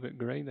go a little bit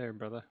gray there,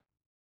 brother.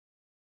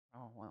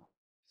 Oh, well.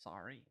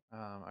 Sorry.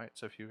 All right,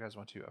 so if you guys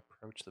want to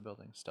approach the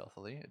building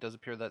stealthily, it does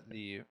appear that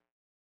the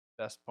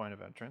best point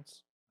of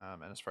entrance,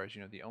 and as far as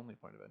you know, the only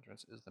point of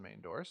entrance is the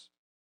main doors,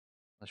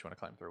 unless you want to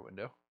climb through a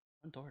window.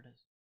 What door it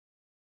is?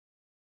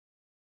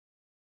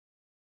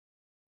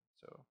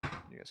 So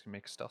you guys can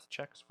make stealth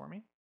checks for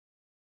me.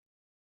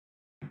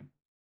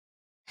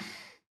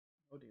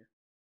 Oh, dear.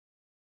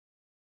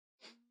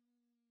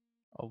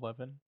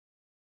 11.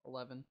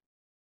 11.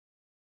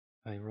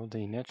 I rolled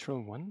a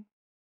natural 1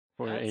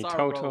 for That's a our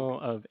total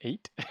rogue. of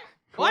 8.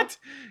 What?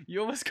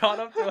 You almost caught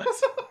up to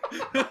us.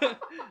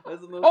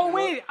 That's the most Oh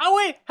wait!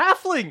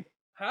 Halfling.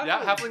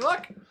 Yeah, halfling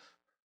luck.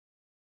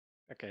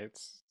 Okay,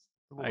 it's.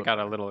 A little I bit got a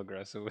better. little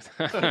aggressive with.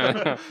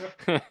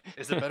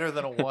 Is it better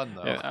than a 1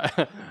 though?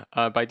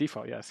 Yeah, by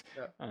default, yes.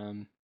 Yeah.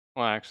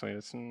 Well, actually,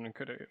 it's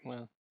could have.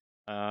 Well,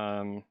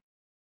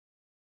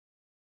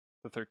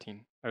 the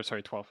 13. Or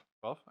sorry, 12.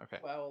 12. Okay.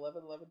 Wow,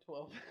 11, 11,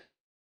 12.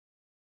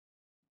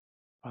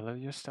 Follow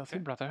your stealthy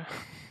Okay. brother.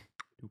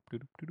 Doop,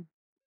 doop, doop, doop.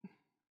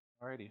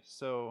 Alrighty.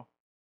 So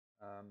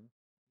you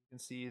can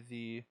see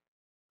the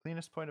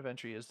cleanest point of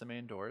entry is the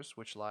main doors,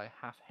 which lie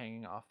half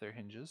hanging off their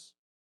hinges.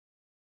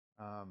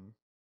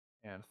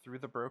 And through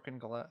the broken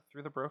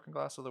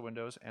glass of the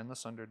windows and the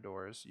sundered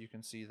doors, you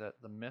can see that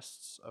the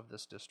mists of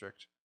this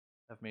district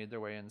have made their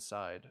way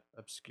inside,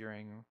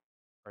 obscuring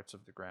parts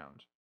of the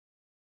ground.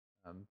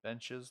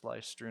 Benches lie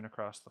strewn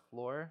across the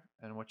floor,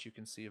 and what you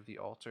can see of the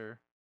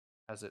altar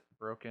has it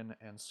broken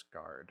and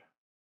scarred.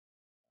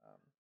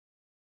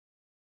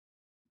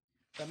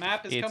 The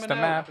map is It's coming the out.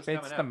 map. It's It's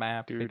coming the out.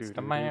 map. It's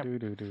the map.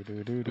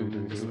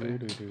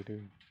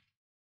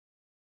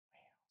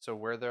 So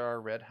where there are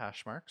red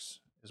hash marks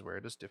is where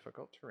it is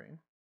difficult terrain.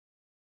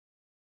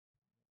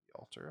 The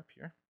altar up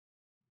here.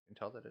 You can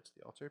tell that it's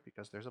the altar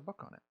because there's a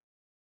book on it.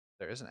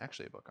 There isn't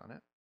actually a book on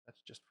it.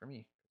 That's just for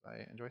me because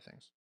I enjoy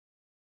things.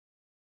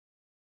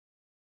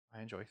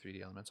 I enjoy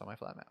 3D elements on my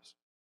flat maps.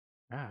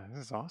 Ah, this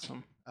is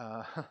awesome.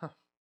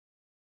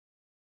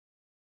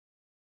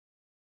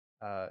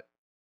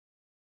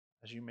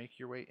 As you make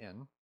your way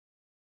in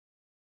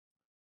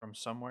from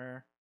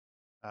somewhere,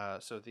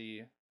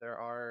 there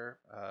are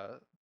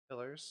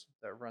pillars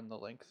that run the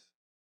length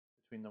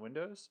between the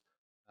windows,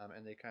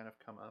 and they kind of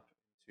come up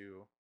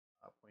into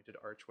pointed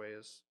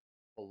archways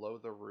below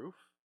the roof.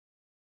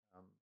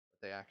 But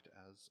they act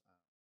as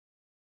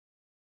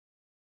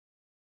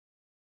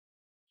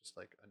just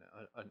like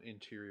an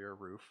interior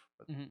roof,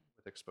 but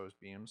with exposed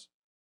beams.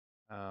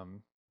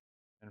 And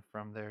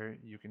from there,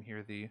 you can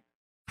hear the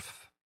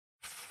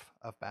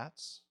of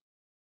bats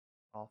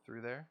all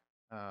through there.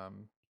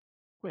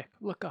 Quick,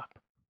 look up.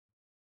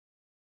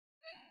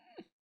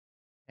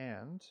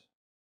 And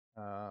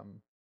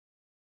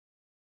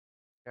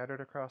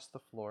scattered across the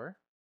floor,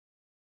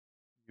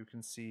 you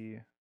can see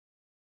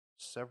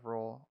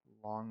several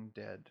long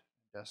dead,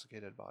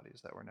 desiccated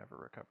bodies that were never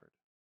recovered.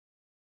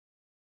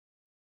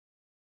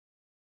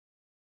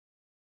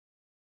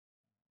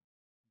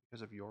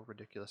 Because of your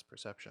ridiculous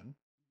perception,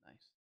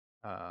 Nice.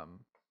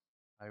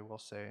 I will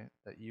say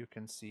that you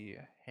can see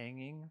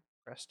hanging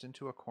pressed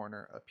into a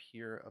corner up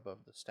here above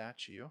the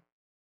statue.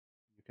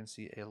 You can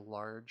see a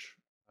large,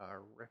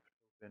 ripped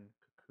open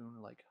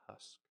cocoon-like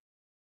husk,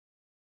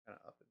 kind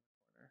of up in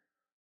the corner.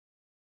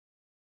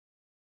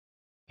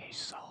 He's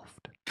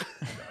soft.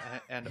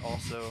 And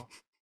also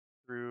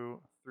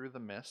through the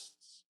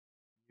mists,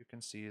 you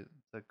can see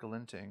the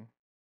glinting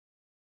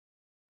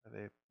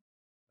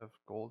of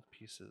gold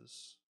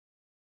pieces.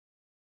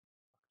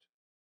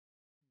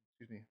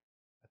 Excuse me,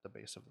 at the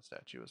base of the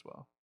statue as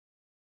well.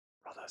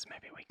 Brothers,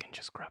 maybe we can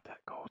just grab that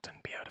gold and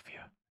be out of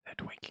here.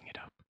 They're waking it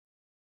up.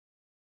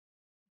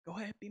 Go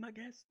ahead, be my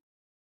guest.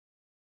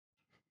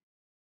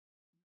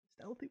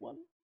 Stealthy one.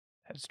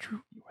 That's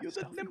true. You are You're the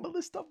stealthy one,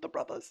 nimblest of the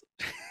brothers.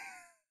 but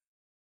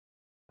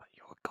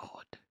you're a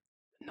god.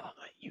 Not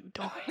let you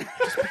die.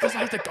 Just because I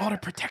have the god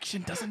of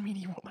protection doesn't mean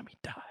he won't let me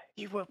die.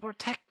 He will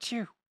protect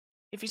you.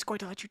 If he's going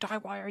to let you die,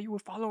 why are you a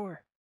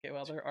follower? Okay,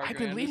 well, they're I've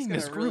arguing. been leading I'm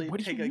this just group. gonna really What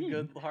do take you a mean?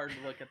 good hard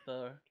look at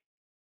the,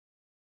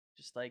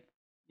 just like,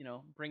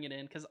 bring it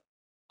in, because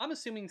I'm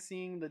assuming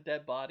seeing the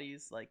dead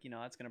bodies, like,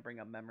 that's gonna bring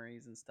up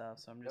memories and stuff.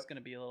 So I'm just gonna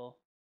be a little,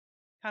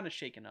 kind of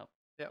shaken up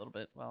a little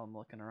bit while I'm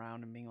looking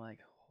around and being like,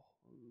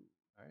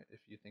 All right, if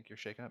you think you're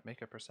shaken up,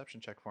 make a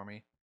perception check for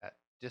me at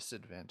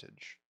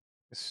disadvantage.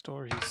 The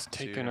story's So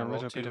you're taken gonna a roll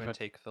little 2 bit of and a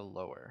take the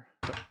lower.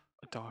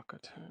 darker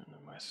turn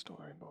in my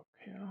storybook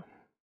here.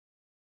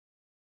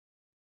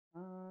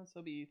 so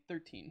it'll be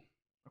 13.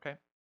 Okay.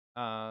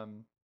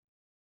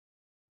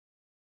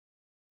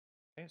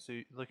 Okay,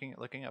 so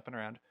looking up and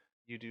around,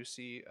 you do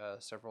see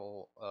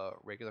several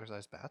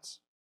regular-sized bats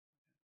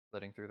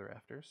flitting through the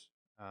rafters.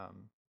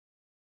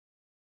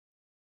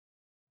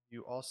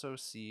 You also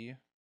see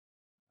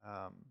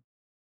the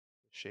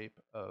shape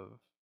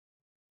of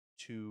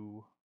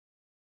 2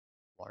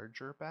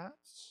 larger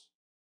bats.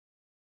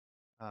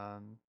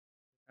 Kind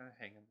of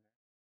hanging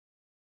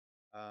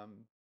there.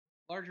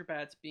 Larger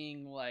bats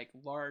being like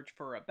large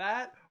for a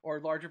bat, or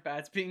larger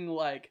bats being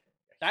like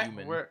that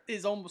human.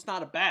 is almost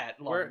not a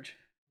bat large.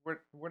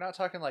 We're not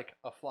talking like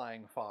a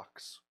flying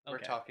fox. We're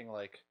Okay. talking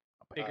like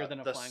Bigger than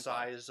a the flying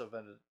size of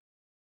an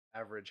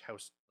average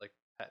house like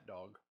pet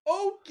dog.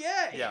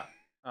 Okay. Yeah.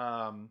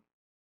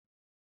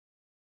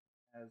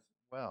 As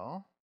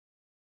well.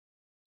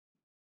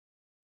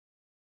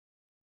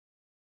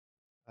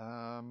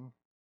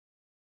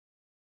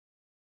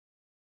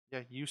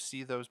 Yeah, you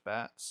see those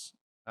bats,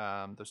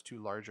 those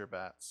 2 larger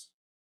bats,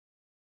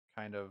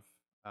 kind of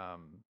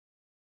having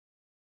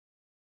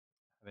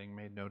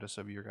made notice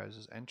of your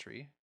guys'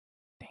 entry.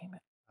 Damn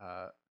it.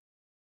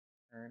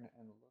 Turn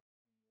and look.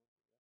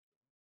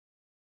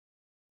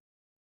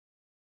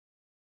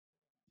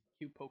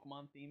 Cute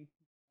Pokemon theme.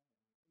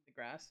 The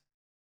grass.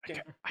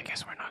 I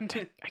guess we're not.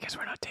 I guess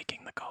we're not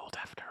taking the gold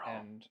after all.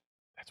 And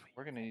That's what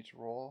we're gonna need to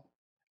roll.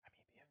 I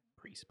may be a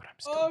priest, but I'm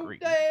still green.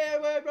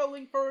 damn! We're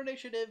rolling for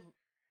initiative.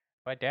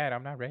 But Dad,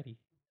 I'm not ready.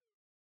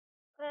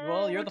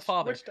 Well, you're the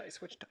father. Which dice?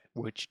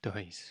 Which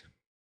dice?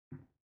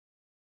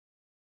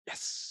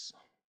 Yes.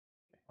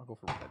 I'll go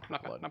for red.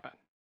 Not blood. bad. Not bad.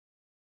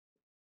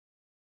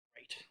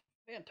 Great.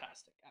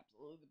 Fantastic.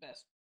 Absolutely the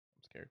best.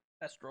 I'm scared.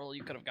 Best roll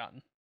you could have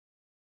gotten.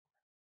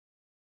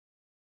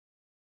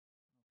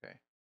 Okay.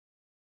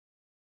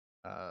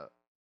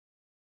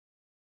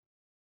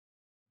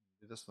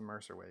 Do this the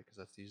Mercer way because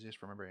that's the easiest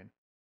for my brain.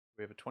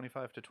 We have a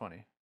 25 to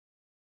 20.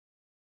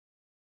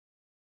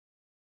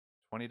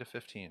 20 to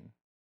 15.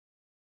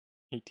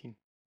 18.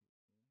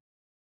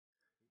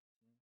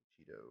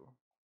 Cheeto.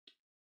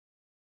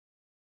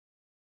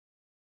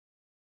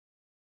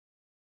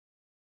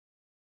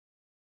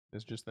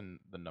 It's just the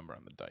number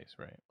on the dice,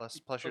 right? Plus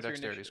your Plus your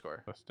dexterity initiative.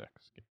 score. Plus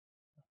dex.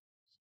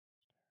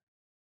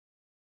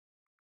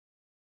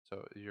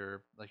 So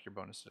your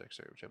bonus to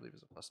dexterity, which I believe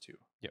is a +2.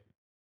 Yep.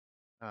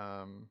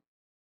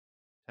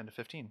 10 to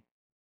 15.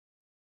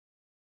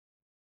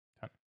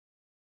 10.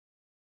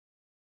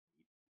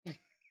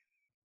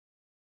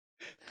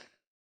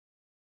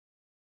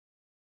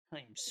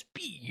 I'm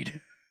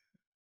speed.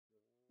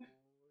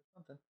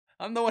 Something.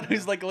 I'm the one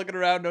who's like looking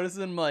around,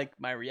 noticing like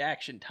my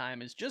reaction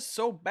time is just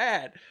so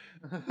bad.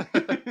 So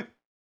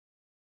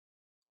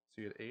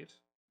you had 8?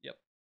 Yep.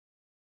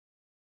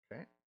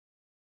 Okay.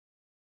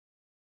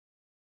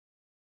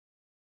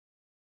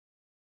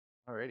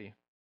 Alrighty.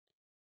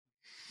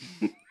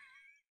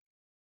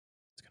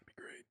 It's gonna be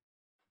great.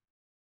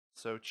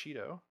 So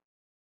Cheeto,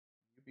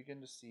 you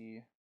begin to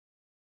see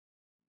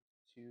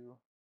 2.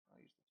 I'll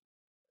use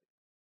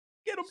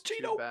Get him, the 2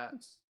 Cheeto.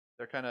 bats.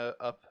 They're kind of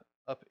up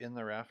in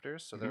the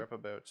rafters, so they're up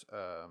about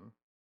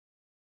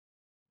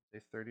say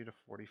 30 to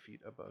 40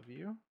 feet above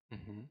you.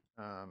 Mm-hmm. And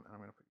I'm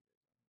gonna put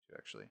you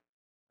actually.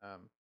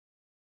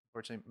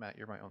 Unfortunately, Matt,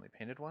 you're my only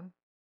painted one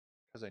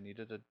because I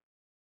needed a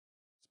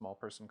small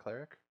person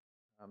cleric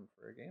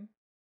for a game.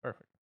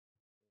 Perfect.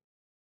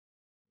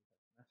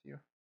 Matthew.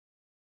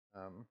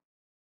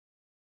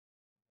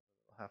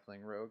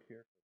 Halfling rogue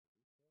here.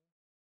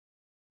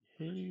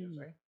 Hey,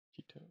 Sorry.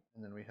 Cheeto.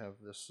 And then we have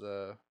this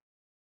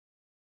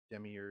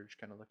demiurge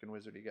kind of looking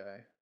wizardy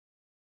guy.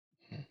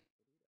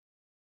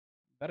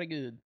 Very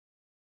good.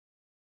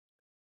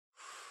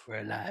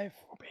 We're alive.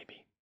 Oh,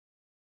 baby.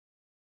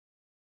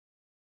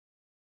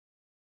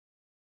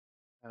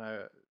 And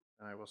I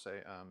will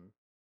say,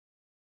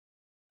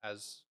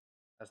 as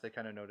they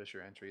kind of notice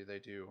your entry, they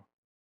do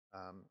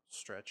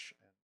stretch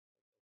and open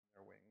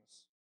their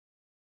wings,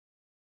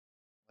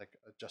 like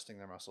adjusting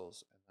their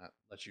muscles, and that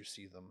lets you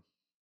see them.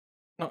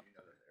 No. You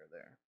know that they're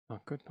there.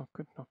 Not good. Not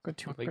good. Not good.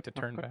 Too not late good, to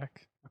not turn good,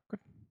 back. Not good.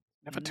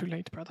 Never too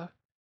late, brother.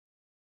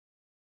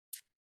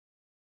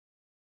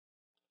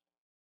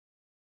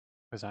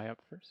 Was I up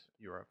first?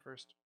 You are up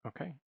first.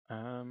 Okay.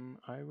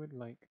 I would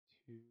like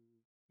to.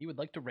 You would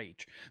like to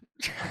rage.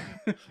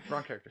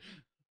 Wrong character.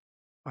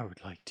 I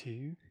would like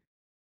to.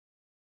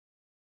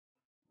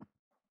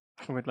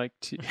 I would like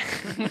to.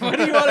 What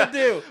do you want to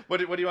do? What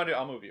do you want to do?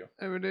 I'll move you.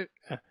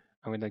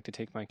 I would like to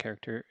take my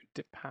character,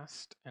 dip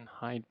past, and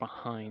hide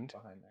behind.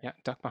 Behind there. Yeah,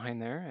 duck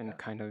behind there, and Yeah.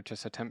 kind of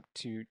just attempt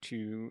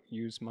to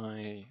use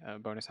my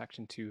bonus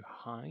action to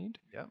hide.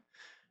 Yep.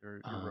 Your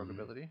rogue Um,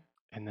 ability.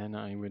 And then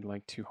I would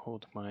like to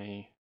hold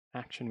my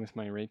action with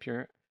my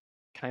rapier.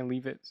 Can I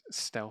leave it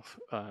stealth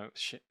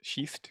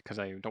sheathed? Because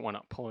I don't want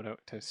to pull it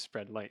out to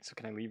spread light. So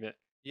can I leave it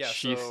Yeah.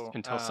 sheathed So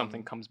until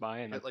something comes by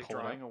and then like pull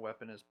it drawing out? a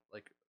weapon is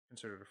like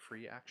considered a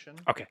free action.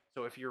 Okay.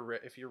 So if you're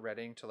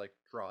readying to like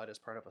draw it as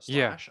part of a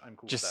Yeah, slash, I'm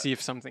cool. Just with see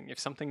if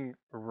something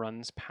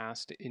runs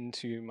past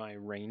into my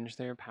range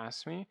there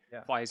past me,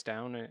 Yeah. flies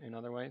down in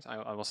other ways,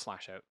 I will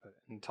slash out. But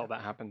until that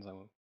Okay. happens,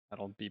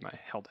 that'll be my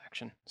held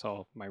action.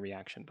 So my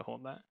reaction to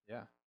hold that.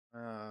 Yeah.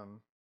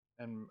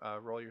 And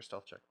roll your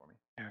stealth check for me.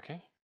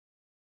 Okay.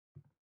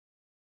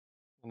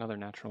 Another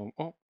natural.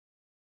 Oh,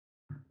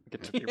 we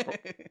get to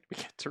reroll. We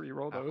get to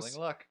reroll those. Halfling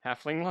luck.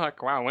 Halfling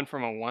luck. Wow, went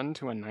from a 1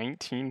 to a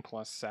 19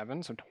 plus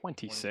 7, so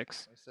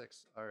 26.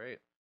 26. All right.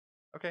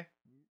 Okay.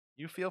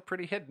 You feel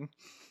pretty hidden.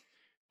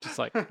 Just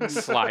like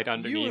slide You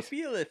underneath.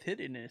 feeleth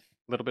hiddenness.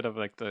 A little bit of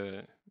like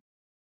the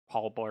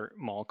Paul Blart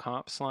Mall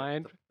Cop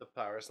slide. The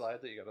power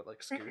slide that you gotta like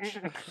scooch.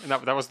 And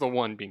that was the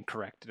one being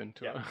corrected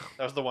into Yeah.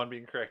 That was the one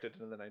being corrected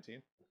into the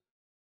 19.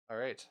 All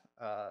right.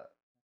 Up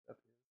is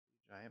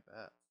the giant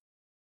bat.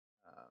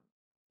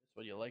 That's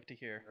what you like to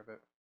hear. They're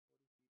about 40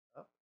 feet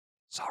up.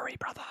 Sorry,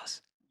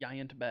 brothers.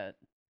 Giant bat.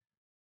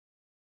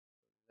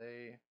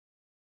 They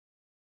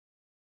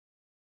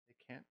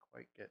can't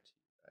quite get to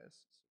you guys,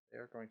 so they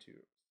are going to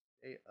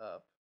stay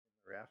up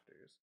in the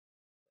rafters.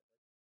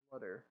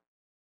 Flutter.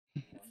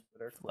 The ones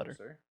that are Flutter.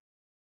 closer.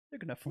 They're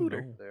gonna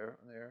flutter. no.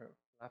 They're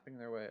flapping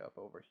their way up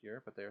over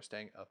here, but they are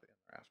staying up in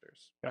the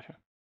rafters. Gotcha.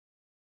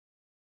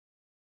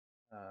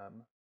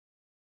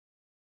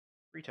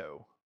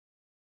 Frito.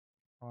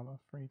 On a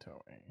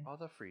Frito, eh? All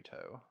the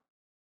Frito.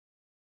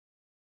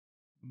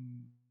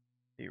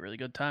 Be a really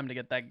good time to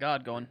get that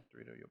god going.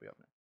 Dorito, you'll be up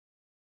next.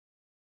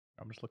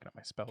 I'm just looking at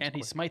my spells. Can't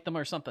he quick. smite them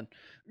or something?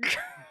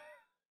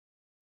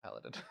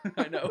 Paladin.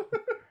 I know.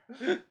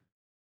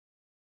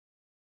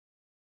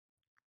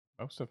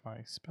 Most of my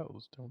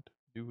spells don't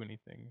do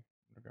anything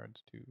in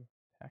regards to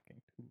attacking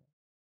too much.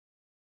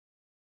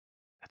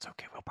 That's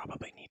okay. We'll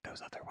probably need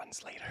those other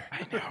ones later.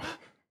 I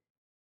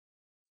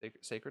know.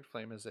 Sacred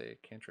Flame is a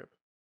cantrip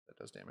that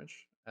does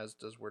damage, as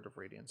does Word of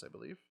Radiance, I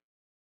believe.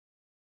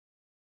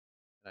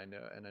 And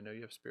I know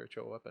you have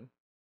Spiritual Weapon.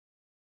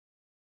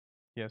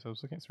 Yes, I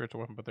was looking at spiritual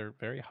weapon, but they're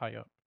very high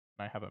up.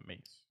 And I have a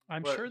mace.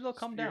 I'm Well, sure they'll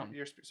come down.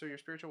 So your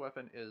Spiritual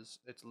Weapon is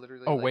it's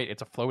literally. Oh like, wait,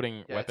 it's a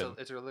floating yeah, weapon.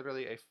 It's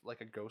literally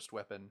like a ghost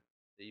weapon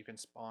that you can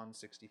spawn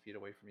 60 feet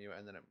away from you,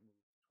 and then it moves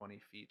 20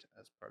 feet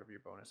as part of your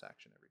bonus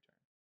action every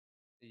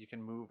turn. You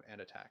can move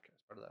and attack as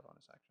part of that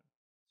bonus action.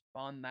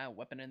 Spawn that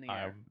weapon in the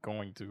air. I'm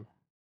going to.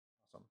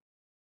 Awesome.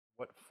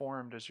 What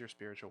form does your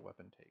Spiritual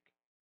Weapon take?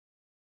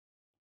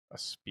 A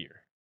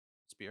spear.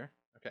 Spear.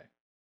 Okay.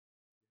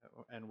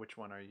 And which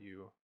one are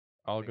you?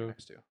 I'll putting go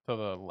next to. to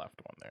the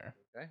left one there.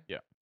 Okay. Yeah.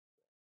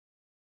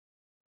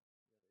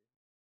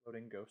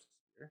 Floating ghost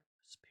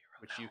spear,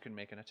 which you can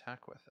make an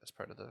attack with as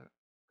part of the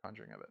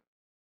conjuring of it.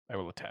 I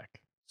will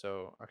attack.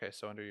 So okay,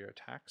 so under your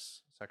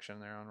attacks section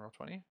there on roll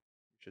 20, you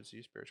should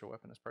see spiritual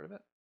weapon as part of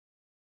it.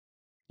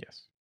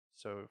 Yes.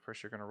 So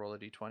first you're going to roll a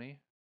d20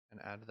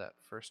 and add that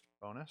first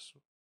bonus,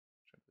 which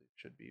I believe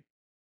should be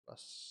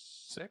plus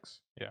 6.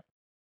 Yeah.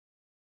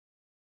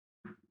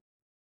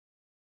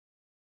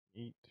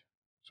 8.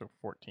 So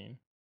 14.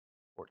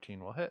 14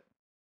 will hit.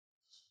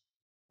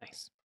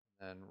 Nice.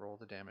 Then roll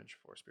the damage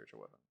for spiritual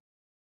weapon.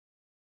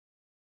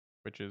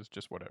 Which is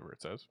just whatever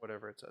it says.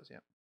 Whatever it says, yeah.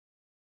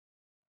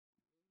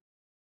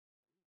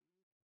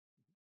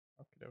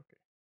 Okay.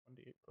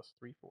 1d8 plus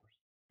 3 4s.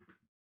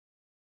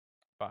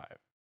 5.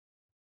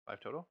 5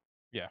 total?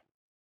 Yeah.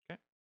 Okay.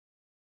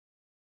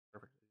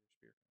 Perfect.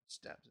 Your spear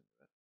stabs into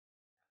it.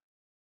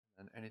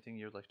 And anything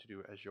you'd like to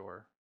do as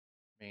your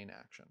main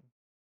action.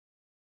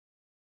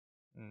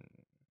 Mm.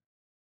 You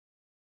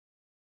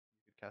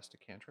could cast a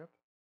cantrip.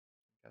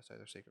 Cast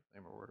either Sacred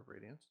Flame or Word of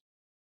Radiance.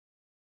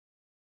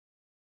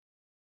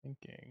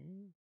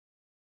 Thinking.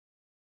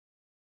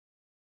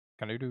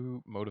 Can I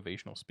do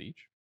motivational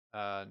speech?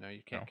 No,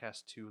 you can't No.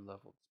 cast 2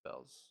 leveled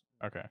spells.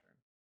 Okay.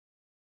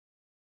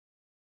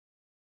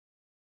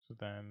 So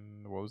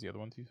then, what was the other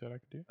ones you said I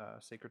could do?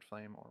 Sacred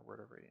Flame or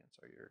Word of Radiance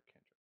are your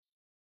cantrips.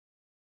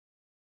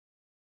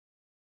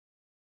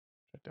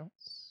 I don't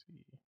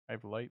see. I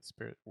have Light,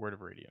 Spirit, Word of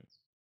Radiance.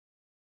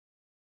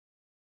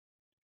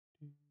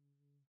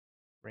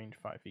 Range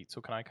 5 feet.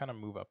 So can I kind of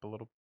move up a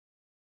little?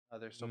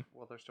 They're still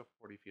they're still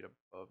 40 feet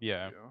above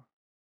Yeah. you.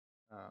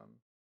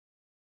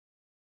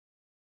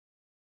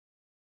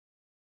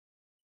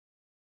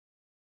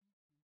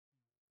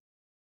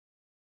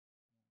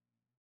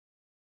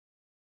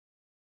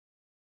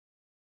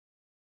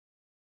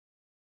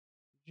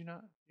 Did you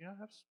not? Do you not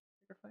have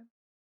Sacred Flame?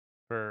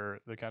 For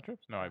the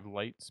cantrips? No, I have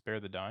light, spare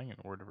the dying, and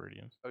word of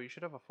radiance. Oh, you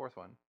should have a fourth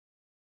one.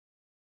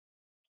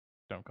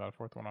 Don't got a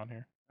fourth one on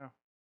here. Oh,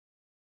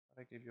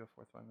 I gave you a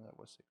fourth one that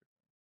was Sacred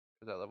Flame.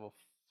 Because at level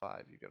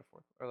 5 you get a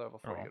fourth, or level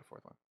 4 you well. get a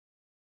fourth one.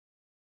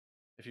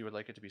 If you would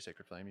like it to be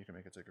Sacred Flame, you can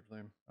make it Sacred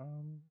Flame. I'll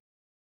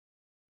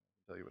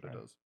tell you what it fine.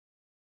 does.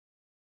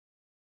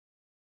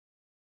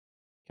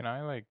 Can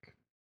I like?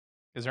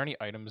 Is there any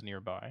items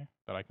nearby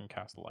that I can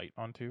cast light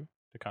onto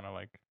to kind of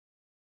like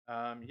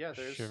Yeah,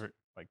 there's shiver,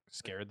 like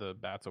scare the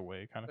bats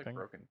away, kind of like thing?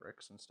 broken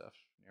bricks and stuff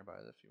nearby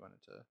if you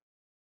wanted to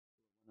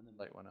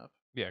light one up.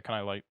 Yeah, can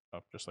I light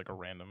up just like a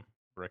random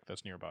brick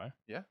that's nearby?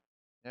 Yeah,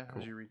 yeah.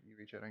 Cool. As you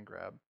reach out and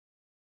grab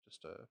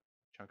just a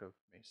chunk of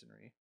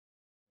masonry,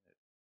 it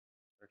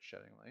starts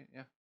shedding light.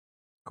 Yeah,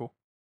 Cool.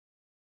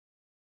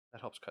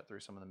 that helps cut through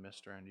some of the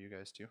mist around you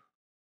guys too.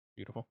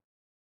 Beautiful.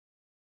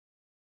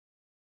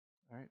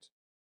 All right,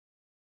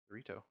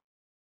 Dorito.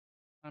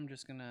 I'm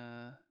just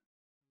gonna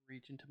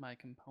reach into my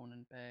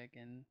component bag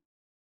and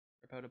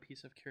rip out a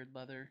piece of cured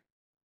leather,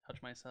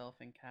 touch myself,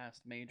 and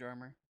cast mage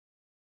armor.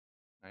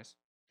 Nice.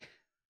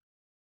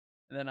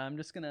 And then I'm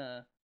just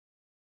gonna.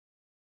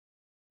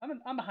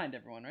 I'm behind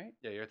everyone, right?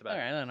 Yeah, you're at the All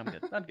back. right, then I'm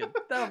good. I'm good.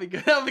 That'll be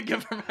good. That'll be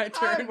good for my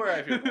turn. I'm where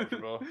I feel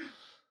comfortable.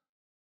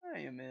 I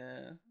am.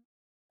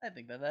 I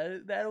think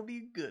that'll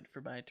be good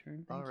for my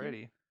turn. Thank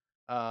you.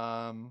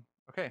 Alrighty.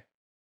 Okay.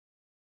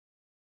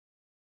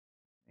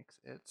 Makes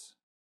it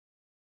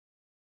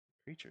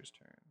creature's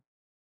turn.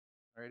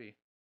 Alrighty.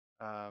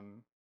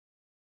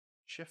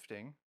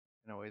 Shifting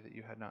in a way that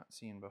you had not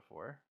seen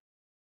before.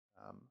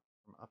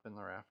 From up in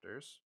the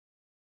rafters.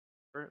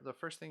 The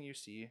first thing you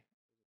see is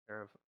a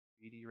pair of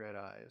beady red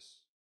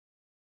eyes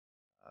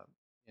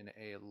in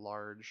a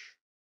large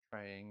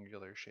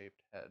triangular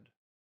shaped head.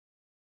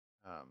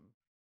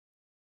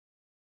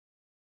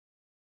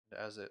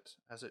 As it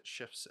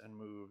shifts and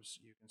moves,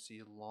 you can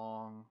see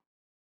long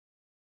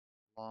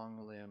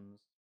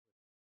limbs,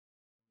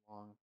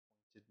 long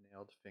pointed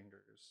nailed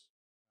fingers,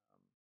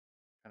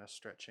 kind of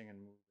stretching and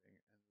moving, and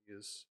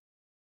these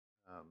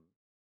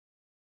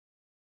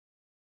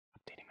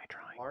Updating my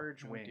drawing.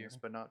 large Oh, wings, dear.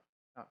 but not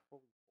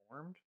fully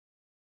formed.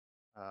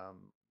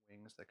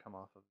 Wings that come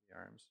off of the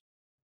arms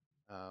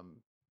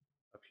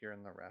appear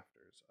in the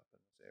rafters up in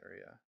this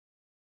area.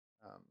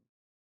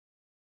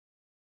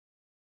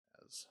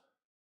 As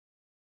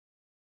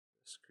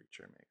this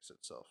creature makes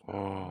itself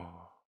known.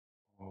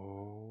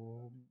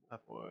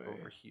 Up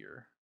over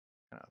here,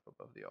 kind of up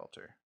above the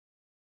altar.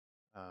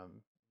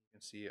 You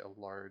can see a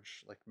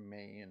large, like,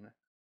 mane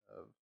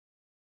of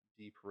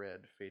deep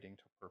red fading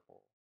to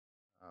purple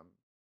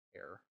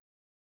hair.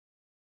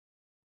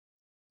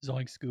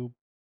 Zoink Scoob.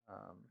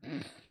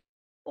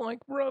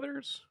 Like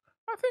brothers,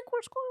 I think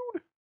we're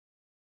screwed.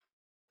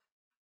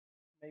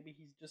 Maybe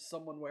he's just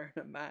someone wearing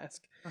a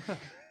mask.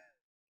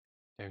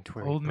 Don't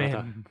worry, Old brother.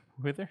 man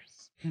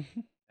Withers.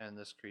 And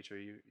this creature,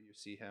 you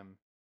see him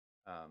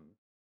kind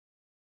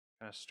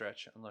of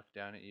stretch and look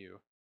down at you,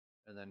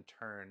 and then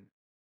turn and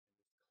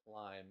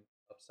climb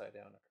upside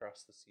down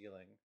across the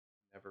ceiling,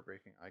 never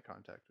breaking eye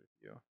contact with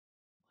you.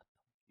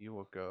 You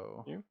will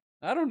go. You?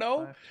 I don't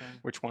know. 5, 10,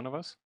 Which one of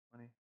us?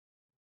 20. I'm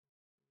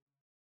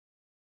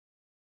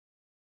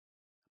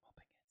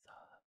hoping it's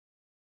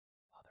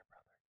father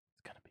brother.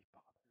 It's gonna be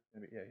father.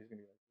 He's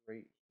gonna be like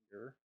right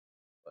here,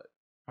 but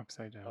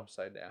Upside down.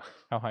 upside down.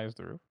 How high is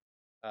the roof?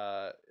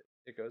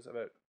 It goes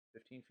about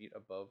 15 feet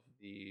above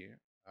the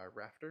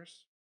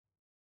rafters.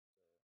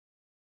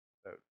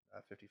 About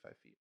 55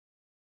 feet.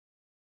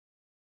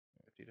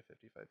 50 to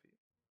 55 feet.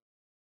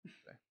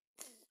 Okay.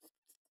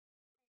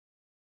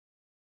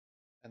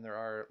 And there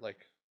are,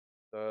 like,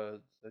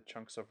 the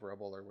chunks of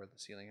rubble are where the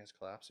ceiling has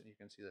collapsed, and you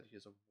can see that he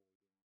is avoiding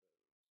those.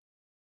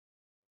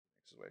 He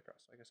makes his way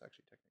across. So I guess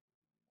actually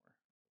technically more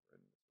over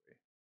in this way,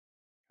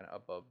 kind of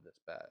above this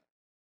bat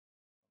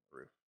on the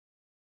roof.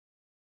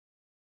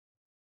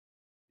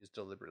 He's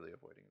deliberately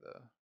avoiding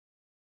the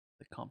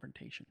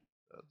confrontation.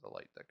 the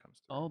light that comes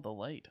through. Oh, the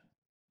light.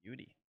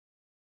 Beauty.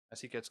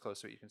 As he gets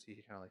close to it, you can see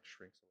he kind of like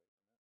shrinks away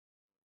from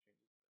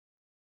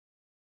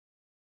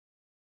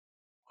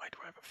it. Why do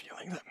I have a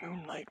feeling that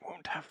moonlight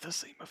won't have the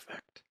same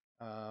effect?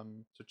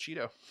 So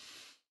Cheeto.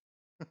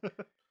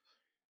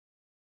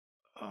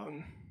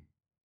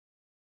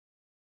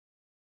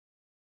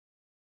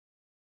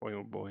 Boy,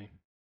 oh boy.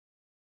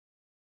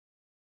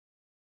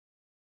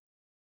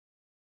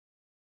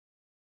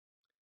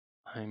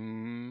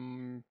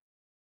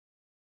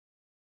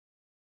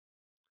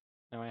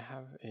 Now I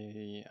have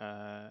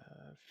a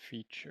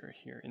feature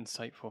here,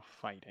 Insightful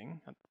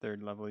Fighting. At the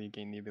 3rd level, you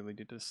gain the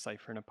ability to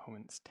decipher an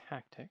opponent's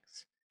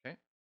tactics. Okay.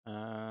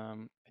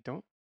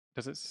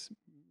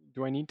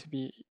 Do I need to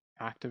be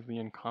actively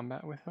in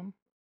combat with him?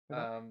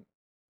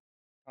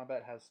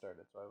 Combat has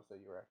started, so I will say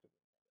you are active.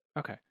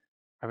 Okay.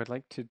 I would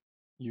like to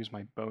use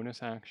my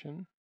bonus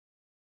action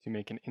to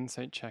make an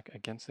insight check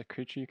against a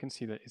creature you can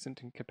see that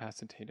isn't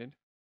incapacitated.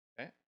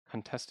 Okay.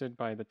 Contested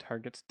by the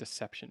target's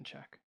deception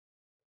check.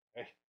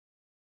 Okay.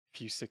 If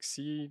you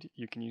succeed,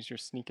 you can use your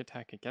sneak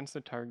attack against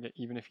the target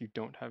even if you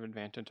don't have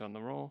advantage on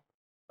the roll,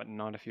 but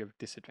not if you have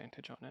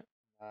disadvantage on it.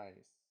 Nice.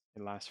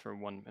 It lasts for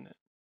 1 minute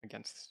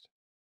against,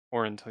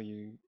 or until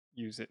you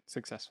use it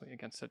successfully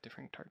against a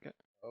different target.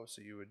 Oh,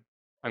 so you would.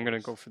 I'm gonna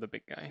always- go for the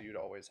big guy So you'd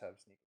always have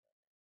sneak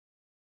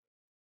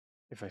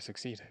if I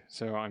succeed.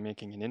 So I'm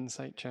making an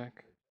insight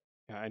check.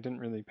 Yeah, I didn't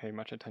really pay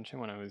much attention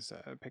when I was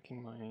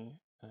picking my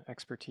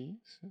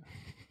expertise.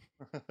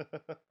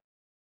 attack.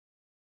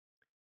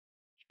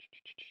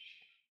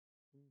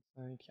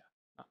 Insight, yeah,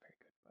 not very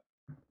good,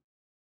 but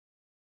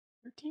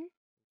 13.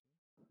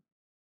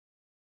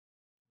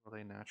 Roll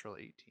a natural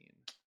 18.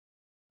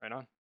 Right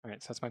on. All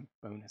right, so that's my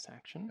bonus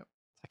action. Yep.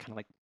 So I kind of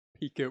like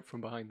peek out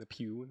from behind the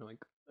pew and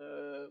like,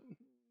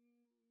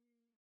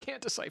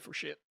 can't decipher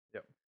shit.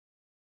 Yep.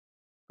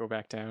 Go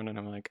back down and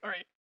I'm like, all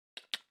right,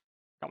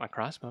 got my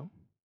crossbow.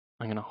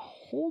 I'm gonna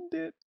hold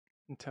it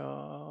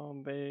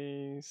until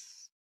they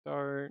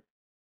start.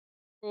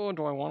 Oh,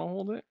 do I want to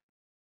hold it?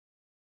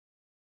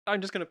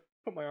 I'm just gonna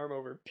put my arm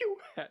over, pew,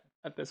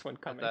 at this one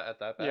coming. At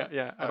that Yeah, bat?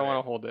 yeah. I don't want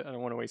to hold it. I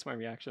don't want to waste my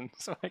reaction,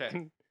 so I Okay.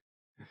 can.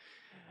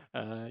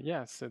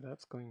 Yeah. So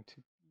that's going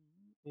to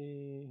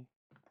be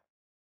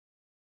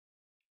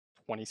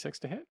a 26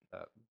 to hit.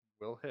 That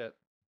will hit.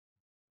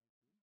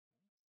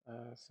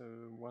 So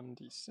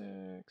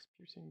 1d6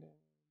 piercing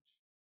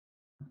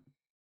damage.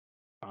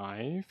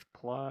 5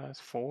 plus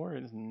 4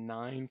 is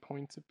 9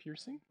 points of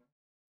piercing.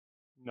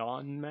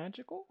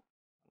 Non-magical.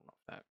 I don't know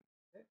if that.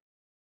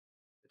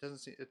 It doesn't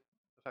seem. The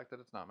fact that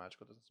it's not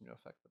magical doesn't seem to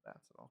affect the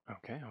bats at all.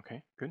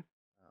 Okay. Good.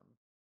 Um,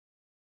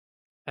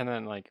 And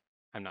then like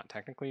I'm not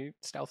technically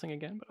stealthing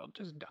again, but I'll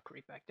just duck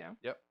right back down.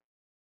 yep.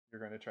 You're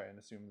going to try and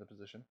assume the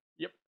position.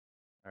 Yep.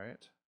 All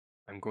right.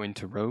 I'm going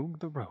to rogue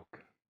the rogue.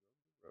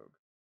 Rogue.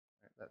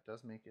 All right, that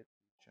does make it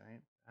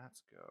giant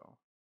bats go.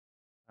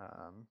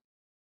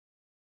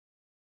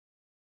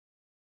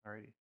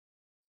 Alrighty.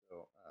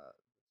 So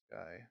this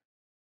guy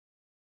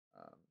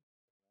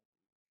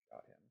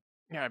shot him.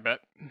 Yeah, I bet.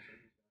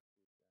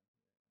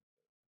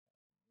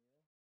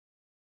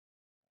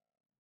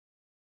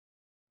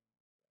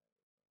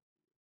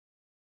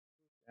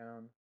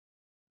 Down.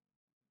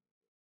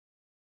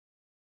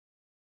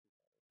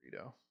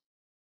 Frito.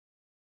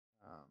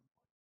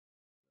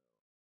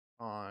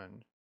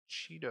 On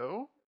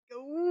Cheeto,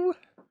 we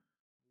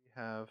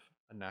have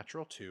a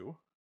natural 2.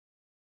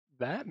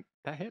 That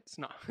hits?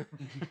 No.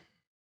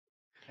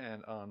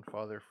 And on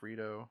Father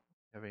Frito,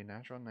 we have a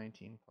natural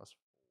 19 plus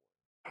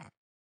 4.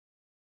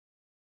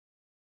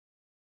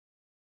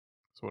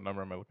 So what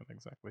number am I looking at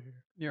exactly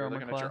here? Your You're armor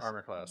looking class. at your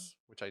armor class,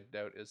 which I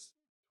doubt is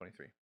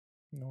 23.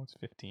 No, it's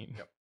 15.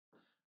 Yep.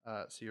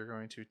 So you're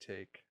going to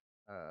take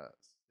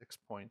 6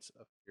 points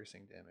of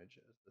piercing damage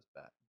as this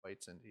bat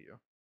bites into you.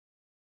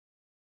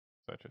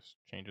 So that just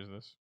changes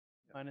this.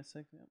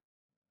 -6. Yeah.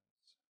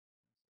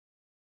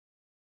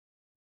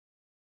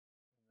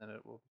 And then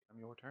it will become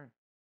your turn.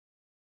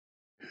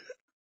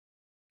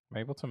 Am I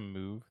able to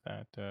move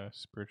that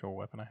spiritual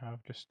weapon I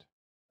have just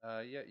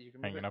Yeah, you can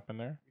move hanging it, up in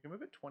there? You can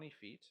move it 20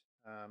 feet,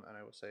 and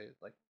I will say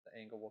like the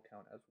angle will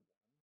count as 1.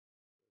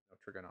 There's no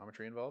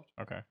trigonometry involved.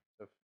 Okay.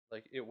 So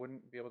like it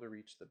wouldn't be able to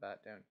reach the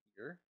bat down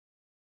here,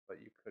 but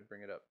you could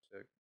bring it up to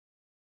look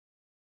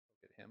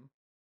at him.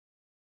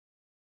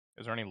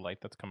 Is there any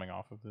light that's coming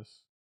off of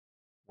this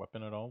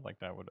weapon at all? Like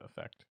that would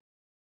affect.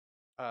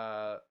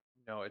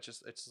 No, it's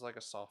just like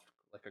a soft,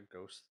 like a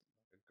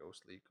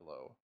ghostly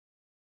glow.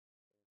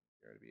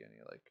 There to be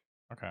any like.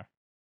 Okay.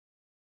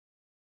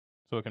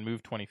 So it can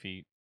move 20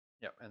 feet,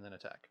 Yep, and then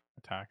attack.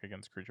 attack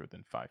against a creature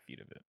within 5 feet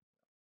of it.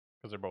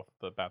 Because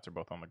the bats are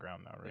both on the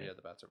ground now, right? Yeah,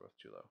 the bats are both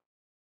too low.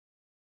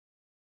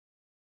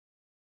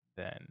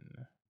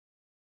 Then,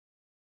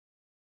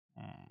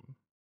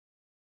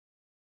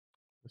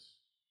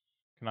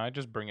 can I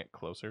just bring it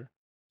closer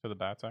to the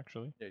bats?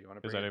 Actually, Yeah, you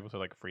want to is bring that it? able to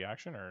like free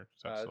action or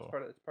is that It's still?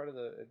 it's part of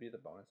the. It'd be the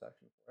bonus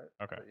action for it.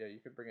 Okay. But yeah, you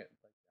could bring it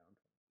like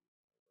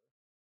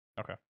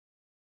down. Okay.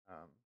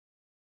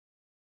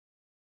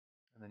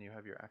 And then you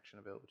have your action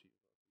available to you.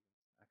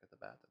 Back at the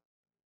bat.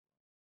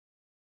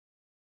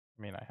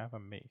 I mean, I have a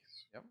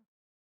mace. Yep.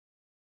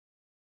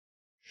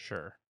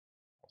 Sure.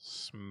 I'll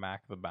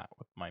smack the bat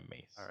with my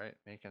mace. All right,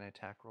 make an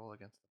attack roll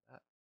against the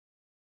bat.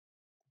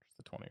 Just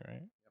the 20,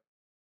 right?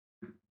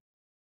 Yep.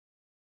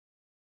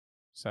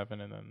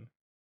 7 and then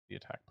the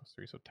attack plus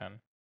 3, so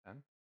 10. 10.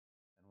 And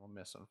we'll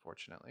miss,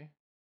 unfortunately.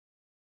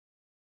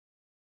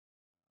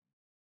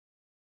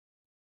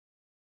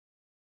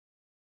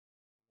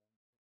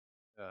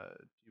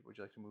 Would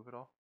you like to move at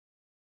all?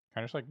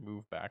 Can I just like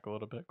move back a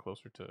little bit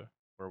closer to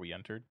where we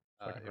entered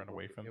so I can run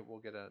away from? It will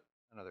get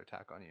another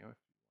attack on you if you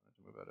wanted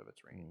to move out of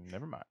its range.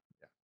 Never mind.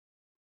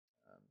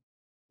 Yeah.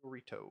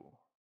 Burrito.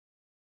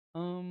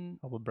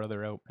 Help a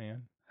brother out,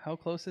 man. How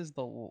close is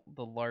the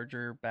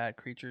larger bat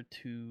creature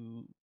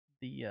to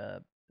the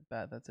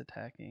bat that's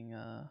attacking?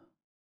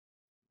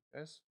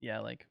 Guys. Yeah,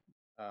 like.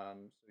 So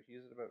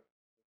he's at about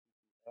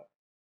 50 feet up.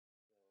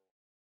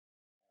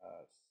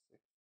 So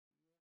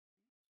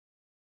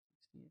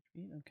 60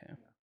 feet. Okay.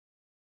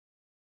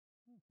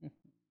 Yeah.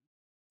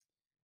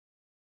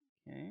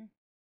 Okay.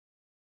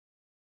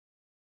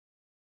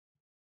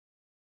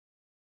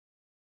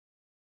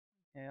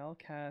 Okay, I'll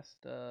cast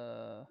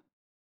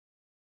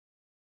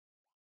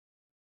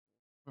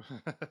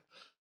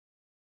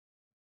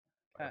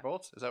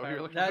Firebolt? Is that what you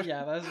were looking for?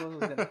 yeah, that's what I was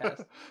gonna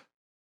cast.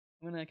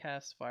 I'm gonna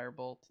cast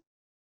Firebolt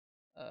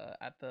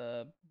at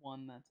the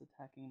one that's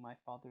attacking my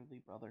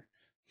fatherly brother.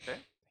 Okay.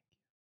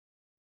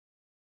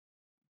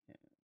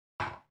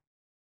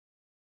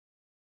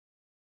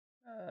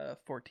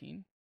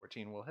 14.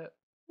 14 will hit.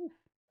 Oof.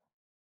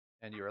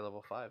 And you are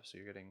level 5, so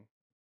you're getting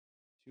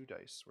 2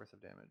 dice worth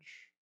of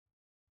damage.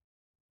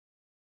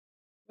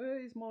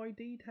 Where's my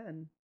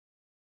D10?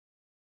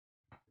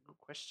 Good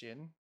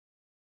question.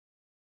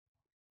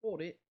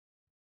 Got it.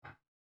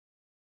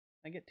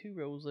 I get 2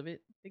 rolls of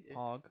it. Big Yeah.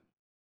 hog.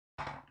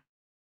 Got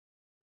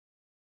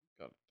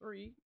a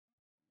 3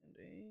 and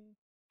a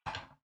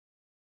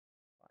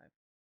 5.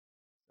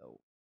 So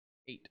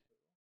 8.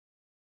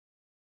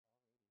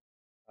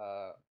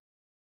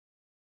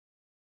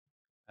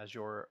 As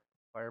your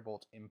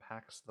firebolt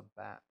impacts the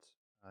bat,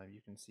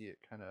 you can see it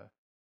kind of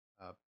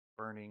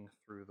burning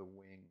through the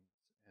wings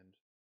and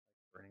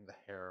burning the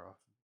hair off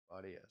the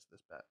body as this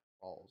bat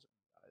falls and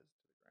dies to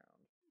the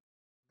ground.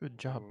 Good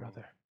job, Ooh.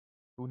 brother.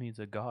 Who needs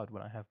a god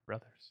when I have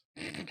brothers?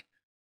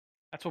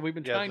 That's what we've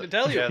been trying to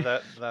tell you.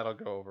 Yeah, that'll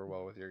go over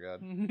well with your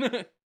god.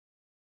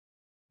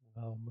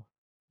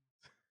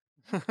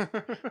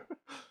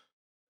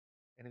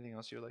 Anything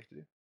else you would like to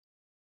do?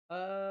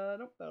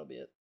 Nope, that'll be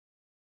it.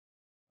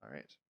 All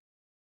right.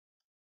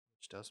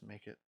 Which does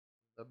make it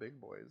the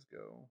big boys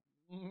go.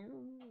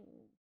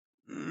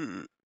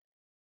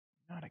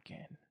 Not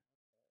again.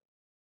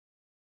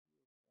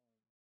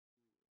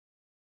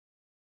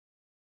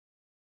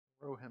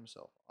 Throw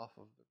himself off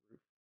of the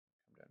roof,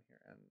 come down here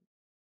and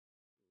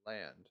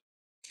land,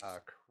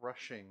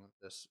 crushing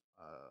this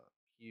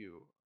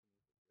Hugh.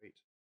 Wait.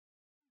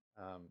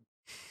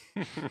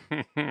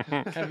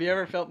 Have you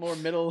ever felt more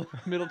middle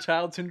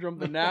child syndrome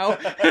than now?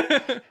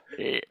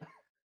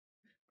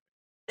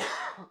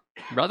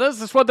 Brothers,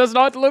 this one does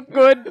not look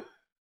good.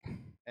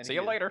 And See he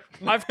you later.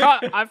 I've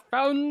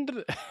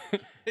found.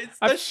 It's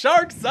the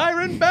shark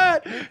siren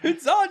bat.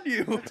 It's on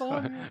you.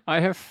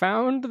 I have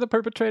found the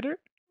perpetrator.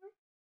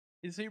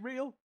 Is he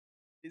real?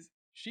 Is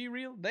she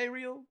real? They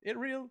real? It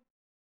real?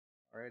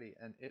 Alrighty,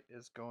 and it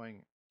is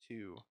going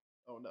to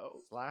Oh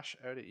no. slash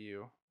out at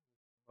you,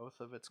 both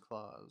of its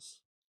claws.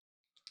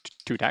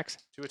 2 attacks.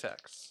 2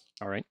 attacks.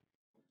 All right.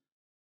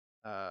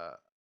 I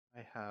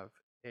have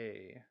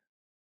a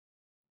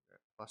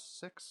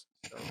 +6,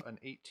 so an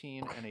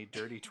 18 and a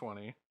dirty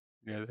 20.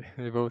 Yeah,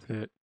 they both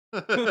hit.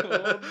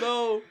 Oh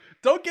no!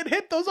 Don't get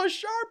hit. Those are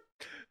sharp.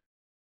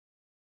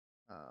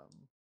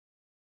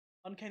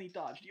 Uncanny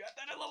dodge. Do you have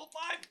that at level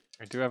 5?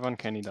 I do have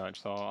uncanny dodge,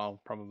 so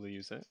I'll probably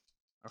use it.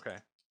 Okay.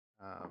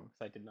 'Cause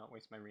I did not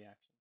waste my reaction.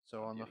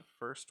 So on the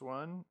first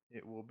one,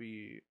 it will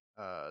be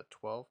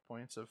 12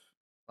 points of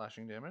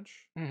slashing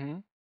damage,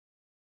 Mm-hmm.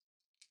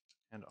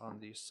 and on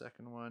the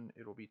second one,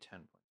 it will be 10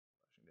 points of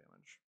slashing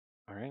damage.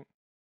 All right.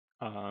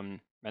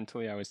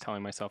 Mentally, I was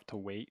telling myself to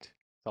wait,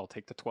 so I'll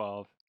take the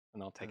 12,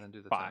 and I'll take then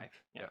do the 5. 10.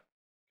 Yeah.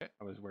 Okay.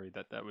 I was worried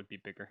that would be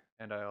bigger.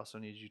 And I also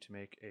need you to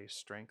make a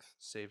strength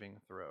saving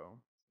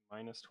throw.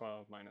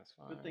 -12,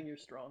 -5. Good thing you're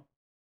strong.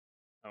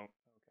 Oh,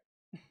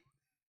 okay.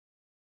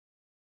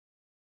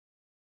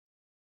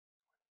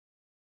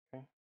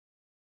 Okay.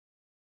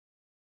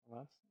 Well,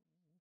 that's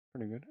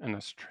pretty good. And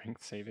a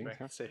strength saving throw.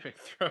 Strength saving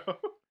throw.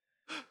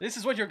 This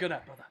is what you're good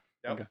at, brother.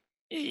 Yep. Okay.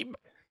 Eep.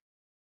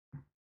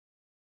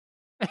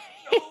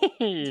 It's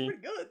pretty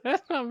good.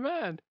 That's not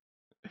bad.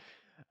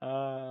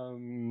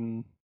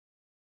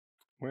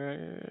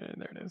 Where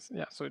there it is.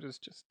 Yeah, so it is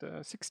just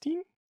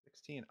 16.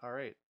 16. All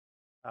right.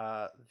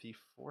 The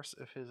force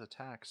of his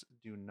attacks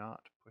do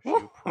not push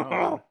you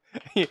prone.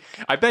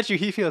 I bet you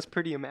he feels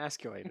pretty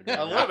emasculated.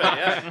 A little bit,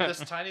 yeah. This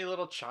tiny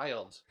little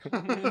child.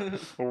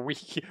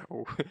 Weak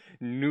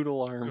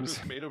noodle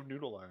arms. Made of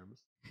noodle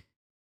arms.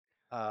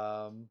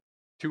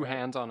 2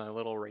 hands on a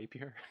little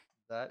rapier.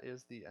 That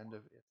is the end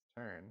of its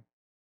turn.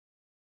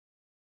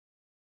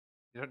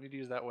 You don't need to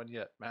use that one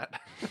yet, Matt.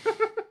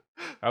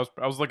 I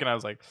was looking. I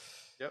was like,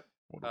 Yep.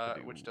 what do I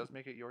do? Which does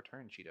make it your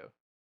turn, Cheeto.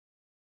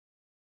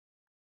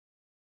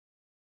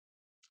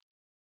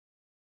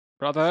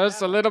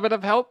 Brothers, a little bit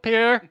of help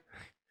here.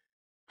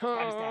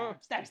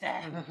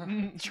 Stab.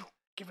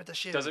 Give it the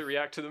shit. Does it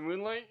react to the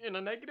moonlight in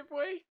a negative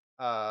way?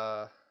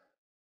 Uh,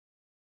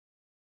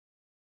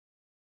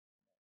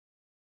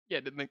 Yeah,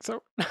 didn't think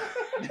so.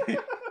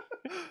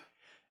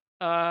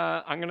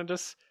 I'm gonna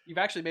just. You've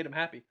actually made him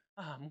happy.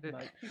 I'm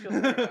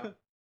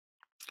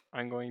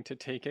going to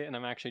take it, and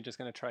I'm actually just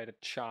gonna try to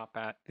chop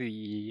at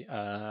the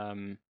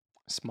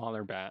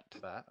smaller bat.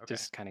 that. Okay.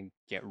 Just kind of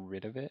get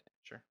rid of it.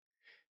 Sure.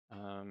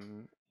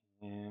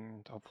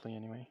 And hopefully,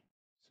 anyway.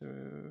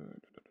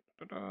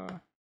 So,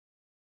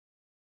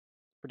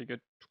 pretty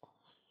good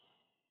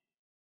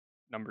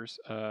numbers.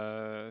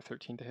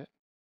 13 to hit.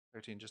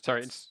 13 just.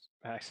 Sorry, hits.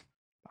 it's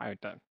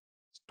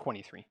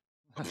 23.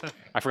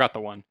 I forgot the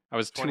one. I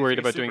was too 23 worried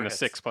about super doing the hits.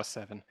 6 plus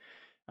 7.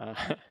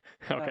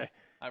 Okay.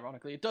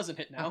 Ironically, it doesn't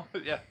hit now.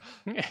 Yeah.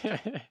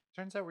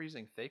 Turns out we're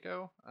using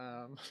Thaco.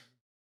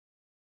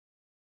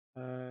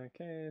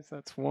 Okay, so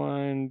that's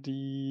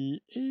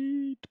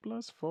 1d8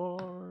 plus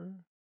 4.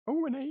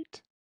 Oh, an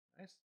 8.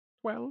 Nice.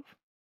 12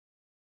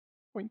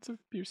 points of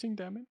piercing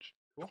damage.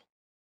 Cool.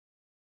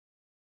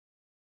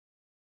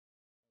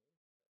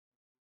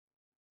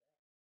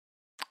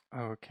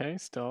 Okay,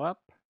 still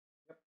up.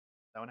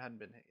 That one hadn't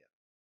been hit yet.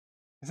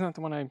 Isn't that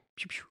the one I...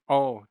 Pew, pew.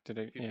 Oh, did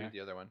it? You Yeah, do the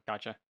other one.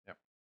 gotcha. Yep.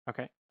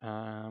 Okay,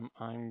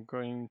 I'm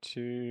going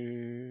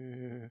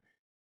to...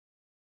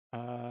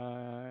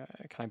 can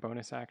I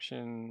bonus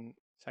action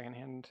second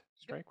hand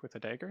strike with a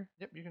dagger?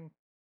 Yep, you can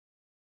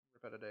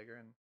rip out a dagger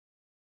and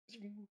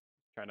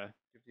Try to...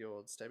 give the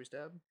old stabby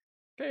stab.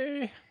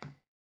 Okay.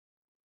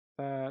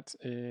 That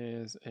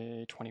is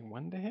a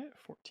 21 to hit,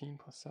 14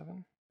 plus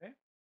 7. Okay.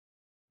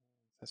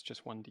 That's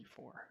just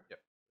 1d4. Yep.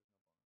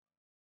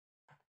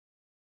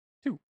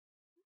 2.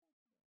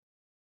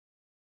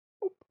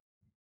 Oop.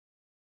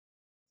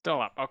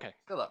 Still up. Okay.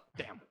 Still up.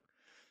 Damn.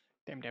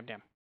 Damn.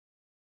 Bam,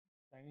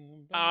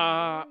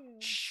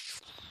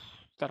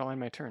 That'll end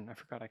my turn. I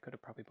forgot I could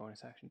have probably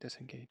bonus action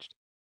disengaged.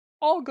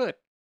 All good.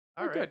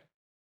 All We're right. good.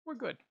 We're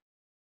good.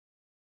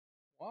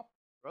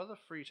 Throw the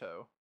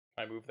Frito.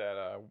 I move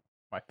that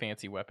my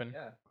fancy weapon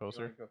Yeah.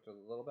 closer. You want to go after the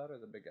little bat or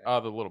the big guy?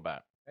 The little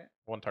bat. Okay.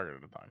 One target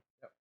at a time.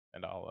 Yep.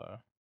 And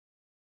I'll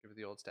Give it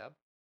the old stab.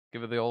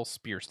 give it the old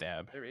spear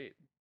stab. There 8.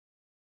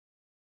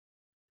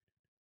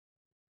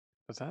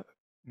 Does that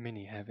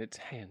mini have its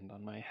hand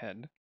on my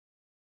head?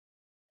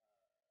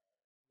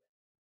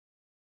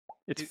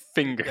 Its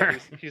finger. Yeah,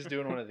 he's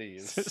doing one of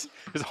these.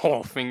 His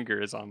whole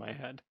finger is on my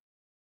head.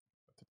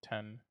 That's a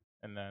 10,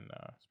 and then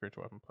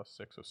spiritual weapon plus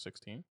 6, so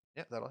 16.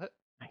 Yeah, that'll hit.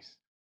 Nice.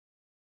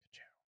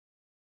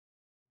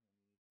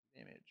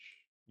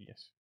 Damage.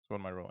 Yes. So what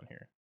am I rolling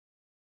here?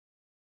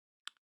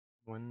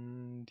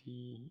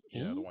 1d8?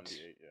 Yeah, the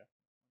 1d8, yeah.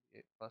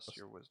 8 plus Plus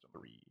your wisdom.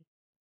 3.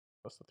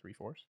 Plus the 3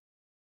 force?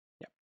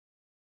 Yep.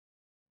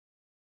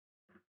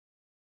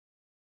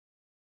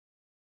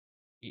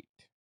 8.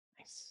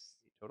 Nice.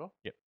 8 total?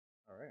 Yep.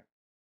 All right.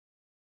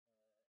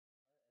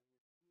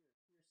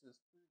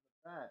 Pierces through the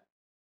bat.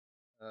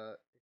 It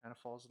kind of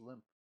falls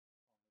limp.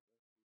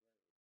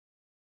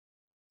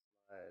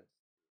 Slides.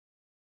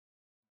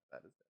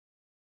 That is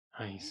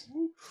Nice.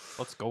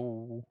 Let's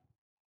go.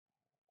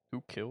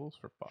 2 kills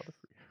for Father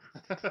Free.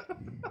 dead.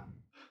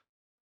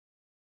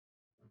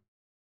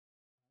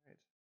 Right.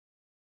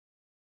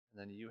 And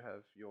then you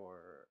have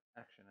your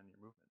action and your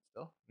movement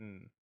still.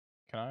 Can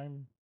I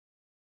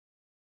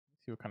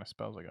see what kind of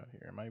spells I got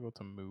here? Am I able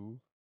to move?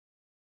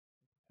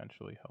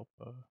 Potentially help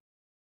Brother.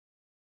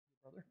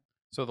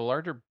 So the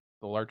larger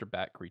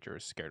bat creature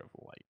is scared of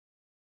light,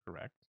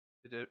 correct?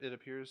 It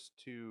appears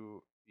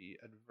to be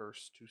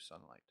adverse to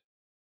sunlight.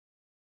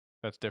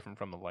 That's different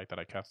from the light that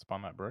I cast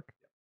upon that brick?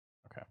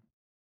 Okay.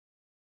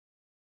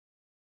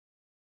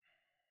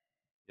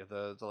 Yeah,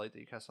 the light that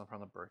you cast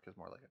upon the brick is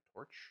more like a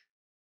torch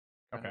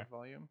kind Okay. of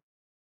volume.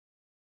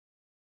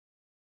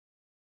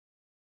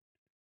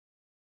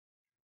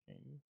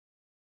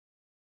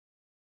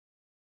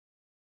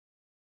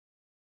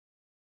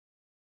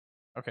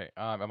 Okay,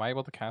 am I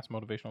able to cast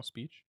motivational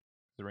speech?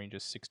 The range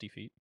is 60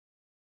 feet.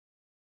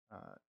 So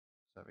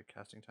have a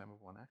casting time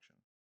of 1 action.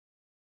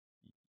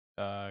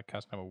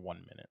 Cast time of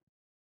 1 minute.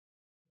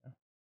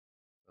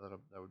 So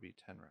that would be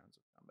 10 rounds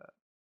of combat.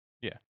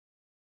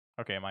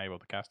 Okay, am I able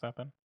to cast that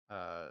then?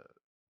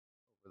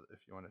 If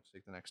you want to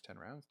take the next 10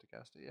 rounds to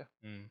cast it, yeah.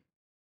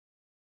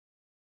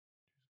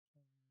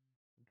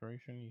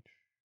 Duration each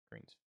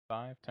gains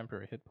 5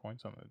 temporary hit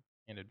points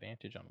and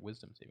advantage on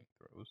wisdom saving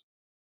throws.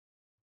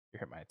 You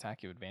hit my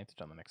attack, you have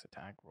advantage on the next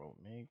attack roll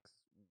it makes.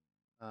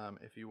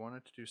 If you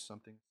wanted to do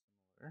something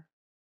similar,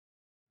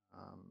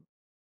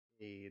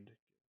 aid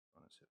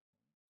bonus hit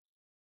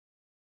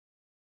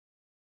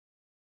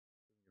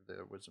points.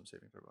 The wisdom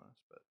saving throw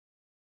bonus, but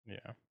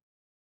Yeah.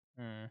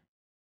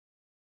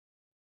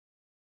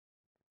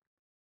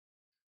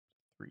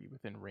 3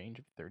 within range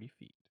of 30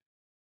 feet.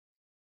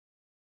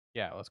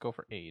 Yeah, let's go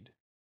for aid.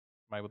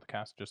 Am I able to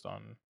cast just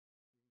on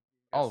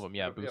all of them?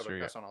 Yeah, booster. booster.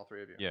 Yeah, Cast on all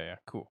 3 of you. yeah,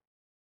 cool.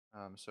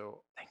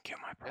 So Thank you,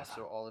 my brother.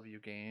 so all of you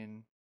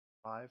gain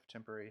 5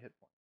 temporary hit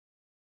points.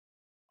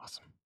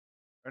 Awesome.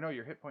 Or no,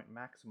 your hit point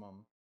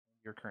maximum.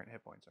 Your current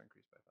hit points are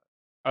increased by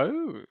 5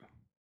 Oh,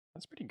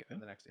 that's pretty in good.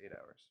 the next 8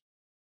 hours.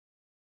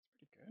 That's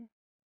pretty good.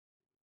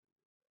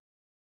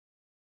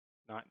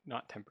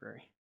 Not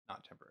temporary.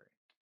 Not temporary.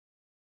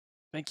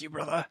 Thank you,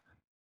 brother.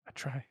 I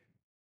try.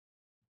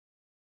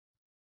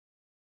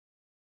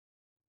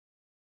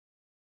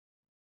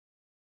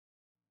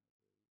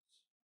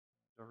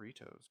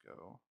 Doritos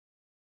go.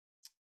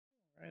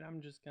 Alright,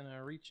 I'm just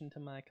gonna reach into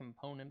my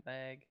component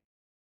bag,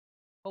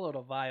 pull out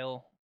a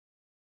vial,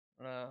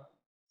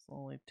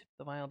 slowly tip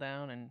the vial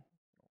down, and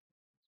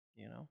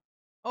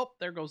oh,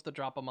 there goes the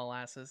drop of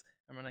molasses.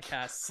 I'm gonna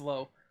cast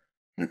slow.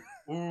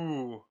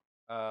 Ooh.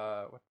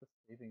 What's the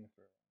saving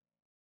throw?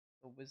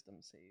 The wisdom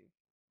save.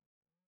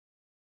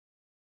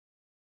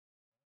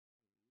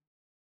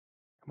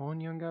 Come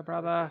on, younger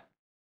brother.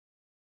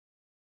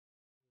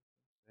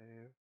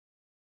 Save.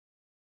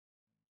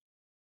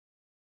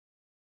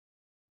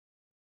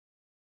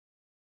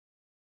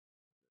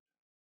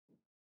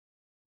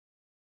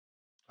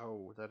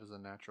 Oh, that is a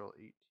natural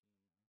 18.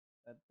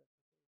 That-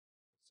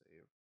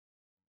 Save,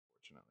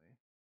 unfortunately.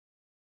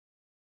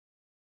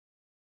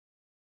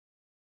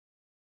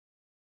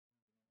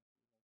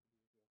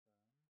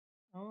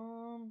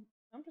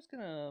 I'm just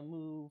gonna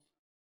move.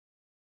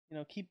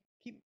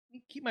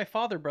 Keep my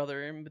father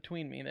brother in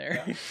between me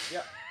there.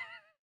 Yeah.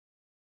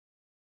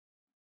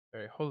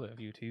 Very holy of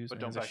you to use But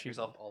me don't as a back shield.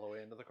 yourself all the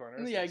way into the corner.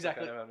 Yeah, so you still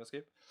exactly. kind of have an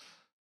escape.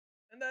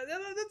 And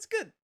that's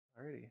good.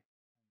 Alrighty.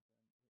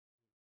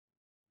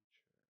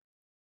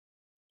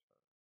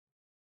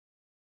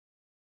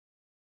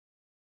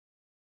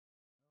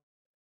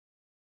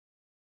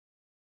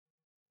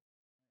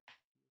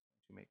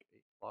 To make a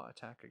claw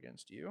attack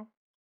against you.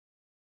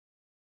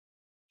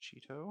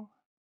 Cheeto.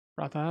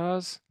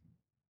 Brothers.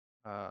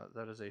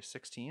 That is a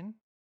 16.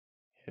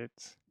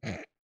 Hits.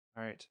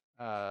 Alright.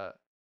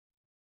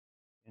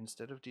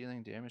 Instead of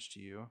dealing damage to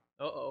you,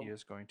 Uh-oh. he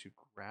is going to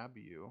grab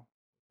you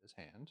with his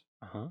hand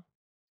Uh-huh.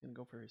 Gonna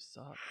go for his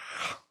suck.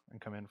 and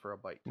come in for a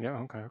bite.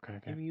 Yeah, okay.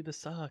 Giving you the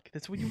suck.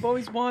 That's what you've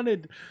always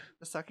wanted.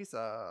 The sucky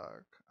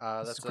suck.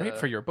 That's That's great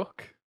for your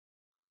book.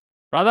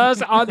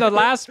 Brothers, on the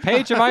last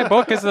page of my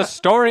book is the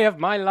story of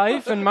my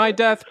life and my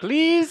death.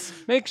 Please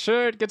make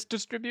sure it gets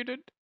distributed.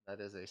 That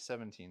is a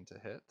 17 to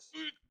hit.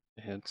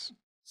 Hits.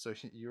 So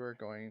you are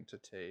going to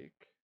take.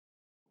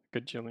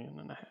 Gajillion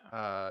and a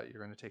half.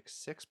 You're going to take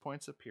 6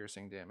 points of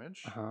piercing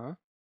damage Uh-huh.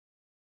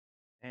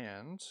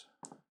 and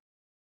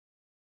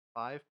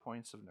 5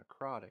 points of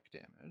necrotic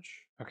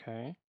damage.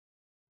 Okay.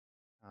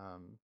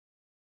 Um,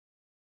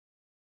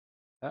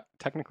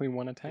 Technically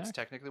one attack? It's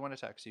technically one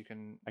attack, so you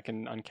can. I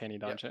can uncanny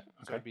dodge it.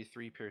 So Okay. it'd be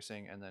 3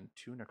 piercing and then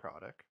 2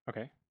 necrotic.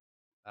 Okay.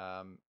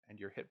 And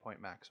your hit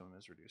point maximum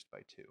is reduced by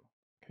 2.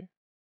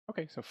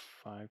 Okay, so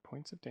 5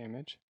 points of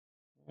damage.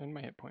 And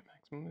my hit point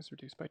maximum is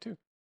reduced by 2.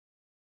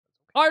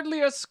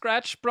 Hardly a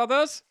scratch,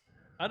 brothers.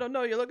 I don't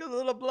know. You look a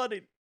little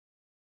bloodied.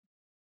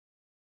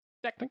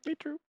 Technically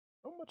true.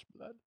 So much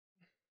blood.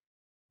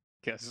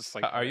 Yeah, it's just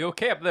like Are you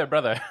okay up there,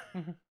 brother?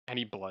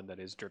 any blood that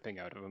is dripping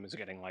out of him is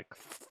getting like.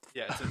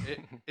 Yeah,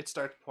 it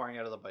starts pouring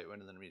out of the bite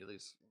wound and then immediately.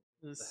 This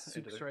into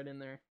soup's the- right in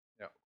there.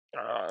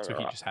 So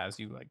he just has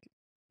you like.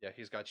 Yeah,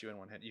 he's got you in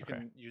one hand. You Okay.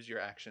 can use your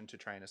action to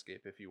try and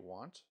escape if you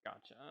want,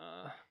 Gotcha.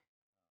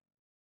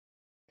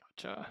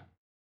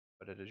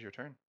 but it is your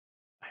turn.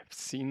 I've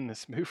seen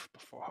this move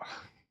before.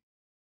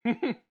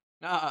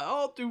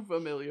 All too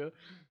familiar.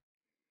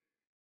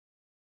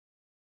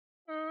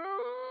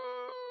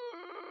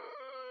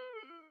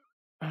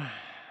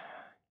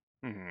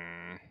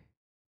 Hmm. If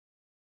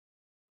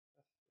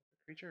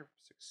a creature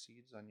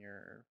succeeds on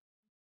your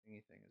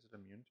thingy thing, is it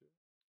immune to it?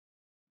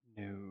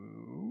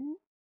 No,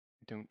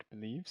 I don't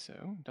believe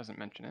so. Doesn't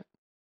mention it.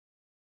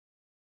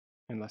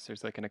 Unless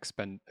there's like an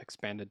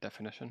expanded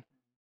definition.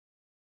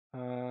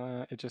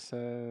 It just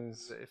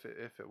says If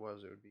it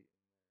was, it would be.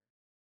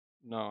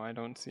 no. I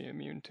don't see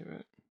immune to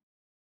it.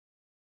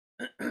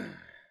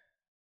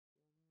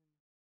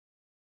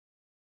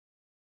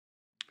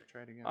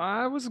 Try it again.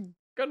 I was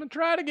gonna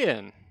try it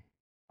again.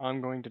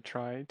 I'm going to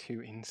try to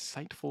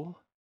insightfully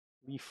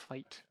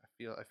fight.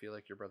 I feel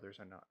like your brothers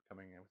are not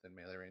coming in within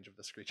melee range of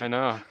this creature. I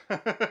know.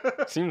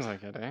 Seems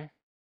like it, eh?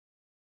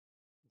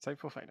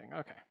 Insightful fighting.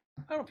 Okay.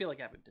 I don't feel like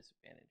I have a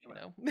disadvantage,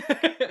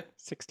 you know?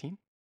 16.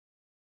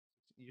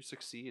 You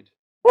succeed.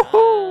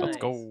 Let's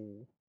go.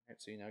 Alright,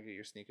 so you now get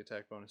your sneak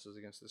attack bonuses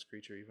against this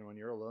creature even when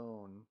you're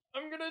alone.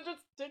 I'm gonna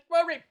just take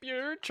my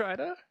rapier, try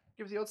to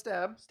Give the old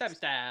stab.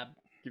 Stab.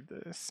 give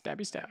the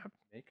stabby stab.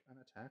 Make an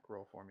attack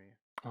roll for me.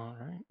 All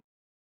right.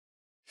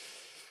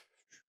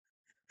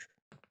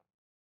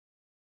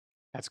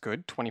 That's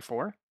good.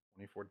 24.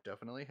 24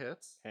 definitely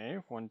hits. Okay,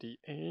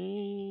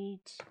 1d8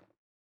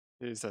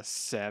 is a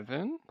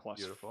 7 plus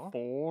Beautiful.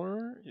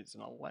 4 is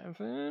an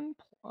 11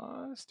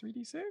 plus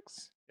 3d6.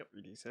 Yep.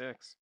 3d6.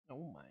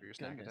 Oh my For your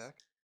snack goodness.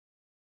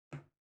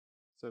 attack.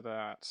 So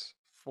that's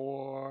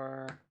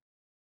 4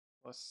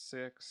 plus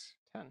 6,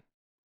 10.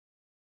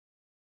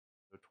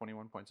 So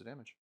 21 points of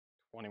damage.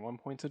 21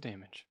 points of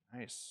damage.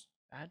 Nice.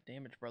 Bad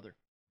damage, brother.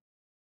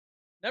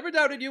 Never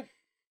doubted you.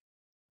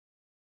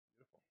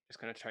 Just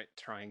gonna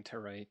trying to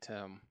write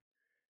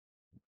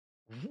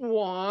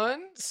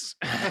once.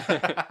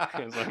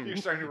 'Cause I'm- You're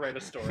starting to write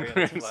a story in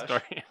its flesh.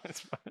 Story in its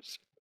flesh.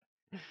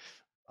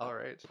 All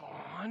right.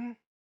 One.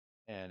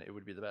 And it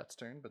would be the bat's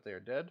turn, but they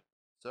are dead.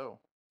 So.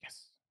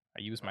 Yes.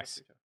 I use my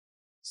Margarita.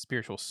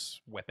 spiritual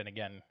weapon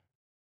again.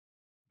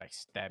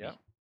 Nice stabby. Yeah.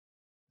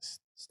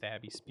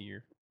 Stabby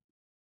spear.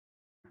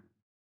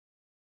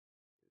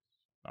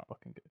 Not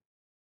looking good.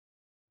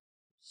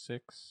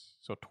 6.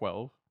 So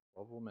 12.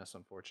 12 will miss,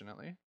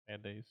 unfortunately.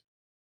 Bad days.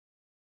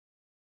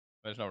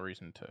 There's no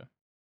reason to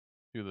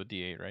do the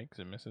D8, right? Because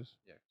it misses.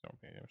 Yeah. So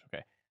okay, it's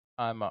okay.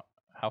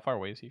 How far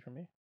away is he from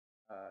me?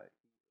 He is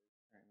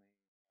currently.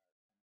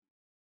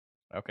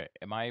 Okay.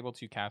 Am I able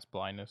to cast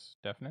blindness,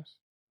 deafness?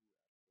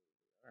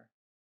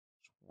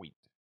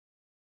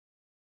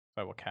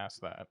 So I will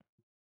cast that.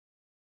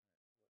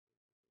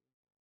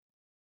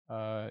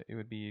 It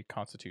would be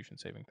Constitution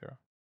saving throw.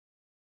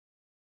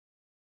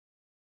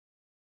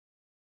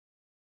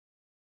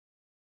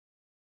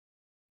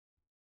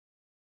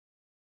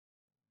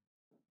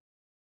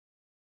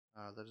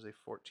 That is a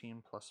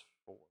 14 plus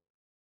 4.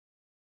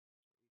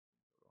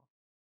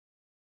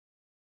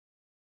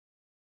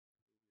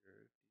 Your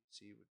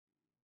DC would be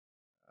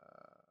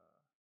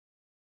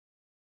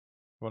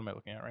What am I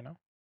looking at right now?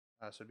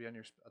 so it'd be on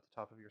your at the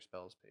top of your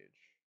spells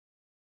page.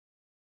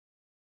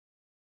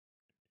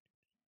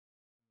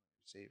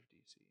 Save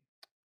DC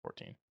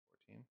 14.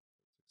 14. It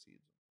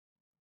succeeds.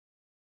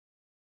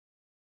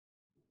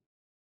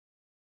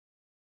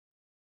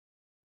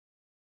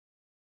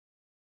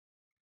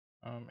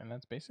 And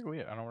that's basically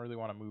it. I don't really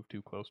want to move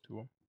too close to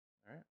him.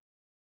 All right.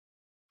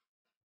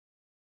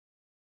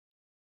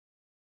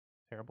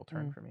 Terrible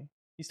turn for me.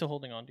 He's still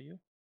holding on to you.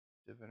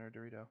 Diviner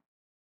Dorito.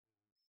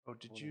 Oh,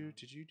 did you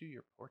do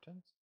your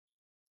portents?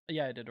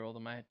 Yeah, I did roll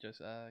them. I had just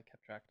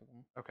kept track of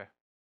them. Okay.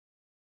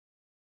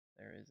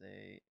 There is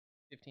a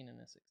 15 and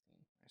a 16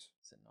 Nice.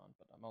 sitting on,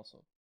 but I'm also.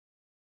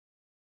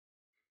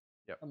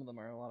 Yep. Some of them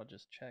are a lot of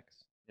just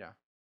checks. Yeah.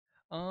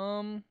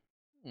 How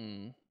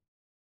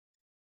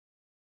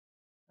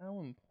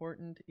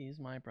important is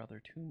my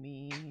brother to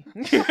me?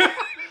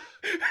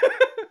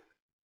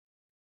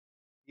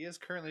 He is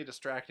currently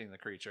distracting the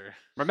creature.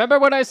 Remember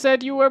when I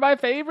said you were my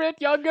favorite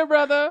younger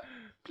brother?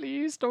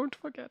 Please don't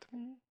forget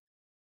me.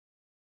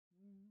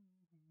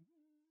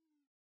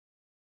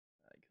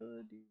 I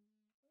could be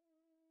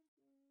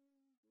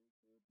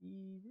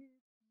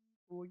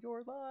for your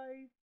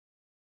life.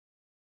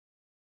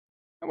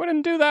 I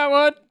wouldn't do that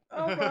one.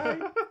 All right.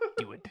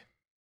 Do it.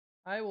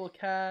 I will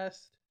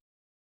cast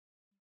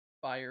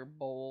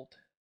Firebolt.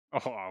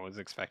 Oh, I was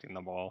expecting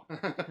the ball.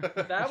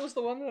 That was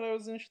the one that I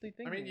was initially I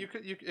thinking. mean, you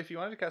could if you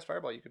wanted to cast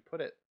Fireball, you could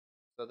put it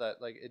so that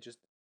like it just.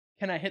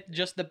 Can I hit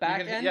just the back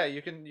you can, end? Yeah,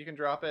 you can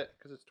drop it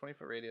because it's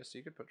 20-foot radius, so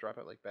you could drop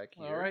it like back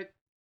here.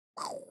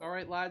 All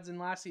right, lads and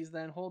lassies.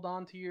 Then hold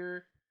on to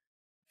your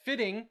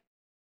fitting.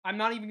 I'm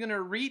not even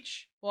gonna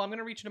reach. Well, I'm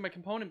gonna reach into my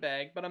component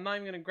bag, but I'm not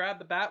even gonna grab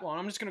the bat wand.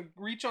 I'm just gonna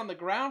reach on the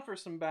ground for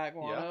some bat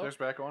wand. Yeah, there's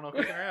back one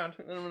kicking around.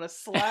 And I'm gonna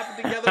slap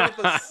it together with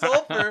the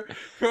sulfur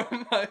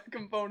from my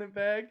component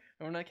bag.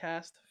 I'm gonna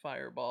cast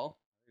Fireball.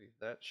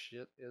 That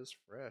shit is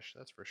fresh,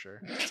 that's for sure.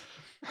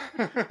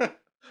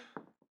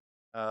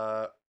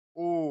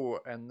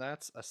 And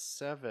that's a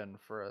 7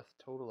 for a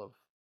total of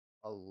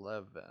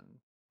 11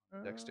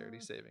 dexterity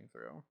saving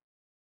throw. I don't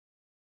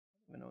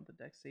even know what the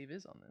dex save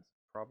is on this.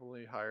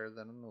 Probably higher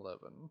than an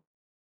 11.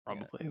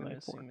 Probably I'm gonna like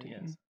assume 14.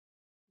 yes.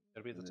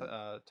 It'll be at the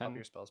top 10. of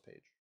your spells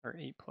page. Or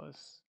 8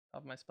 plus.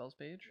 Top of my spells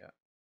page. Yeah.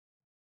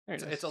 There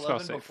it is. It's Spell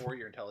 11 save. before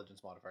your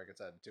intelligence modifier gets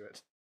added to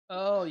it.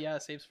 Oh yeah,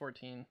 saves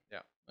 14. Yeah.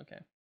 Okay.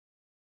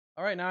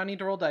 All right, now I need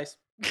to roll dice.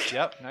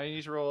 Yep. Now you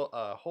need to roll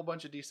a whole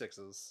bunch of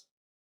d6s.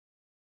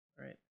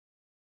 All right.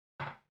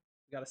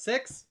 We got a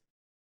 6.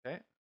 Okay.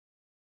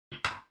 We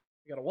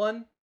got a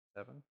 1.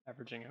 7,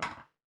 Averaging out.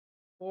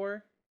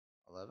 4.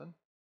 11,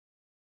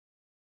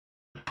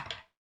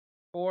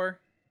 4.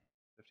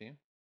 15,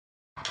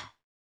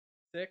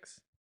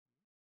 6.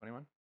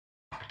 21,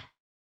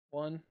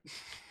 1.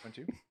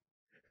 22,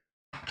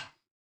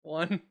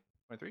 1.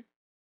 23,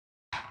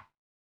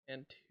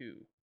 And 2.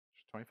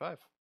 25.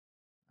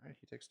 Alright,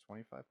 he takes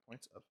 25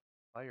 points of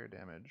fire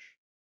damage.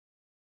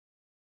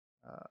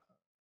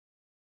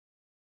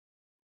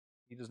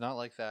 He does not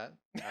like that,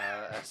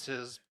 as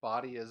his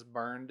body is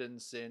burned and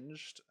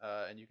singed,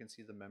 and you can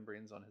see the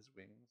membranes on his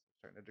wings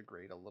starting to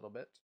degrade a little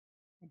bit.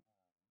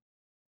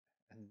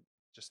 And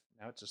just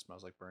now it just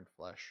smells like burnt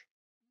flesh.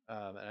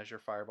 And as your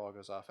fireball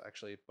goes off,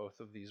 actually both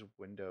of these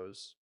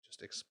windows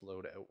just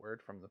explode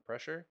outward from the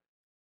pressure.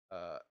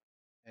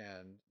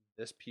 And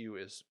this pew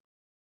is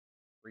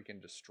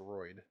freaking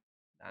destroyed.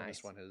 And Nice.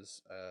 this one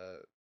is a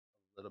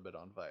little bit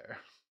on fire.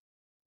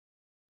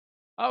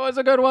 That was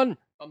a good one.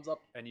 Thumbs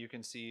up. And you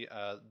can see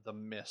the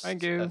mist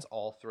Thank you. that's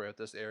all throughout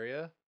this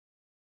area.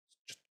 It's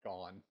just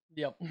gone.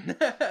 Yep.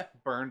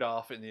 Burned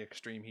off in the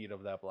extreme heat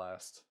of that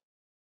blast.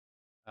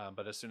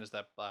 But as soon as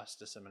that blast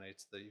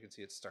disseminates, you can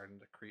see it's starting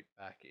to creep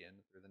back in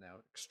through the now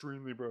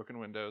extremely broken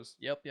windows.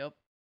 Yep.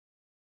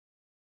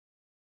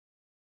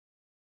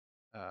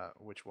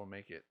 Which will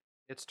make it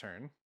its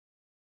turn.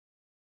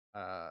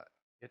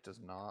 It does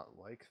not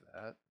like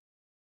that.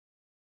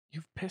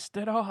 You've pissed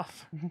it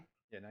off.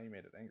 Yeah, now you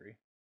made it angry.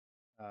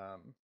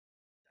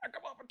 Lack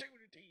of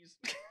opportunities.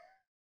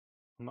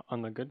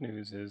 On the good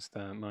news is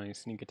that my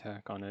sneak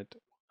attack on it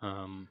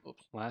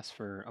lasts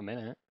for a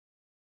minute.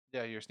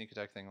 Yeah, your sneak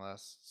attack thing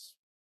lasts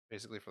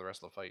basically for the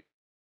rest of the fight.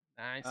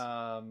 Nice.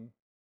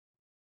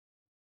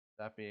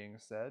 That being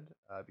said,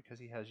 because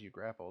he has you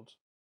grappled,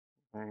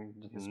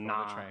 he's going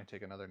Nah. to try and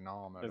take another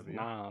nom out There's of you.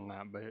 nah on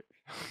that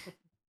bitch.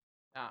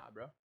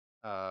 Bro.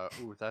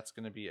 Ooh, that's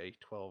going to be a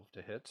 12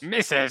 to hit.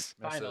 Misses.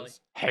 Finally. Misses.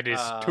 Head is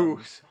too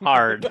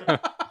hard.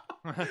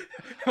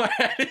 My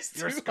head is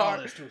Your too skull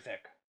hard. is too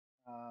thick.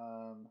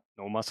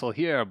 No muscle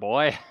here,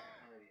 boy.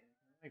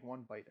 Make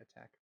one bite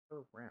attack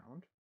per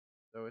round.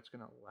 So it's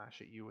going to lash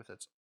at you with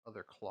its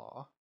other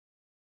claw.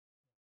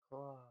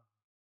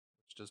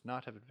 Which does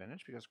not have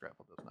advantage because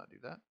grapple does not do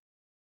that.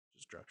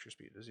 Just drops your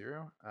speed to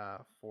 0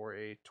 for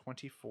a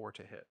 24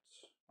 to hit.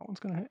 That one's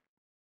gonna hit.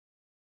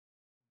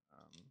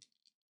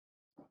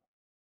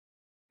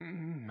 I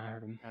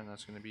heard him. And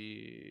that's going to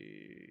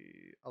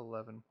be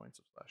 11 points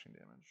of slashing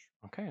damage.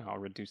 Okay, I'll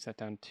reduce that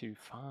down to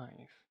 5.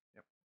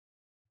 Yep.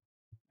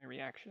 My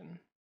reaction.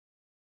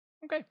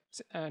 Okay,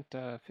 at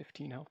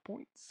 15 health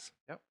points.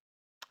 Yep.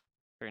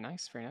 Very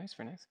nice, very nice,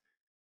 very nice.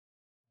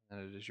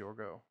 And it is your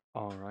go.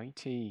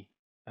 Alrighty.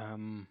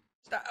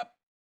 Stop.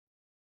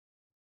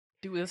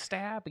 Do a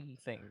stabby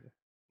thing.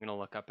 I'm gonna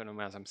look up at him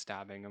as I'm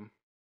stabbing him.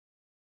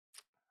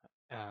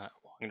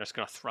 I'm just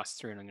gonna thrust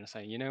through and I'm gonna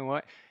say, you know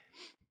what?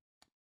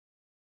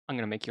 I'm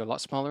gonna make you a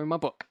lot smaller in my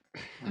book.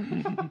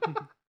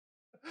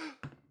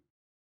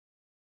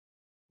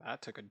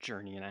 That took a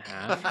journey and a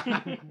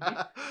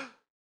half.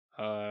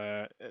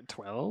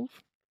 12.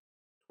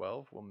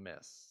 12 will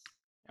miss.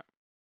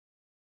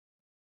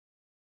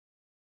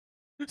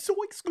 So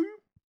exclude.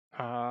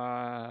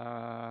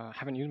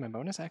 Haven't used my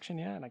bonus action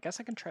yet, and I guess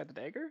I can try the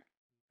dagger.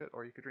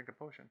 Or you could drink a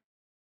potion.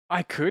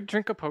 I could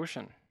drink a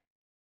potion.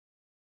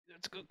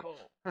 That's a good call.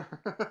 I'm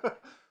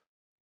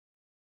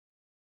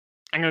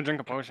gonna drink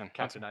a potion.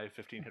 Captain, I have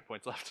 15 hit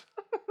points left.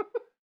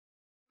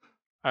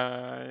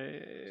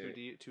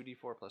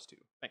 2d4 plus 2.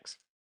 Thanks.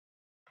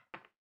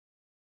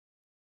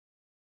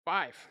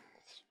 5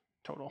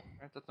 total.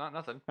 Right, that's not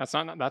nothing. That's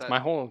not. That's That- my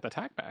whole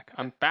attack back.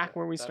 I'm back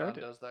where we that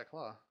started. Does that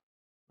claw?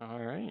 All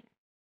right.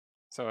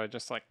 So I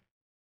just like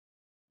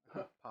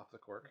Pop the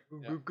cork.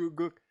 gook, Yeah. gook, gook,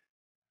 gook.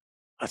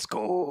 Let's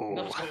go.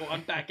 Let's go.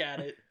 I'm back at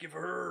it. Give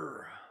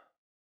her.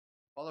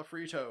 Follow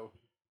Frito.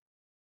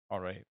 All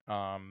right.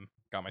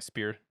 Got my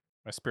spear,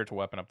 my spiritual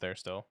weapon up there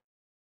still.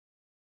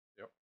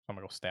 Yep. So I'm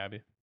gonna go stab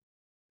you.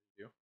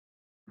 You.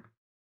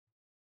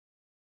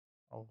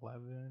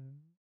 11.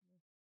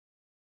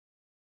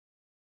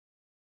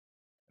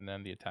 And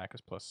then the attack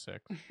is plus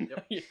 6.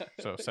 Yep. Yeah.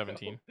 So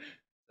 17.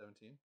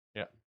 17.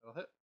 Yeah. That'll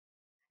hit.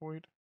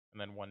 Void. And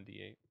then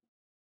 1d8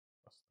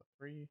 plus the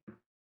 3.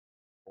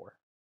 4. 4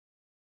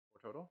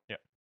 total? Yeah.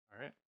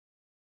 Alright.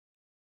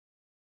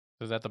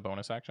 So is that the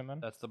bonus action then?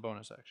 That's the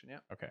bonus action, yeah.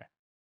 Okay.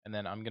 And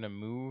then I'm gonna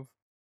move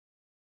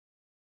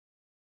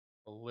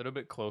a little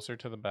bit closer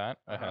to the bat.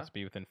 I have to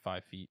be within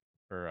 5 feet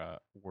for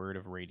Word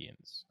of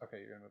Radiance. Okay,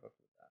 you're gonna move up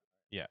to the bat.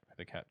 Yeah,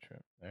 the cat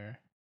trip there.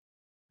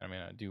 I'm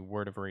gonna do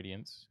Word of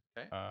Radiance.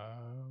 Okay.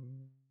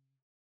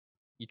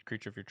 Each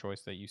creature of your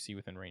choice that you see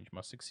within range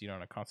must succeed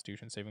on a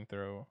Constitution saving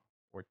throw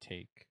or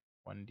take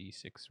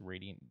 1d6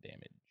 radiant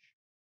damage.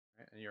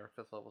 Right, and you're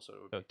 5th level, so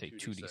it would So be take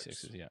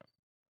 2d6s, yeah.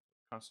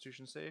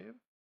 Constitution save.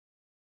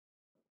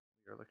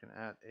 You're looking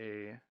at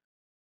a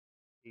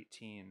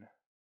 18.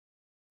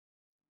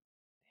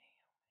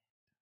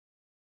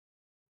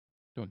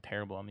 Doing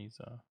terrible on these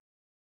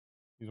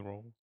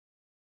rolls.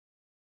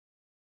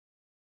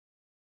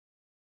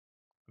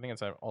 I think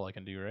that's all I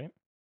can do, right?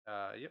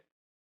 Yep.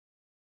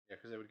 Yeah,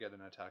 because it would get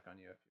an attack on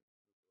you if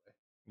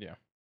you moved away. Yeah.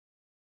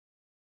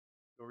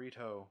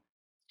 Dorito.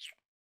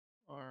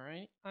 All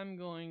right. I'm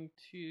going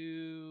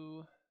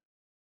to.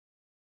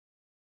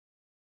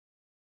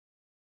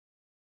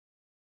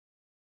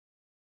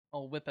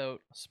 I'll whip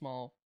out a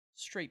small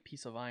straight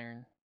piece of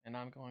iron, and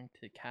I'm going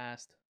to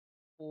cast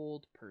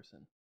Old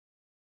Person.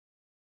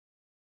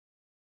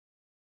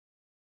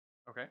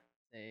 Okay.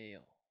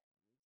 Fail.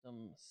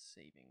 Wisdom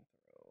saving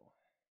throw.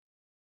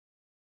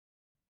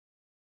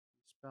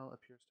 The spell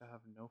appears to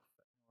have no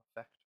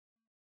effect.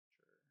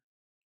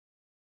 Sure.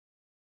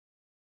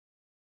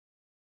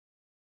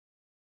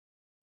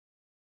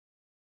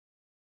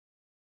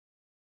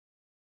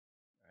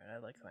 All right. I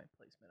like my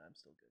placement. I'm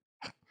still good.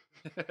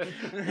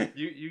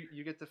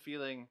 you get the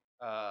feeling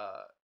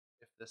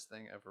if this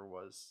thing ever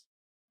was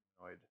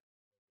annoyed,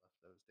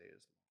 left those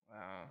days.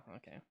 Wow.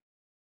 Okay.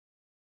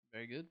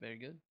 Very good. Very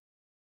good.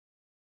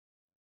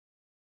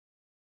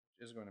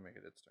 Which is going to make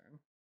it its turn.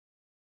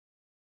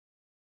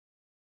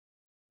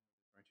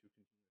 Going to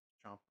continue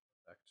its chomp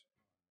effect on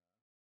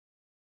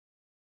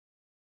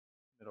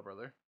middle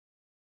brother.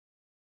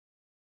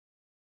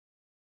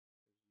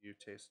 You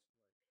taste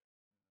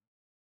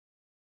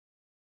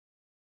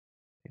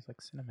Tastes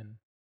like cinnamon.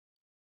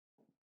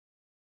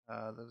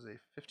 that was a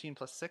 15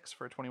 plus 6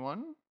 for a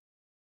 21.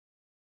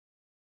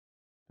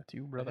 That's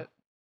you, That brother. hit.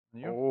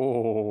 And you?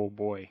 Oh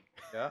boy,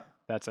 Yeah.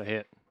 that's a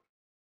hit.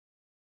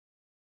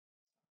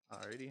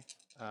 Alrighty.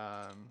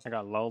 I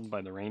got lulled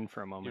by the rain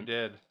for a You moment.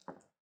 did.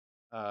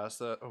 That's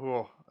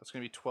gonna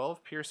be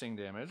 12 piercing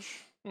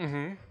damage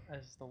Mm-hmm.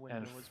 As the window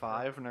and was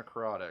 5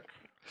 necrotic.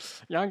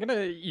 Yeah, I'm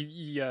gonna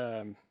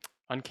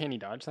uncanny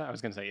dodge that. I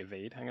was gonna say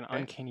evade. I'm gonna Okay.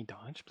 uncanny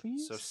dodge,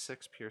 please. So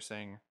 6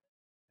 piercing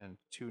and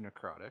 2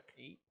 necrotic.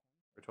 8.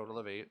 For a total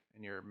of 8,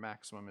 and your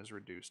maximum is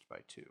reduced by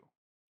 2.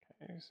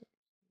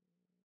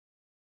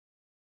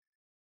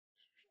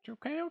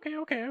 Okay.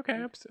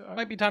 Okay.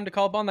 Might be time to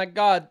call upon that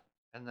god.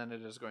 And then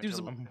it is going Do to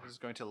some- it is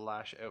going to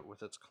lash out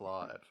with its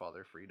claw at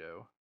Father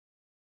Frito.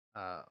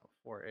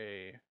 For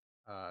a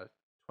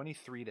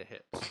 23 to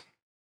hit.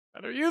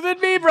 Better you than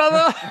me,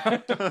 brother.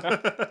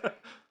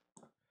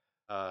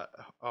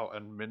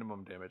 And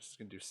minimum damage is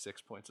going to do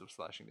 6 points of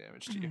slashing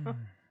damage to you.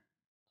 I'm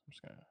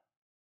just gonna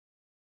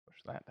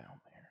push that down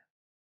there.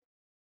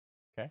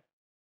 Okay.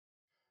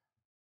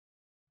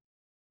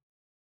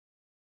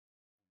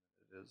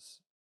 It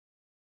is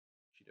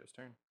Cheeto's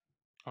turn.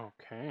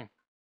 Okay.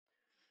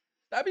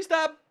 Stabby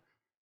stab.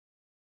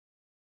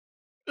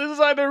 This is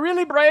either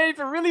really brave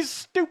or really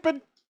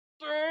stupid.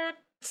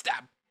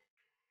 Stab.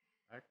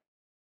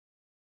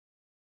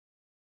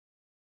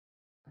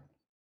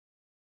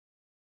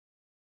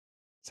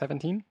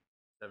 17.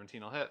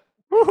 17 will hit.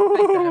 Thank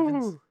the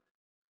heavens.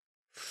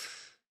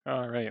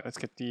 All right, let's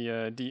get the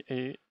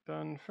D8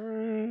 done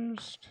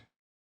first.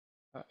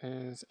 That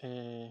is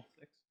a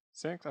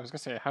 6. I was gonna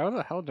say, how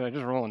the hell did I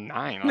just roll a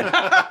 9 On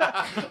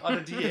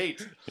a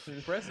D8.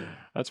 Impressive.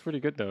 That's pretty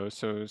good though.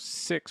 So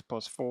 6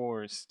 plus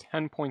 4 is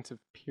 10 points of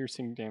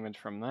piercing damage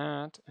from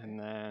that, and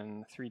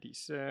then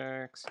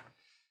 3d6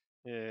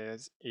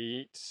 is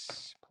 8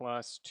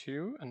 plus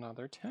 2,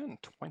 another 10,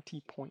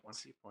 20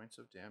 points. 20 points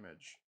of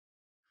damage.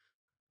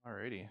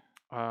 Alrighty.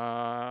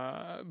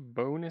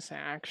 Bonus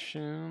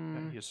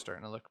action. He's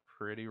starting to look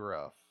pretty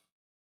rough.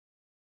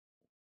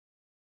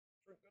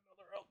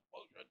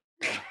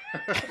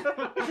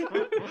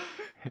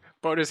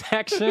 Bonus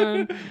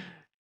action.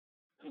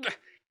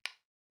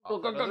 Go,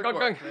 go, go, go,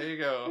 go. There you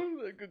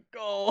go. Good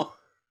goal.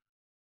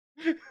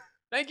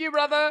 Thank you,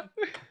 brother.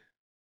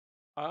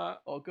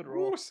 Good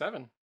roll.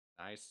 7.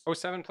 Nice. Oh,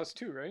 7 plus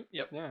 2, right?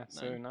 Yep. Yeah,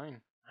 so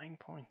 9. 9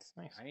 points.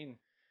 Nice. 9.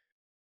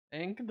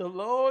 Thank the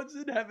lords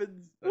in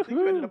heavens. I think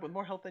you ended up with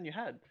more health than you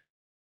had.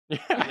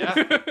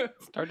 Yeah.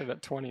 Started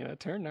at 20 that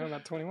turn. Now I'm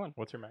at 21.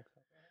 What's your max?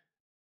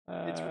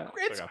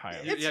 It's got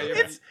higher.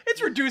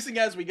 it's reducing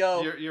as we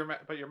go.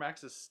 But your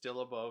max is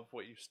still above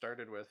what you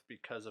started with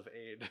because of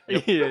aid.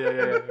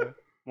 Yeah.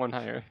 One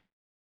higher.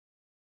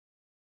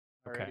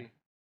 Okay. Alrighty.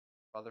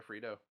 Father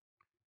Frito.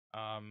 So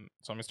I'm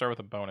gonna start with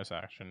a bonus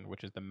action,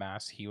 which is the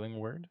mass healing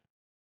word.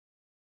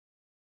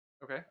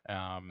 Okay.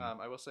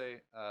 I will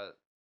say the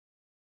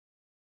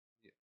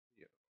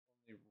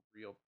only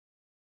real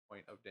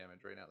point of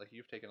damage right now, like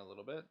you've taken a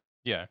little bit.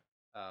 Yeah.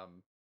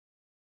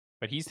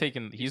 But he's the one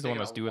taken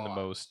that's a doing the lot.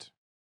 most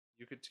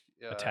You could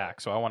attack,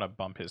 so I want to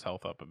bump his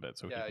health up a bit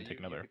so he can take you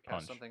another could cast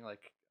punch. something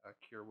like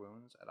Cure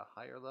Wounds at a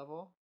higher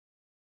level.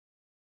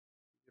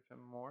 Give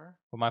him more.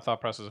 Well, my thought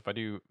process: if I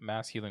do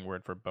mass healing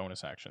word for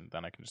bonus action,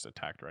 then I can just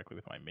attack directly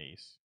with my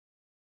mace.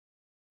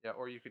 Yeah,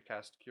 or you could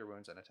cast Cure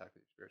Wounds and attack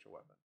with your spiritual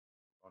weapon.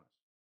 Bonus.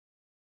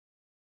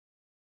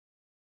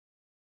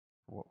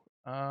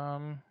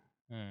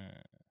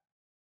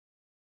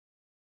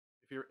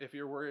 If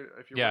you're worried,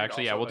 Yeah,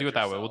 actually, yeah, we'll do it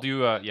that way. We'll do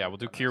then we'll you've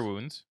do done cure this.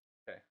 wounds.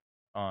 Okay.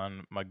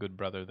 On my good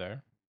brother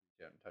there.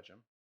 Yeah, and touch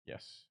him.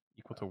 Yes,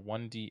 equal to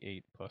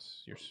 1d8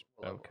 plus your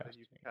spell cast.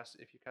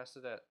 If you cast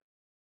it at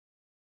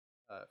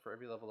for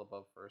every level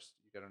above first,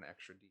 you get an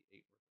extra D8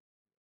 worth.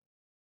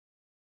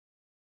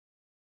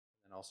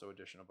 And also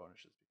additional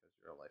bonuses because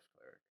you're a life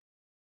cleric.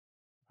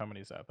 How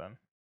many is that then?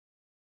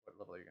 What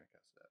level are you going to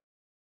cast it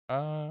at?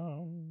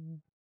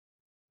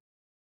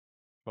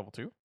 Level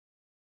 2.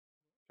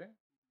 Okay.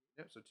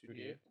 Yep. So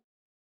 2d8.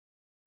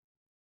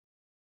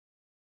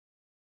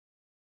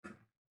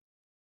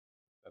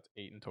 That's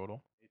 8 in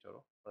total. 8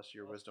 total plus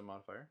your wisdom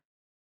modifier.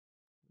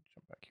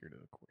 Jump back here to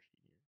the core sheet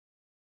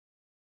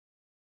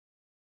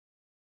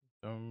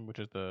here. Which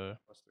is the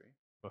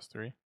Plus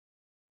 3.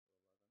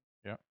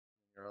 Yeah.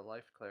 You're a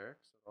life cleric,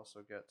 so it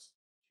also gets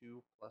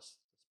 2 plus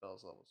the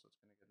spells level, so it's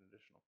going to get an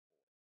additional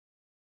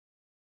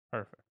 4.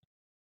 Perfect.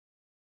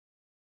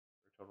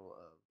 For a total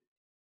of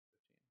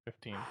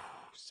 15.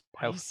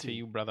 Health to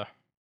you, brother.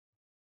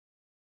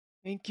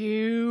 Thank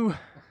you.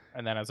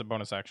 And then as a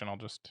bonus action, I'll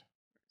just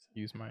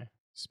use my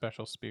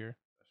special spear.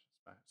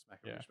 Smack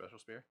with your special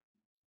spear.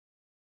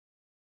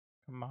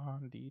 Come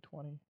on,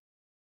 D20.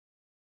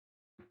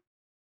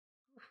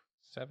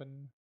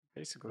 7.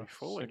 Basically plus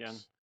full 6, again.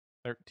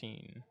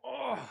 13.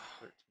 Oh,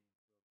 13.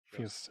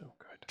 feels so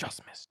good.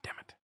 Just missed, damn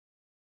it.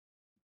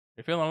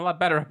 You're feeling a lot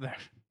better up there.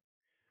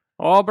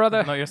 Oh,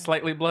 brother. No, you're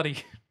slightly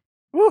bloody.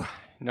 Woo.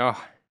 No.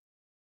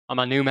 I'm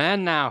a new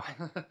man now.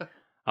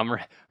 I'm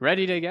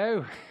ready to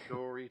go.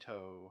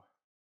 Dorito.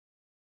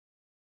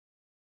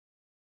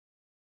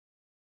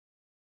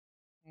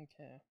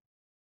 Okay.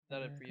 Is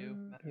that it for you,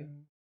 Matthew?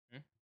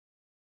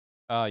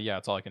 Yeah,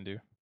 that's all I can do.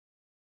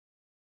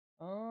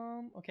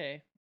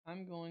 Okay.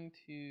 I'm going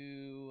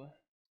to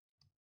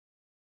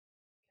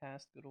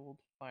cast good old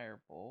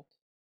Firebolt.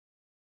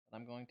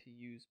 I'm going to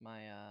use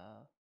my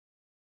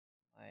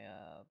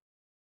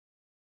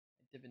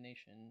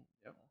divination.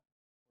 Yep.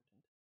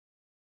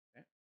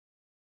 Okay.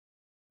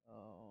 So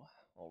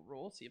I'll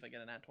roll, see if I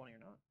get an nat 20 or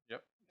not.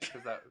 Yep.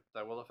 Because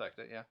that will affect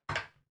it, yeah.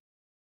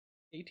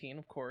 18,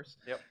 of course.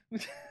 Yep.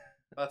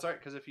 That's alright,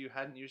 because if you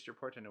hadn't used your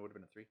portent, it would have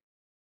been a 3.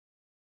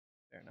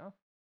 Fair enough.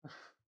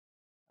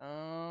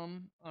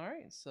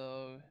 Alright,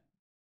 so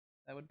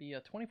that would be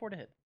a 24 to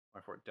hit.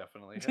 24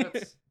 definitely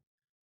hits.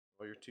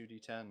 Roll your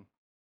 2d10.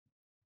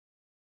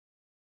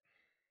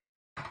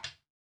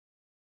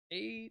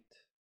 8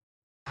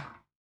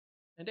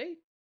 and 8.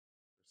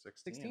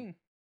 16. 16.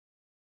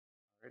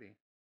 Alrighty.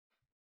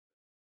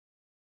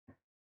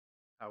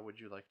 How would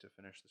you like to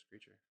finish this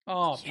creature?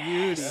 Oh,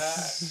 beauty.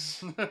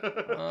 Yes.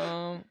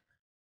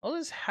 I'll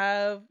just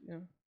have.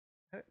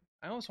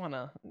 I almost want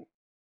to.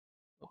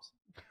 Oops.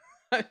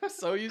 I'm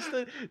so used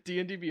to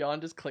D&D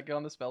Beyond. Just click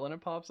on the spell and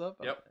it pops up.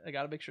 Yep. I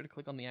gotta make sure to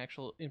click on the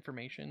actual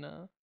information.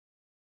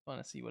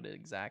 Want to see what it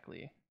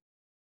exactly.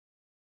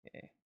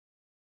 Okay.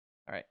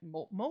 All right.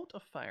 Mote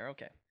of fire.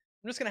 Okay.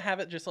 I'm just gonna have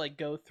it just like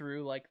go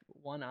through like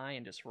one eye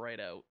and just write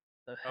out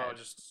the head. Oh,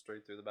 just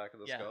straight through the back of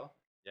the Yeah. skull?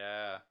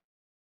 Yeah.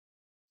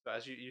 So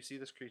as you see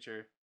this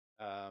creature,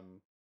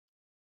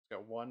 it's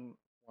got one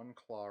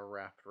claw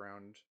wrapped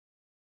around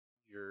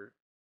your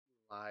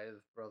lithe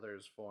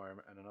brother's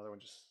form, and another one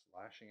just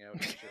slashing out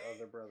at your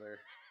other brother.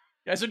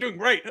 You guys are doing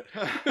great.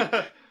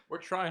 We're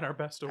trying our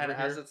best over And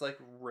here. as it's like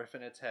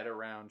riffing its head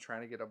around,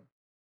 trying to get a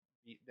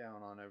beat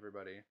down on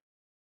everybody,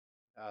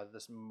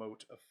 this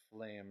mote of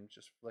flame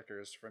just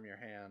flickers from your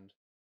hand.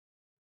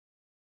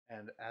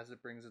 And as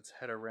it brings its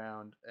head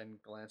around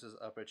and glances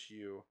up at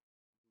you,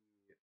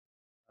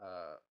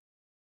 the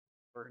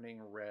burning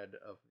red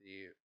of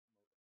the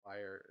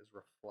fire is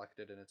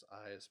reflected in its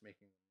eyes,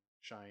 making them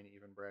shine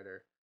even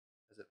brighter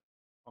as it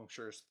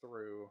punctures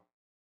through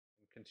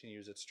and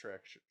continues its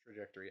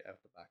trajectory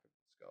out the back of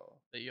the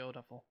skull.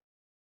 Beautiful.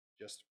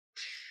 Just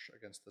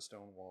against the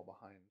stone wall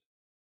behind this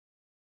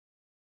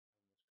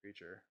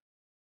creature.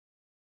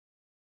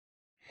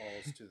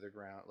 Falls to the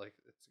ground. Like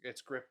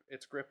its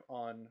grip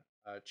on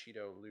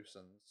Cheeto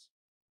loosens.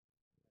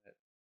 And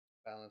its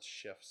balance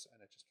shifts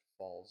and it just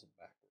falls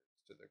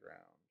backwards to the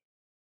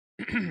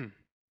ground.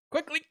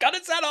 Quickly cut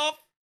its head off.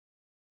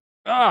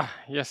 Ah,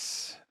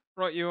 yes.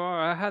 Right you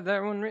are. I had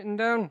that one written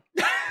down.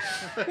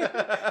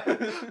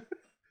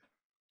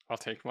 I'll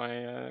take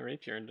my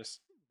rapier and just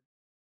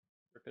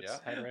rip its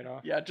head right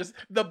off. Yeah, just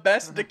the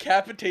best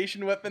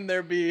decapitation weapon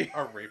there be.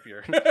 A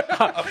rapier.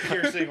 A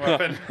piercing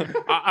weapon.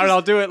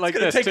 I'll do it like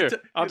gonna this take too. it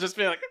to- I'll just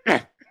be like.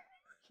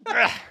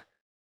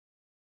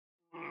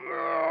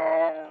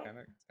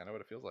 It's kind of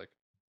what it feels like.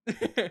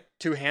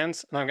 2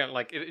 hands, and I'm gonna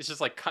like it's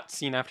just like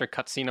cutscene after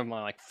cutscene of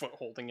my like foot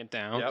holding it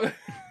down, Yep.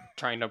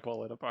 trying to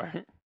pull it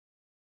apart.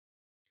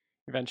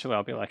 Eventually,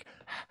 I'll be like,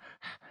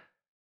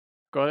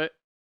 got it.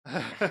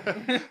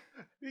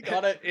 We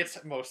got it.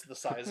 It's most the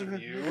size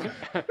of you.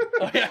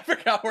 Oh yeah, I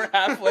forgot we're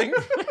halflings.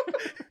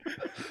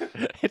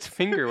 Its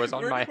finger was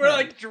on my We're head.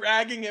 like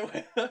dragging it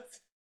with us.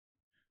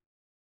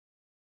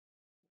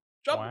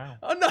 Job, Wow.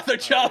 Another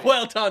job Alrighty.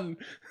 well done.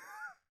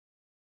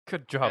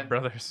 Good job, And-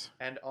 brothers.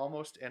 And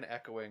almost an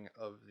echoing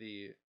of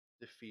the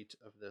defeat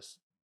of this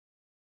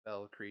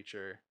fell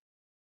creature,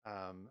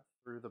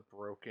 through the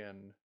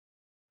broken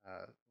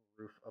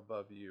roof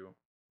above you,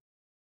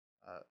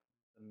 the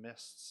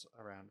mists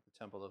around the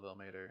Temple of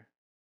Ilmater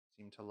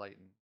seem to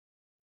lighten.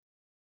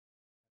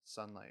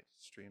 Sunlight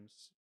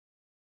streams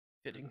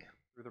Fitting.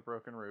 through the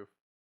broken roof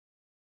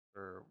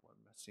for what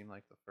must seem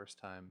like the first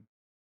time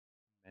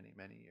in many,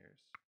 many years.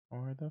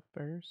 For the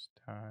first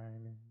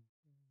time.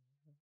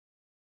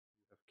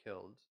 You have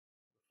killed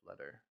the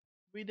Fletter.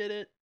 We did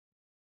it.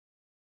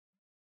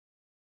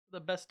 The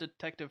best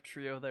detective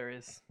trio there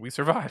is. We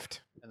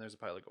survived. And there's a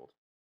pile of gold.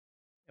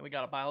 And we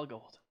got a pile of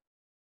gold.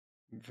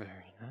 Very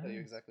I'll tell you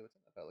nice. exactly what's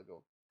in that pile of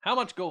gold. How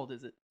much gold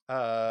is it?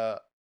 Uh,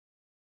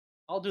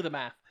 I'll do the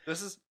math.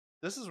 This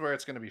is where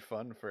it's going to be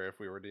fun for if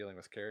we were dealing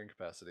with carrying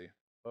capacity,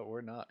 but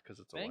we're not because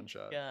it's a Thank one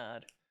shot.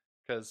 God.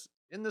 Because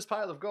in this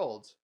pile of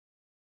gold,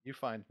 you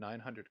find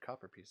 900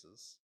 copper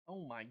pieces.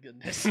 Oh my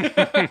goodness. That's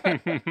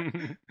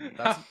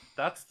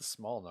the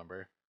small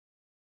number.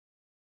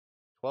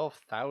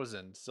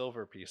 12,000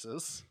 silver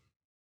pieces.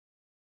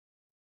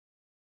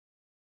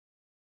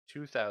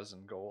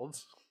 2,000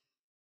 golds.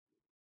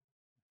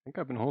 I think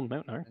I've been holding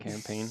out in our and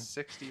campaign.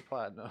 60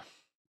 platinum.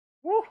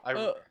 Woo.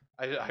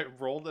 I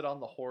rolled it on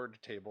the hoard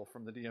table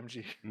from the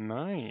DMG.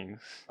 Nice.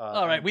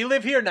 All right, and we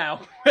live here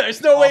now.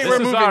 There's no way This we're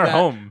This is moving our that.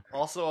 home.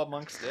 also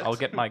amongst it, I'll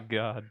get my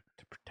god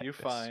to protect you us.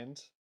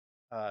 find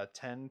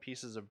 10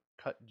 pieces of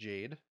cut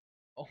jade,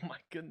 Oh my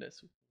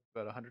goodness.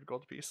 about 100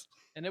 gold apiece.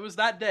 And it was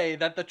that day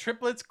that the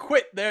triplets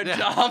quit their Yeah.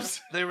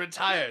 jobs. They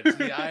retired to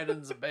the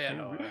islands of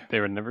Bayanor. They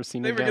were never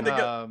seen They were again. gonna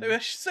go. They were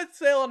set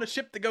sail on a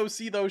ship to go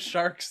see those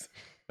sharks.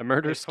 The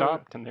murder They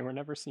stopped, and they were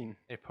never seen.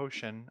 A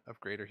potion of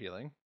greater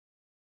healing.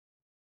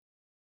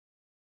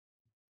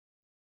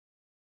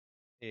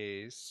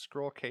 A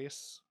scroll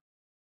case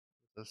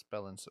with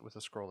a with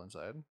a scroll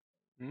inside.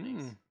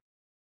 Mm.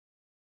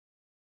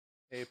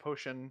 A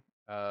potion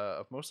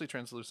of mostly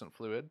translucent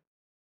fluid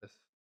with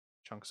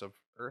chunks of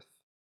earth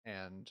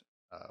and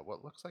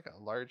what looks like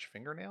a large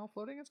fingernail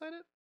floating inside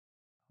it.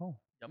 Oh.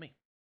 Yummy.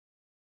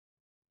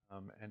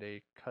 And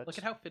a cut. Look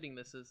at how fitting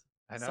this is.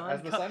 I know,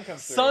 as the sun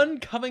comes through. Sun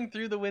coming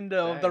through the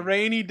window of the Dang.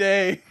 rainy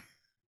day.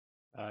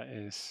 That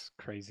is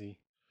crazy.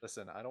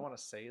 Listen, I don't want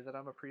to say that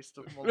I'm a priest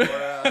of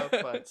Melora,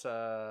 but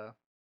You're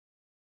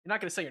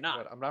not gonna say you're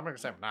not. but I'm not going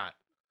to say I'm not.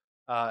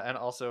 And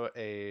also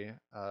a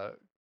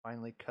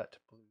finely cut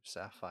blue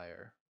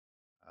sapphire.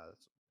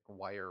 It's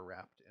wire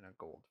wrapped in a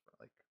gold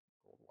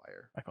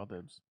wire. I call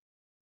dibs.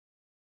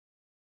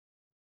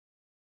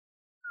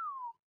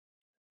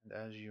 And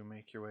as you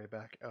make your way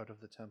back out of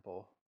the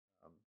temple,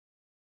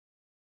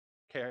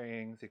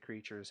 carrying the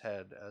creature's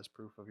head as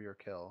proof of your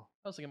kill.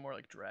 I was thinking more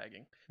like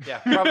dragging.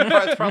 Yeah,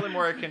 it's probably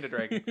more akin to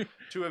dragging.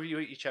 Two of you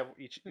each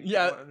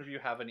Yeah. one of you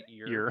have an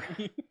ear.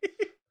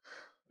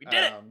 We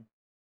did it.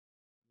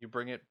 You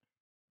bring it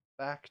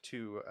back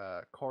to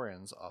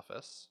Corin's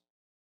office.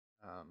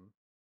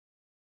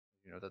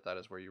 You know that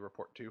is where you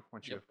report to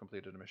once you have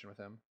completed a mission with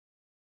him.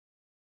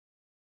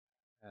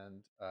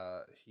 And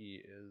he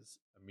is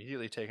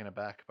immediately taken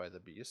aback by the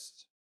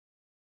beast.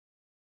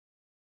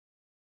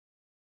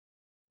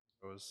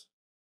 Goes,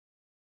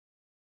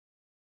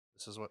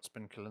 "This is what's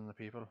been killing the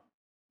people."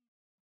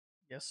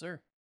 Yes,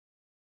 sir.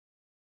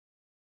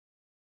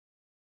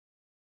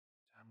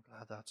 I'm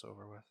glad that's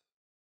over with.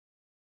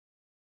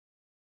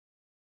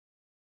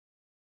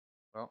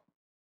 Well,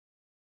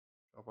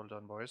 job well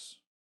done, boys.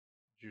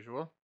 As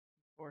usual.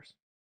 Of course.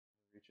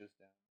 Reaches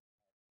down,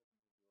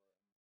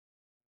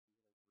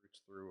 roots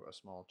through a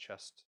small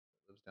chest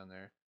that lives down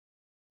there,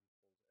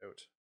 pulls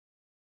out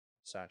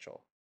a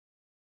satchel,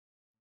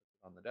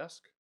 puts it on the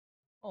desk.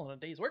 All in a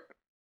day's work.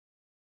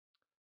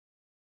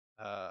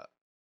 He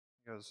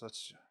goes,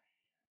 "That's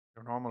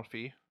your normal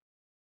fee.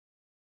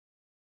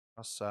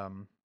 Plus,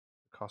 the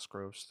cost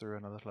grows through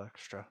and a little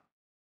extra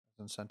as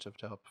incentive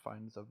to help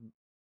find the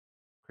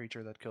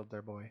creature that killed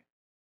their boy."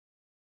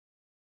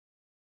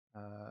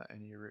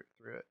 And you root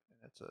through it,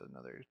 and it's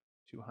another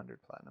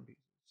 200 platinum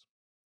pieces.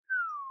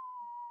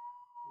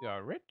 You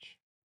are rich?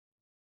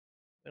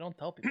 We don't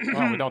tell people.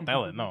 Oh, we don't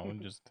tell it. No, we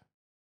just.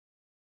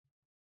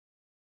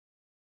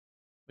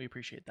 We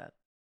appreciate that.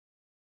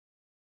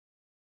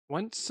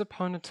 Once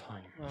upon a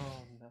time,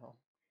 Oh no.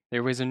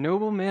 there was a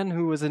nobleman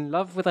who was in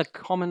love with a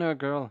commoner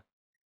girl.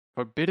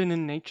 Forbidden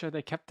in nature,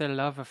 they kept their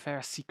love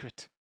affair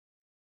secret.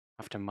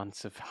 After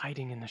months of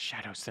hiding in the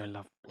shadows, their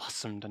love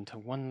blossomed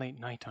until one late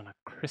night on a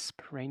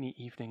crisp, rainy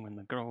evening when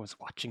the girl was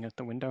watching out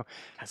the window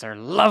as her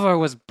lover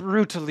was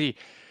brutally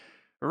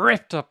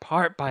ripped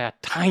apart by a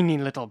tiny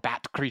little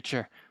bat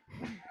creature.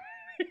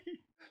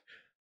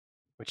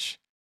 Which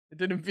It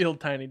didn't feel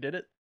tiny, did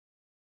it?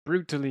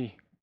 brutally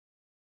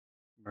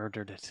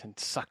murdered it and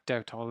sucked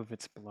out all of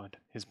its blood,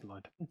 his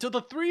blood. Until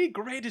the three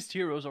greatest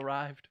heroes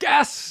arrived.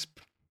 Gasp!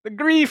 The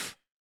grief!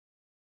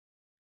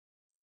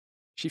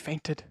 She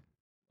fainted.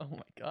 Oh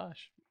my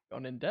gosh.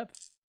 Going in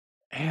depth.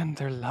 And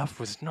their love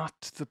was not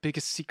the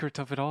biggest secret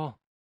of it all,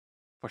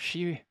 for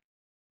she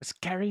was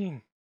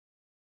carrying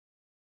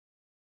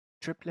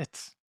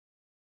triplets.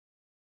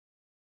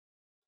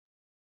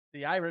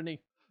 The irony.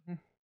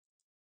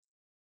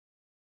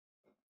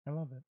 I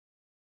love it.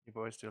 You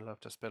boys do love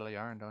to spill a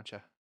yarn, don't you?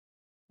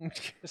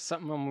 It's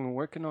something I'm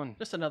working on.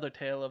 Just another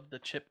tale of the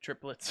chip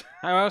triplets.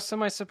 How else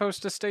am I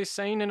supposed to stay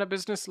sane in a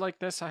business like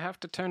this? I have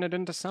to turn it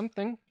into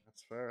something.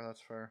 That's fair.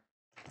 That's fair.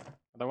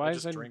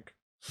 Otherwise, Just drink.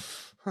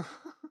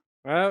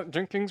 Well,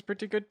 drinking's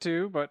pretty good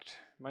too, but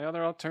my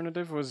other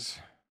alternative was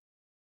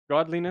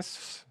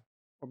godliness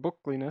or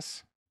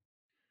bookliness.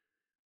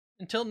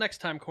 Until next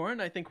time, Corin,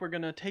 I think we're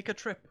going to take a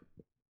trip.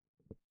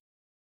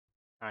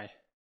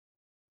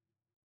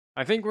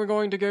 I think we're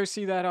going to go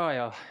see that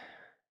isle.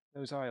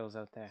 Those isles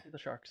out there. See the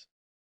sharks.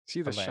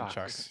 See the The land sharks.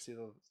 sharks. See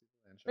the land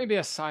shark. Maybe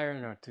a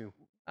siren or two.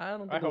 I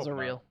don't I think those hope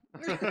are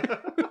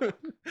not. real.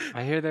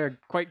 I hear they're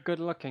quite good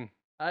looking.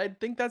 I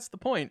think that's the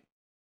point.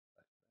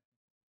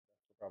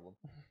 That's the problem.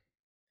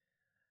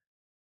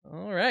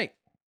 All right.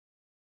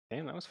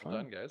 Damn, that was fun.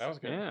 Well done, guys. That was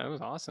good. Yeah, that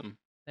was awesome.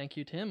 Thank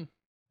you, Tim.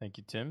 Thank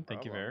you, Tim.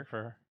 Thank you, Problem. Eric,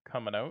 for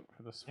coming out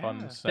for this fun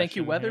Yeah. session. Thank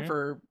you, Weather, here.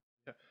 for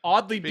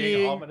oddly Being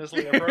being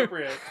ominously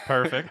appropriate.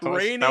 Perfect.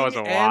 raining was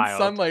and wild.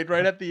 sunlight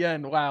right at the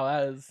end. Wow,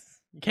 that is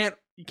you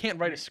can't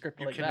write a script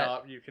You like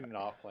cannot. You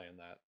cannot plan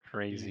that.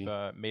 Crazy.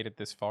 You've made it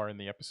this far in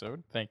the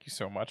episode. Thank you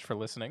so much for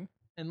listening.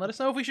 that. And let us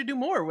know if we should do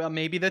more. Well,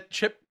 maybe the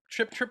chip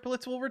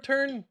triplets will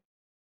return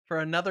for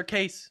another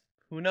case.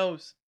 Who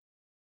knows?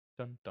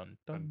 Dun dun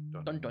dun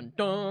dun. Dun dun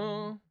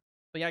dun.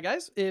 But yeah,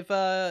 guys, if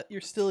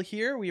you're still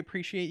here, we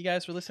appreciate you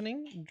guys for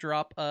listening.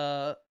 Drop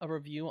a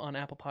review on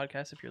Apple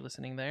Podcasts if you're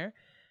listening there.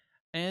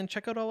 And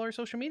check out all our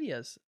social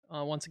medias.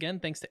 Once again,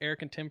 thanks to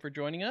Eric and Tim for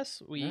joining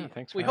us. Yeah,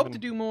 thanks for we hope to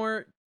having- do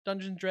more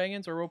Dungeons and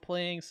Dragons or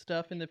role-playing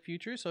stuff in the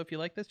future. So if you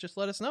like this, just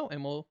let us know.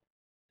 And we'll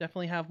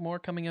definitely have more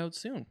coming out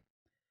soon.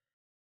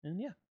 And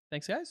yeah,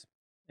 thanks, guys.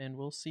 And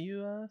we'll see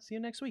you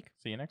next week.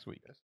 See you next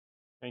week.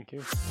 Thank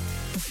you.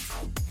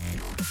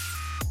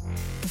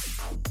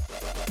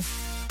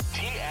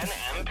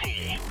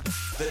 TNMP,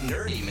 the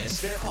Nerdy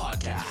Misfit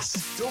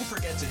Podcast. Don't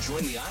forget to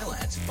join the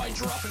island by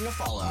dropping a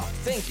follow.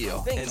 Thank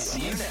you, and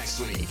see you next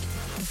week.